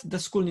said that, the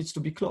school needs to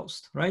be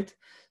closed, right?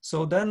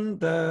 So then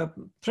the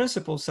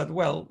principal said,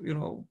 well,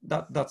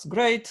 that's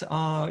great.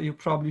 You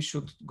probably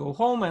should go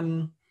home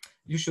and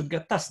you should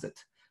get tested.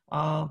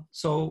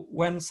 So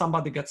when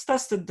somebody gets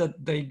tested,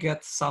 that they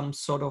get some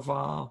sort of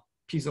a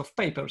piece of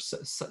paper,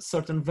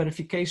 certain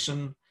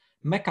verification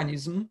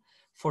mechanism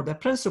for the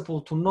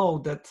principal to know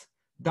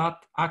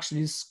that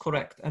actually is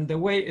correct. And the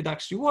way it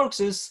actually works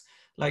is,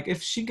 like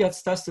if she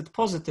gets tested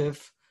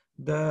positive,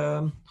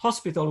 the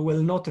hospital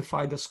will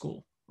notify the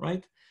school,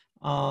 right?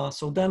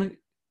 So then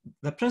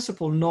the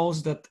principal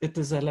knows that it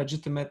is a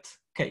legitimate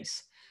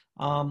case.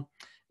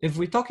 If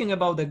we're talking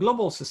about the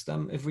global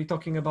system, if we're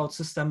talking about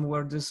system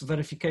where this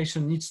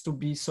verification needs to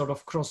be sort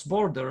of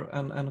cross-border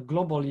and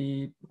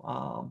globally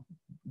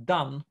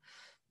done,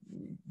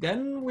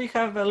 then we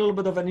have a little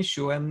bit of an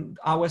issue, and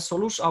our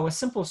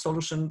simple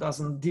solution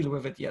doesn't deal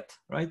with it yet,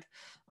 right?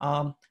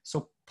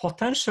 So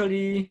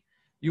potentially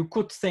you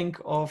could think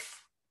of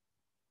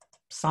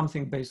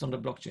something based on the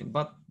blockchain,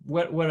 but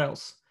where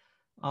else?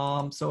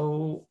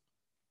 So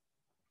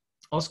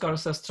Oscar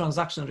says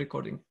transaction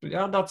recording.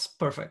 Yeah, that's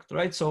perfect,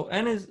 right? So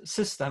any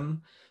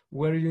system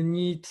where you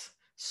need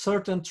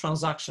certain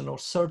transaction or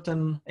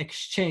certain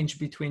exchange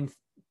between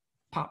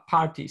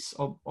parties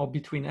or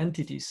between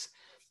entities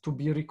to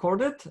be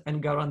recorded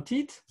and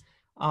guaranteed,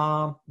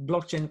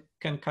 blockchain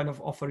can kind of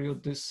offer you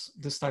this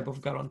type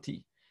of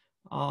guarantee.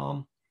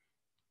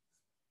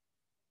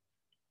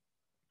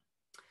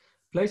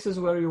 Places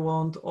where you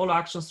want all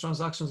actions,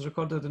 transactions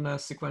recorded in a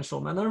sequential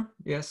manner.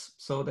 Yes,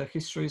 so the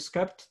history is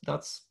kept.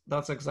 That's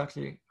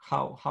exactly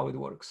how it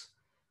works.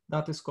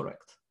 That is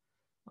correct.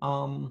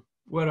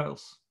 Where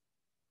else?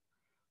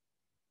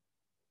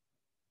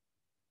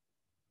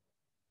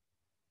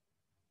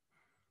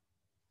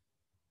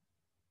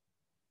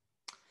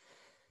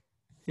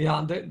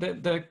 Yeah,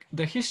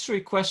 the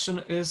history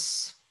question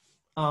is,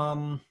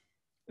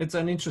 it's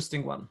an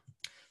interesting one.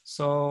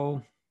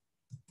 So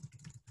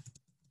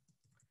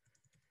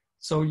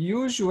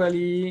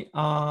usually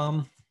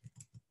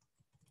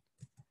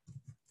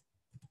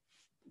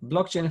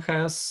blockchain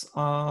has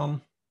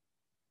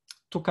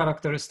two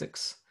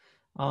characteristics.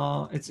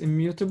 It's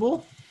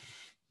immutable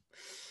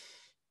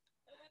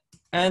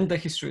and the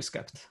history is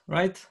kept,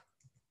 right?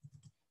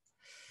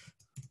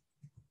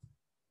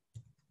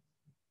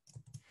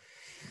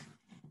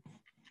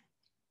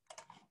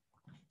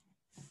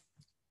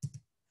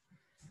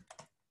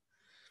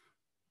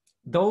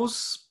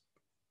 Those,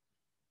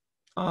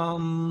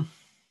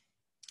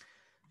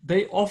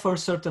 they offer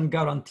certain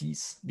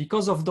guarantees.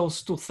 Because of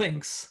those two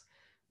things,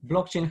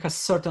 blockchain has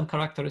certain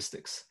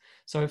characteristics.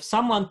 So if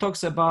someone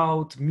talks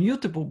about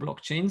mutable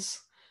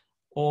blockchains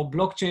or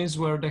blockchains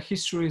where the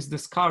history is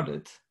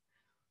discarded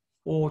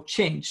or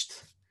changed,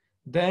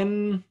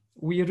 then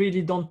we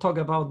really don't talk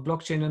about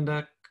blockchain in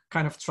the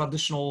kind of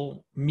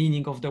traditional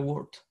meaning of the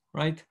word,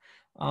 right?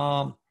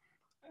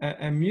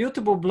 A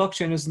mutable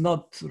blockchain is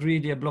not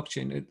really a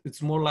blockchain.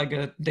 It's more like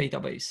a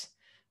database.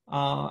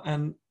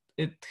 And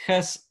it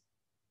has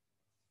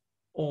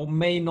or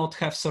may not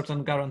have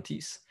certain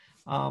guarantees.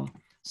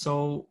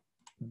 So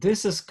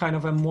this is kind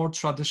of a more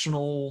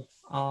traditional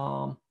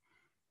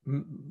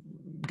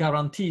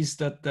guarantees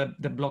that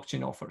the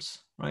blockchain offers,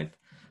 right?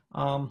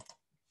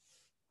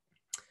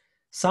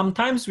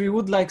 Sometimes we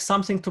would like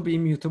something to be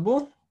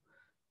immutable,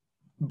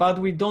 but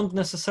we don't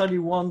necessarily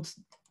want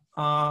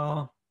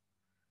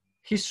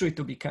history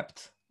to be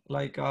kept.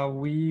 Like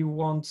we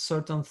want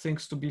certain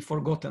things to be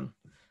forgotten.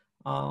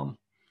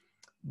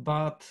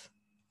 But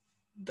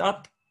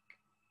that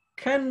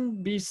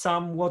can be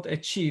somewhat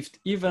achieved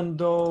even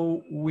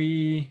though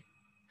we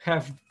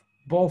have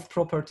both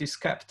properties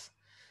kept.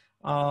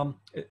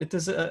 It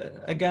is,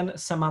 again,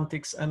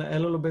 semantics and a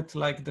little bit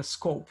like the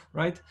scope,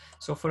 right?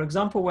 So for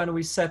example, when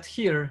we said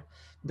here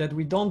that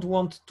we don't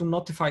want to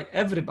notify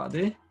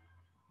everybody,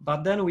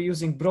 but then we're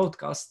using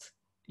broadcast,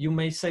 you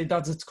may say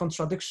that it's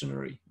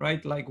contradictory,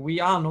 right? Like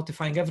we are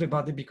notifying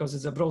everybody because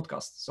it's a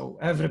broadcast, so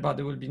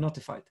everybody will be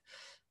notified.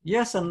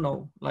 Yes and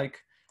no. Like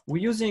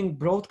we're using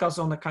broadcast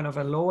on a kind of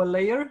a lower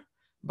layer,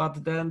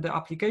 but then the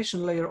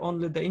application layer,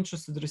 only the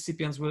interested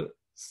recipients will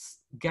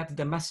get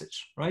the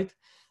message, right?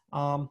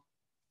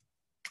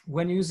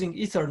 When using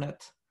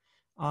Ethernet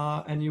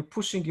and you're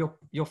pushing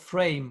your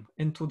frame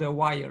into the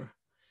wire,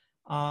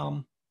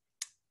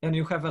 and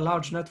you have a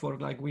large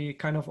network, like we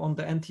kind of on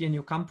the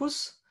NTNU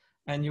campus,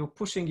 and you're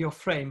pushing your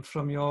frame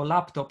from your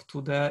laptop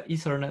to the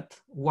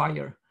Ethernet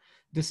wire,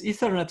 this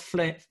Ethernet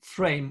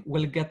frame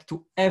will get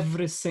to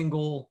every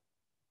single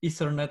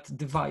Ethernet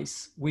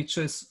device which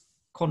is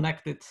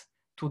connected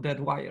to that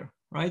wire,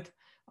 right?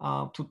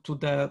 To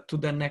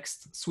the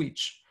next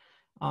switch.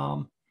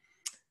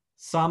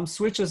 Some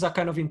switches are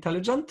kind of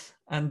intelligent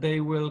and they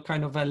will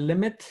kind of a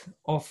limit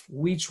of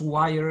which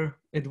wire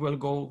it will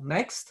go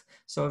next.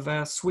 So if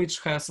a switch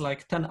has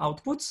like 10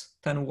 outputs,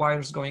 10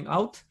 wires going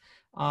out,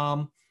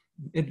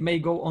 it may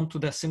go onto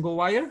the single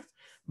wire,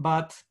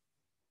 but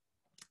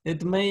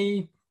it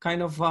may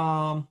kind of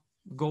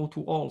go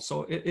to all.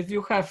 So if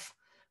you have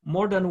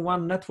more than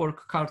one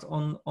network card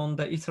on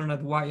the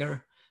Ethernet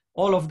wire,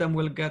 all of them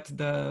will get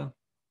the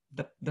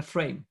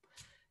frame.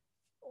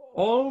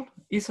 All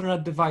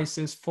Ethernet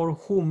devices for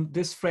whom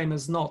this frame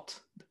is not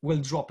will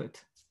drop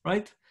it,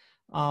 right?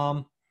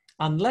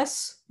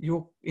 Unless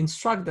you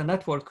instruct the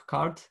network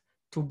card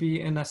to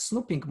be in a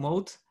snooping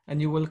mode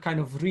and you will kind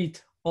of read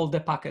all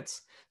the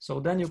packets. So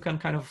then you can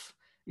kind of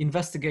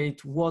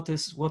investigate what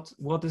is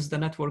the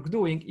network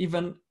doing,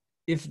 even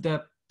if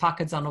the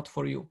packets are not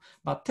for you.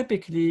 But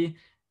typically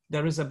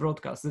there is a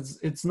broadcast.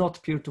 It's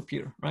not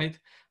peer-to-peer, right?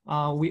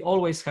 We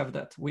always have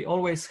that. We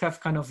always have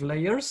kind of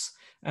layers,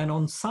 and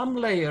on some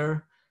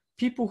layer,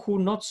 people who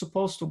are not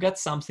supposed to get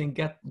something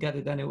get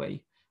it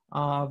anyway,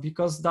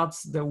 because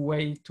that's the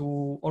way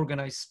to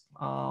organize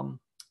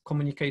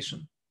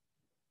communication.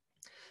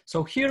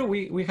 So here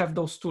we have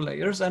those two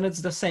layers, and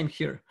it's the same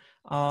here.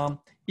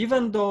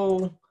 Even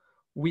though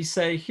we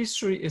say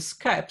history is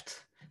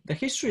kept, the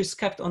history is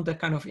kept on the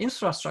kind of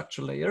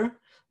infrastructure layer,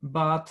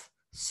 but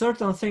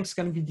certain things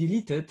can be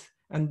deleted.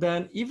 And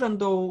then even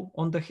though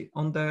on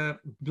the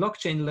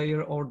blockchain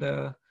layer or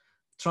the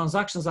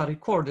transactions are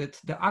recorded,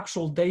 the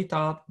actual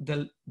data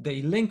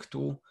they link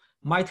to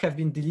might have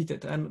been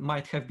deleted and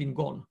might have been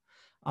gone.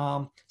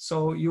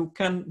 So you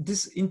can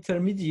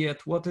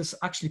disintermediate what is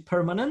actually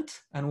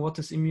permanent and what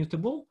is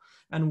immutable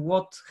and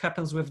what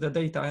happens with the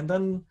data. And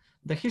then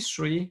the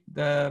history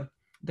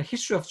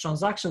of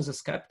transactions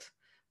is kept,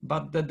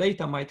 but the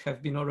data might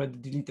have been already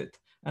deleted.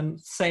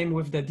 And same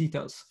with the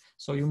details.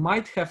 So you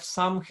might have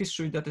some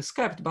history that is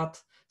kept,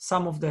 but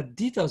some of the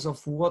details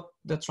of what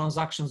the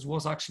transactions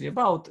was actually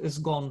about is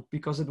gone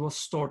because it was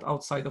stored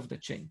outside of the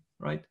chain,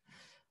 right?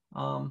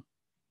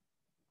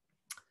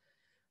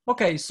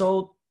 Okay,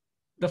 so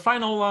the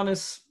final one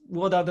is,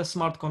 what are the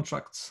smart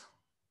contracts?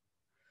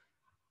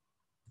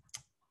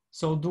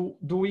 So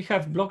do we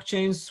have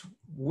blockchains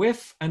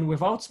with and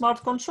without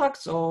smart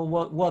contracts, or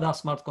what are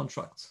smart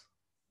contracts?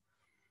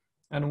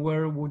 And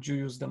where would you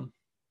use them?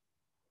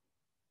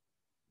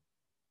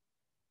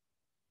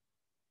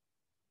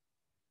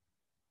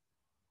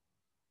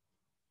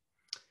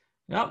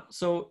 Yeah,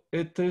 so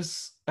it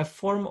is a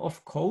form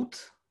of code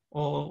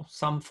or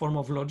some form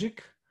of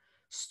logic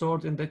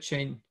stored in the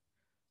chain.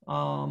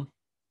 Yeah,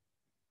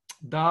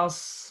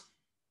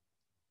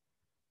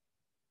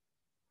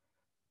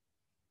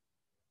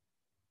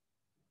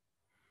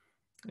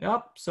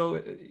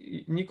 so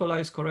Nicola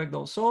is correct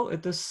also.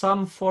 It is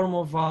some form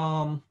of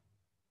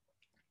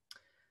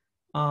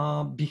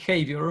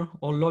behavior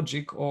or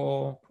logic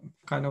or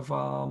kind of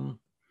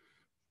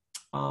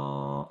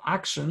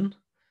action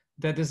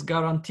that is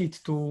guaranteed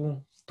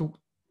to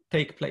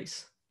take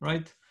place,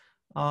 right?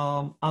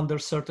 Under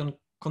certain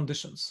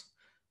conditions.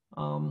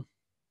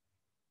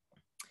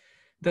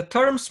 The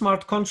term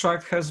smart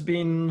contract has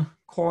been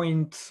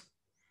coined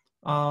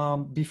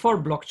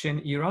before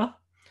blockchain era.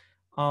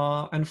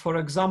 And for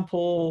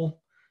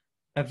example,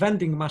 a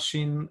vending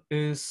machine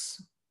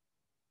is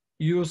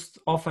used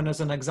often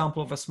as an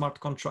example of a smart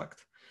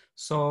contract.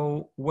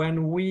 So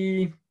when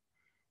we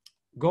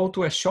go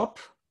to a shop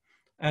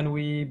and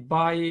we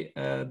buy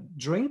a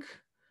drink,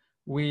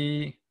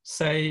 we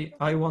say,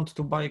 I want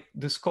to buy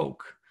this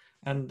Coke.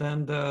 And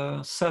then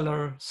the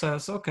seller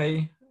says,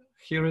 okay,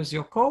 here is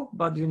your Coke,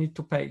 but you need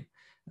to pay.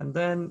 And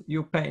then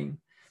you pay.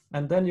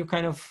 And then you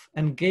kind of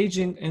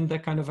engaging in the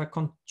kind of a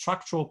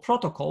contractual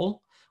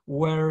protocol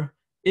where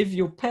if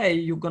you pay,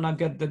 you're gonna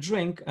get the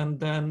drink, and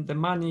then the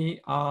money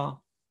are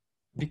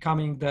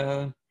becoming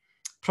the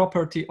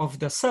property of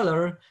the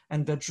seller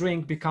and the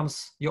drink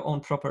becomes your own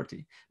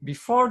property.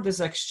 Before this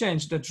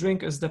exchange, the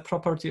drink is the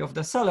property of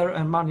the seller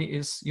and money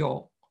is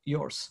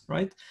yours,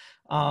 right?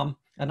 And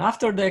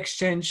after the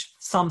exchange,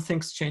 some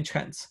things change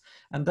hands.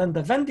 And then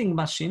the vending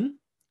machine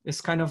is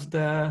kind of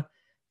the,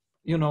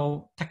 you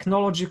know,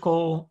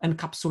 technological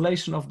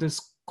encapsulation of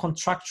this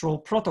contractual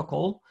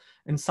protocol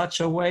in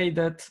such a way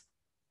that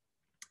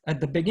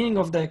at the beginning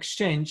of the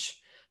exchange,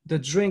 the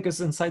drink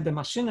is inside the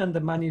machine and the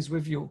money is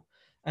with you.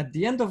 At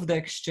the end of the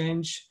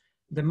exchange,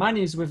 the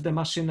money is with the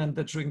machine and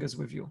the drink is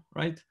with you,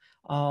 right?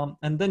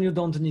 And then you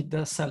don't need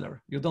the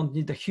seller. You don't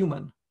need the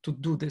human to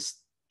do this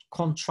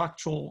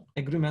contractual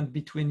agreement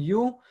between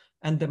you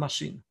and the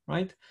machine,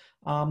 right?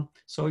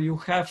 So you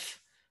have,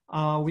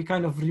 we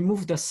kind of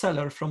remove the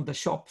seller from the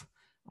shop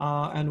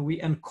and we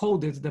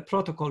encoded the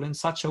protocol in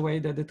such a way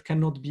that it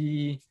cannot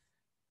be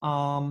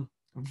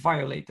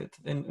violated,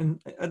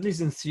 at least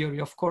in theory.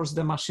 Of course,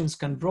 the machines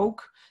can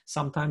broke.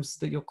 Sometimes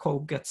your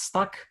code gets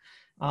stuck.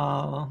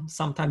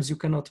 Sometimes you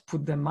cannot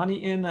put the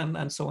money in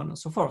and so on and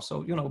so forth.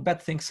 So, you know,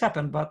 bad things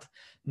happen, but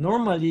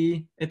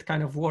normally it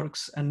kind of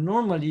works. And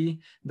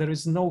normally there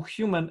is no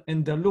human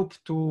in the loop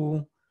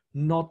to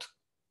not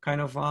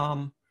kind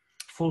of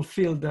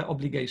fulfill the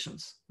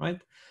obligations,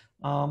 right?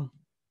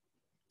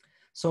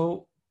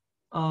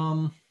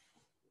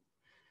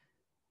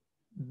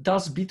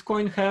 Does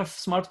Bitcoin have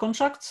smart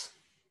contracts?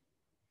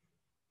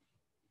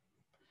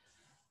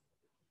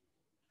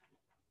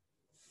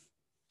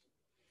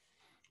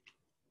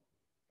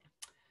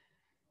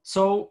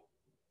 So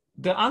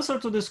the answer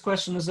to this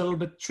question is a little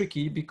bit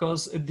tricky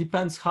because it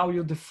depends how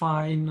you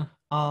define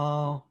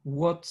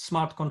what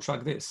smart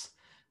contract is.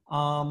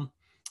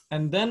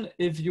 And then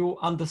if you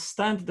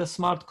understand the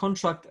smart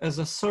contract as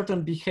a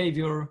certain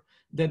behavior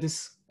that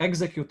is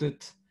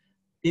executed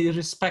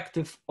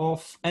irrespective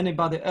of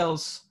anybody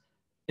else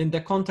in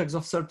the context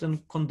of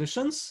certain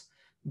conditions,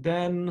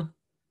 then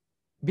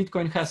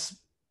Bitcoin has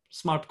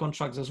smart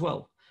contracts as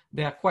well.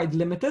 They are quite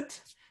limited.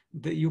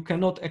 You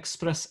cannot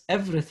express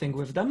everything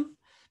with them,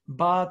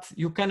 but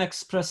you can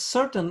express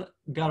certain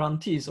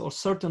guarantees or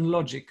certain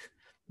logic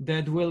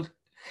that will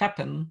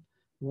happen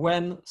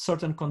when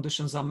certain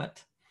conditions are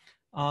met.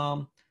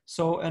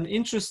 So an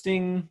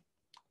interesting,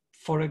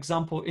 for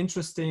example,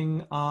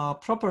 interesting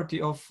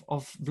property of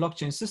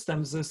blockchain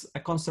systems is a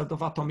concept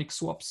of atomic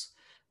swaps.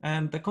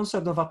 And the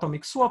concept of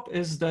atomic swap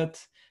is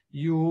that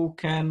you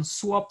can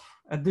swap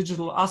a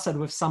digital asset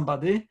with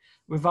somebody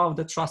without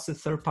the trusted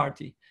third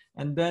party.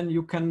 And then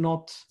you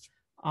cannot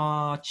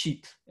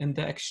cheat in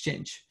the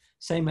exchange.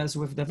 Same as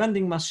with the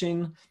vending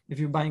machine. If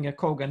you're buying a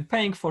Coke and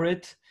paying for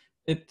it,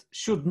 it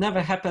should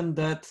never happen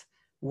that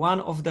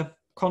one of the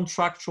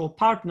contractual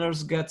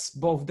partners gets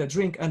both the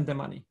drink and the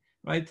money,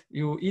 right?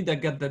 You either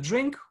get the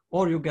drink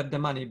or you get the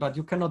money, but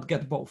you cannot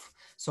get both.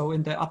 So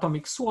in the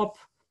atomic swap,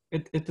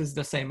 it is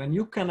the same. And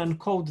you can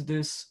encode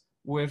this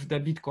with the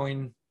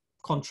Bitcoin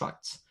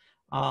contracts.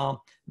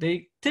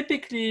 They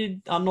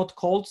typically are not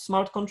called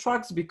smart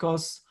contracts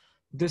because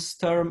this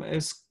term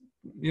is,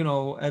 you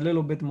know, a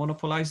little bit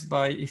monopolized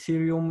by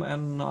Ethereum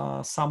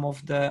and some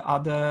of the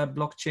other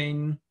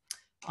blockchain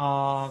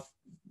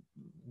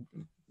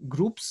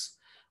groups.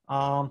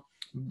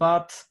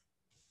 But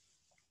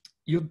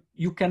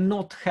you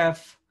cannot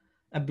have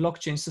a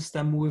blockchain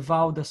system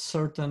without a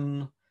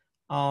certain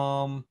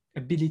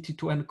ability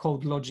to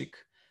encode logic.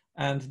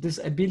 And this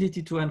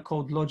ability to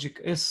encode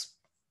logic is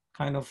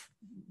kind of,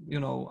 you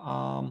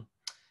know,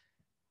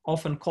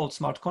 often called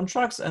smart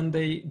contracts, and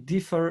they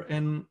differ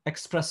in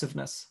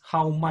expressiveness.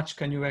 How much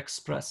can you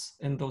express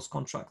in those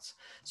contracts?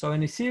 So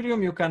in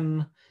Ethereum, you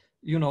can,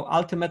 you know,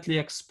 ultimately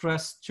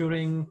express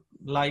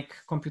Turing-like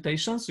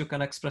computations. You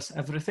can express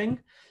everything.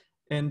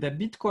 In the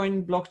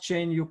Bitcoin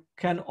blockchain, you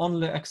can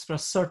only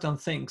express certain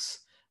things,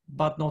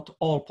 but not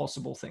all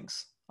possible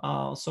things.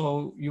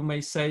 So you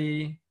may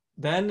say,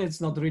 then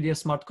it's not really a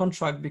smart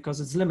contract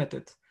because it's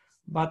limited.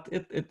 But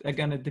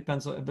again, it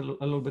depends a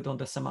little bit on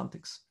the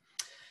semantics.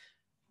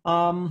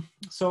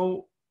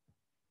 So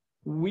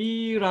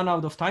we ran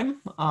out of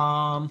time.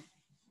 I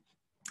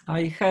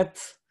had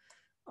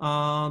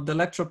the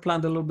lecture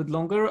planned a little bit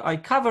longer. I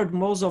covered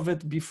most of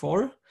it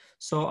before.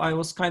 So I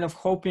was kind of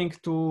hoping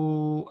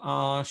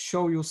to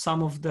show you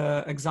some of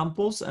the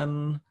examples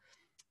and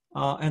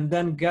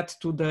then get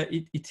to the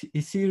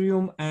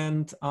Ethereum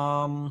and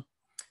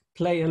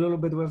play a little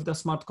bit with the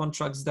smart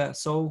contracts there.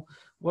 So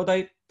what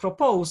I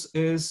propose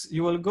is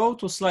you will go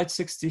to slide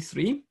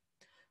 63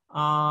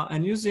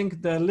 and using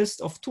the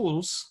list of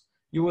tools,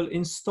 you will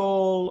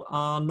install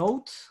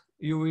Node,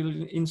 you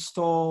will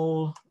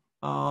install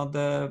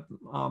the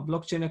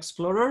Blockchain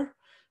Explorer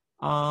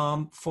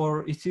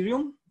for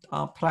Ethereum,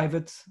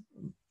 private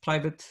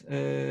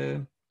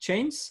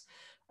chains,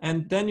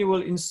 and then you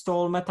will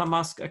install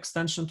MetaMask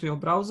extension to your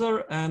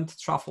browser and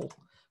Truffle.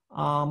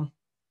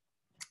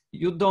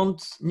 You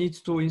don't need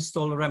to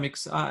install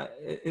Remix.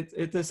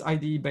 It is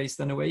IDE based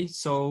anyway,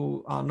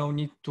 so no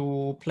need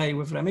to play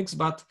with Remix,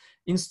 but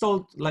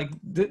installed like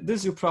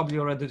this you probably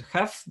already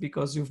have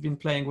because you've been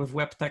playing with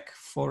WebTech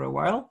for a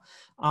while.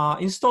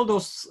 Install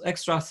those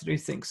extra 3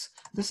 things.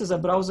 This is a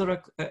browser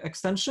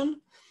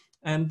extension,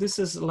 and this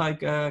is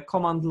like a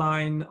command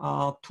line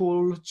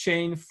tool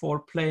chain for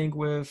playing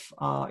with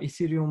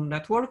Ethereum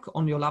network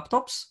on your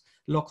laptops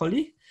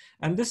locally.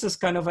 And this is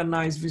kind of a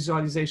nice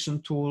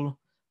visualization tool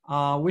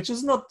which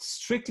is not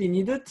strictly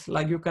needed.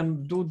 Like you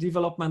can do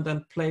development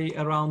and play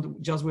around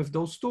just with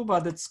those 2,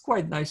 but it's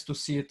quite nice to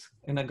see it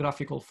in a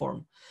graphical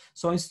form.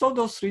 So install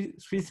those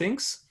three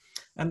things.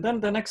 And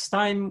then the next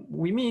time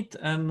we meet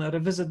and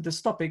revisit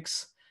these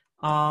topics,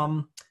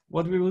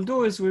 what we will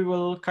do is we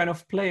will kind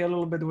of play a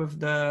little bit with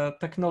the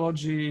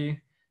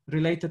technology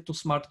related to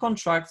smart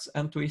contracts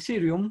and to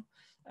Ethereum.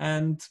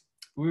 And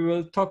we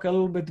will talk a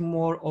little bit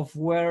more of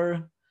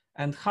where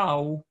and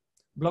how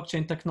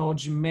blockchain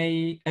technology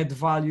may add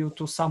value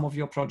to some of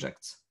your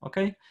projects,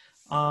 okay?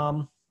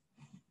 So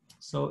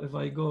if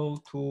I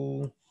go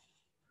to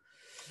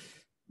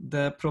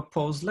the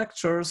proposed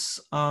lectures,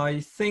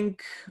 I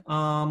think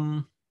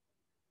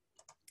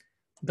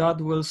that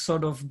will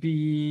sort of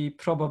be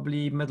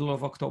probably middle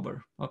of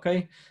October,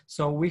 okay?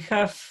 So we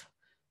have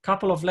a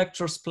couple of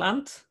lectures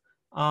planned,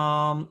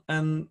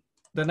 and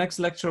the next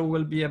lecture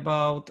will be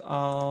about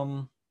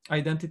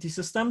identity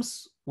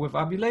systems with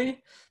Abile.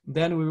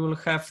 Then we will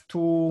have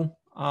two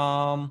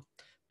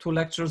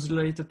lectures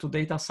related to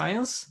data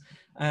science.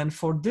 And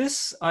for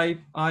this, I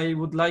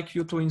would like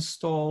you to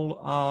install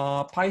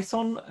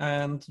Python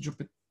and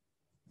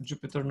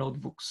Jupyter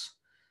notebooks.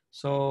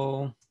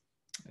 So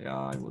yeah,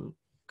 I will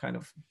kind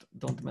of,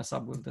 don't mess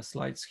up with the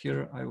slides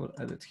here. I will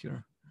edit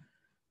here.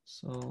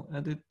 So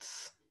edit.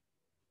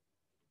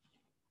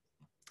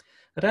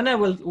 Rene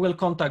will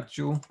contact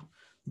you,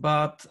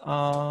 but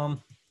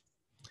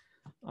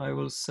I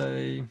will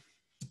say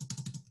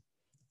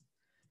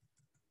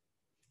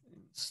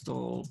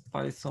install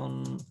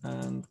Python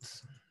and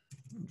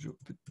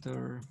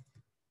Jupyter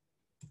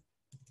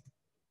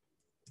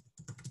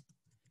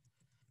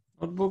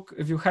notebook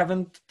if you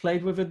haven't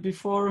played with it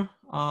before.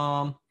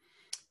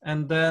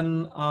 And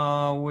then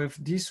with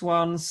these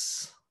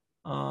ones,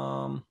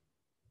 yeah,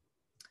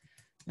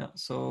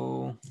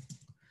 so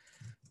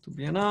to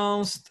be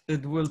announced,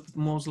 it will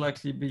most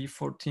likely be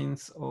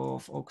 14th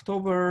of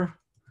October.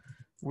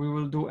 We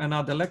will do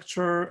another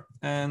lecture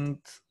and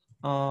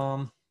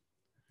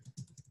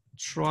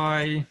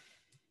try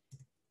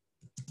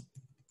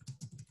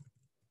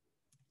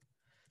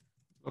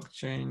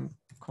blockchain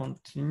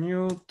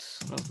continued,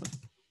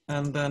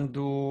 and then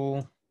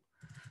do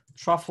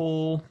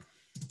Truffle,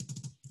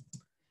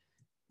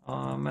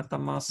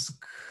 MetaMask,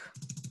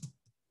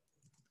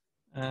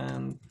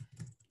 and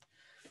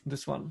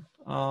this one.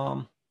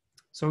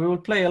 So we will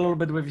play a little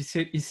bit with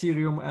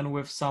Ethereum and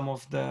with some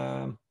of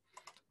the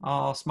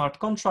smart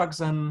contracts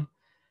and,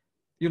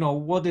 you know,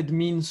 what it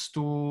means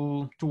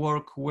to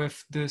work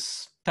with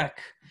this tech.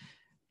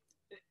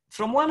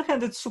 From one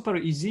hand, it's super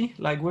easy.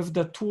 Like with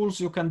the tools,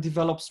 you can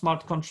develop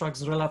smart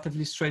contracts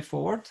relatively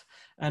straightforward.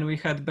 And we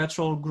had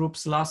bachelor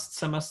groups last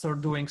semester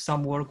doing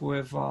some work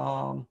with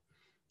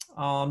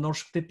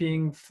Norsk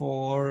Tipping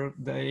for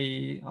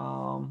the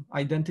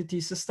identity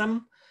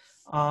system.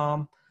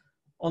 On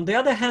the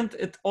other hand,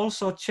 it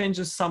also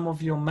changes some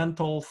of your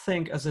mental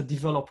thing as a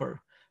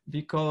developer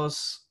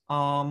because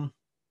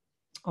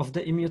of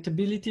the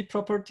immutability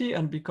property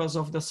and because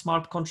of the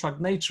smart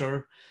contract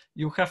nature,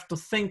 you have to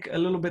think a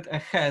little bit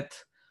ahead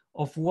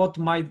of what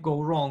might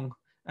go wrong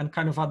and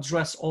kind of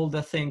address all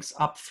the things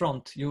up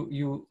front.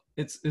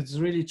 It's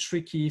really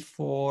tricky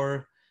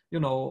for, you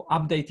know,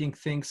 updating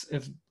things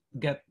if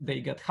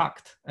they get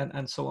hacked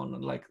and so on.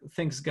 Like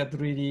things get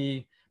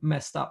really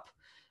messed up.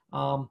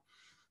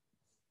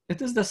 It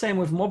is the same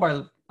with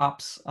mobile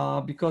apps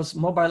because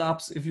mobile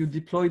apps, if you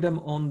deploy them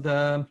on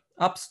the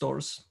app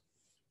stores,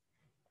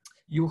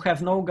 you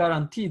have no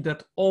guarantee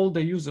that all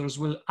the users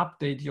will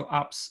update your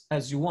apps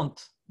as you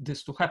want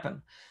this to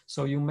happen.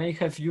 So you may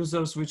have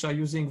users which are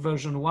using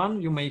version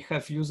 1, you may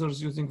have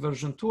users using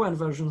version 2 and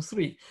version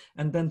 3.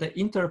 And then the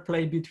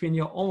interplay between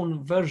your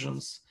own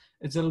versions,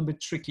 it's a little bit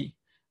tricky,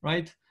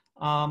 right?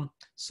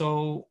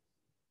 So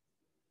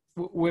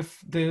with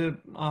the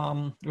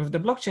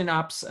blockchain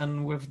apps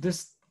and with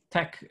this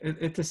tech,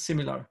 it is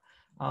similar.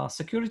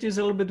 Security is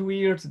a little bit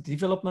weird,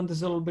 development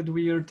is a little bit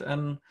weird,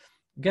 and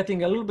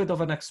getting a little bit of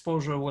an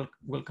exposure will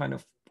kind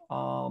of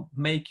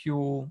make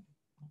you,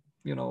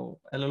 you know,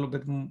 a little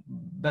bit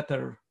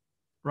better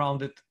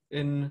rounded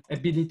in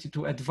ability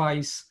to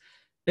advise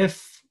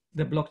if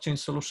the blockchain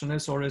solution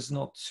is or is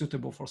not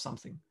suitable for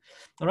something.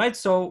 All right,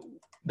 so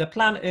the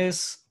plan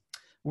is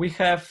we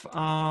have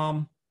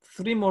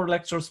 3 more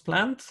lectures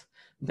planned.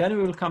 Then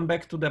we will come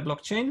back to the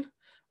blockchain.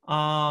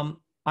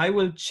 I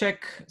will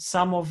check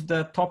some of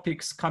the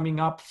topics coming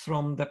up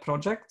from the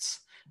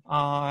projects.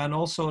 And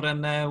also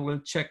René will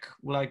check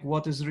like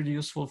what is really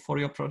useful for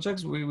your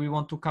projects. We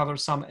want to cover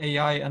some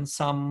AI and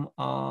some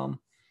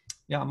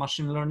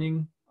machine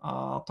learning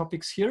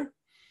topics here.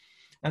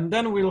 And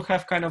then we'll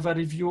have kind of a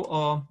review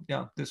of,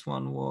 this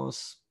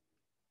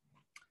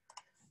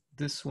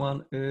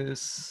one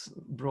is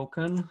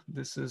broken.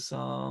 This is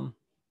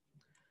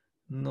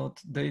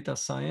not data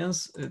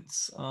science,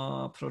 it's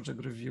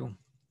project review.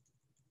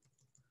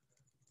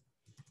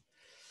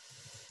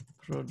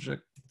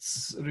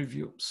 Projects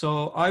review.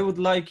 So I would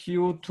like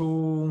you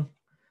to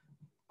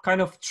kind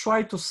of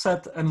try to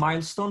set a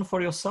milestone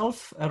for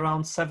yourself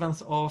around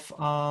 7th of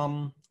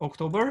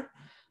October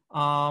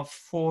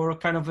for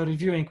kind of a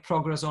reviewing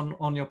progress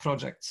on your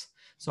projects.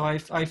 So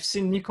I've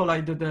seen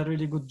Nikolai did a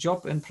really good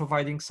job in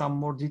providing some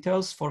more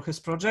details for his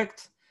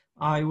project.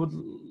 I would,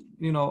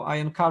 you know, I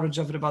encourage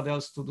everybody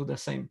else to do the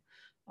same.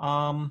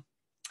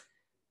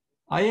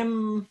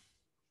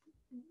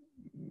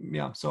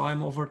 So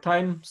I'm over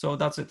time, so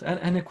that's it.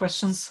 Any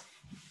questions?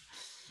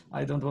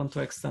 I don't want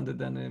to extend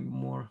it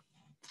anymore.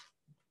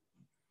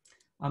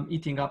 I'm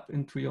eating up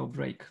into your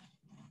break.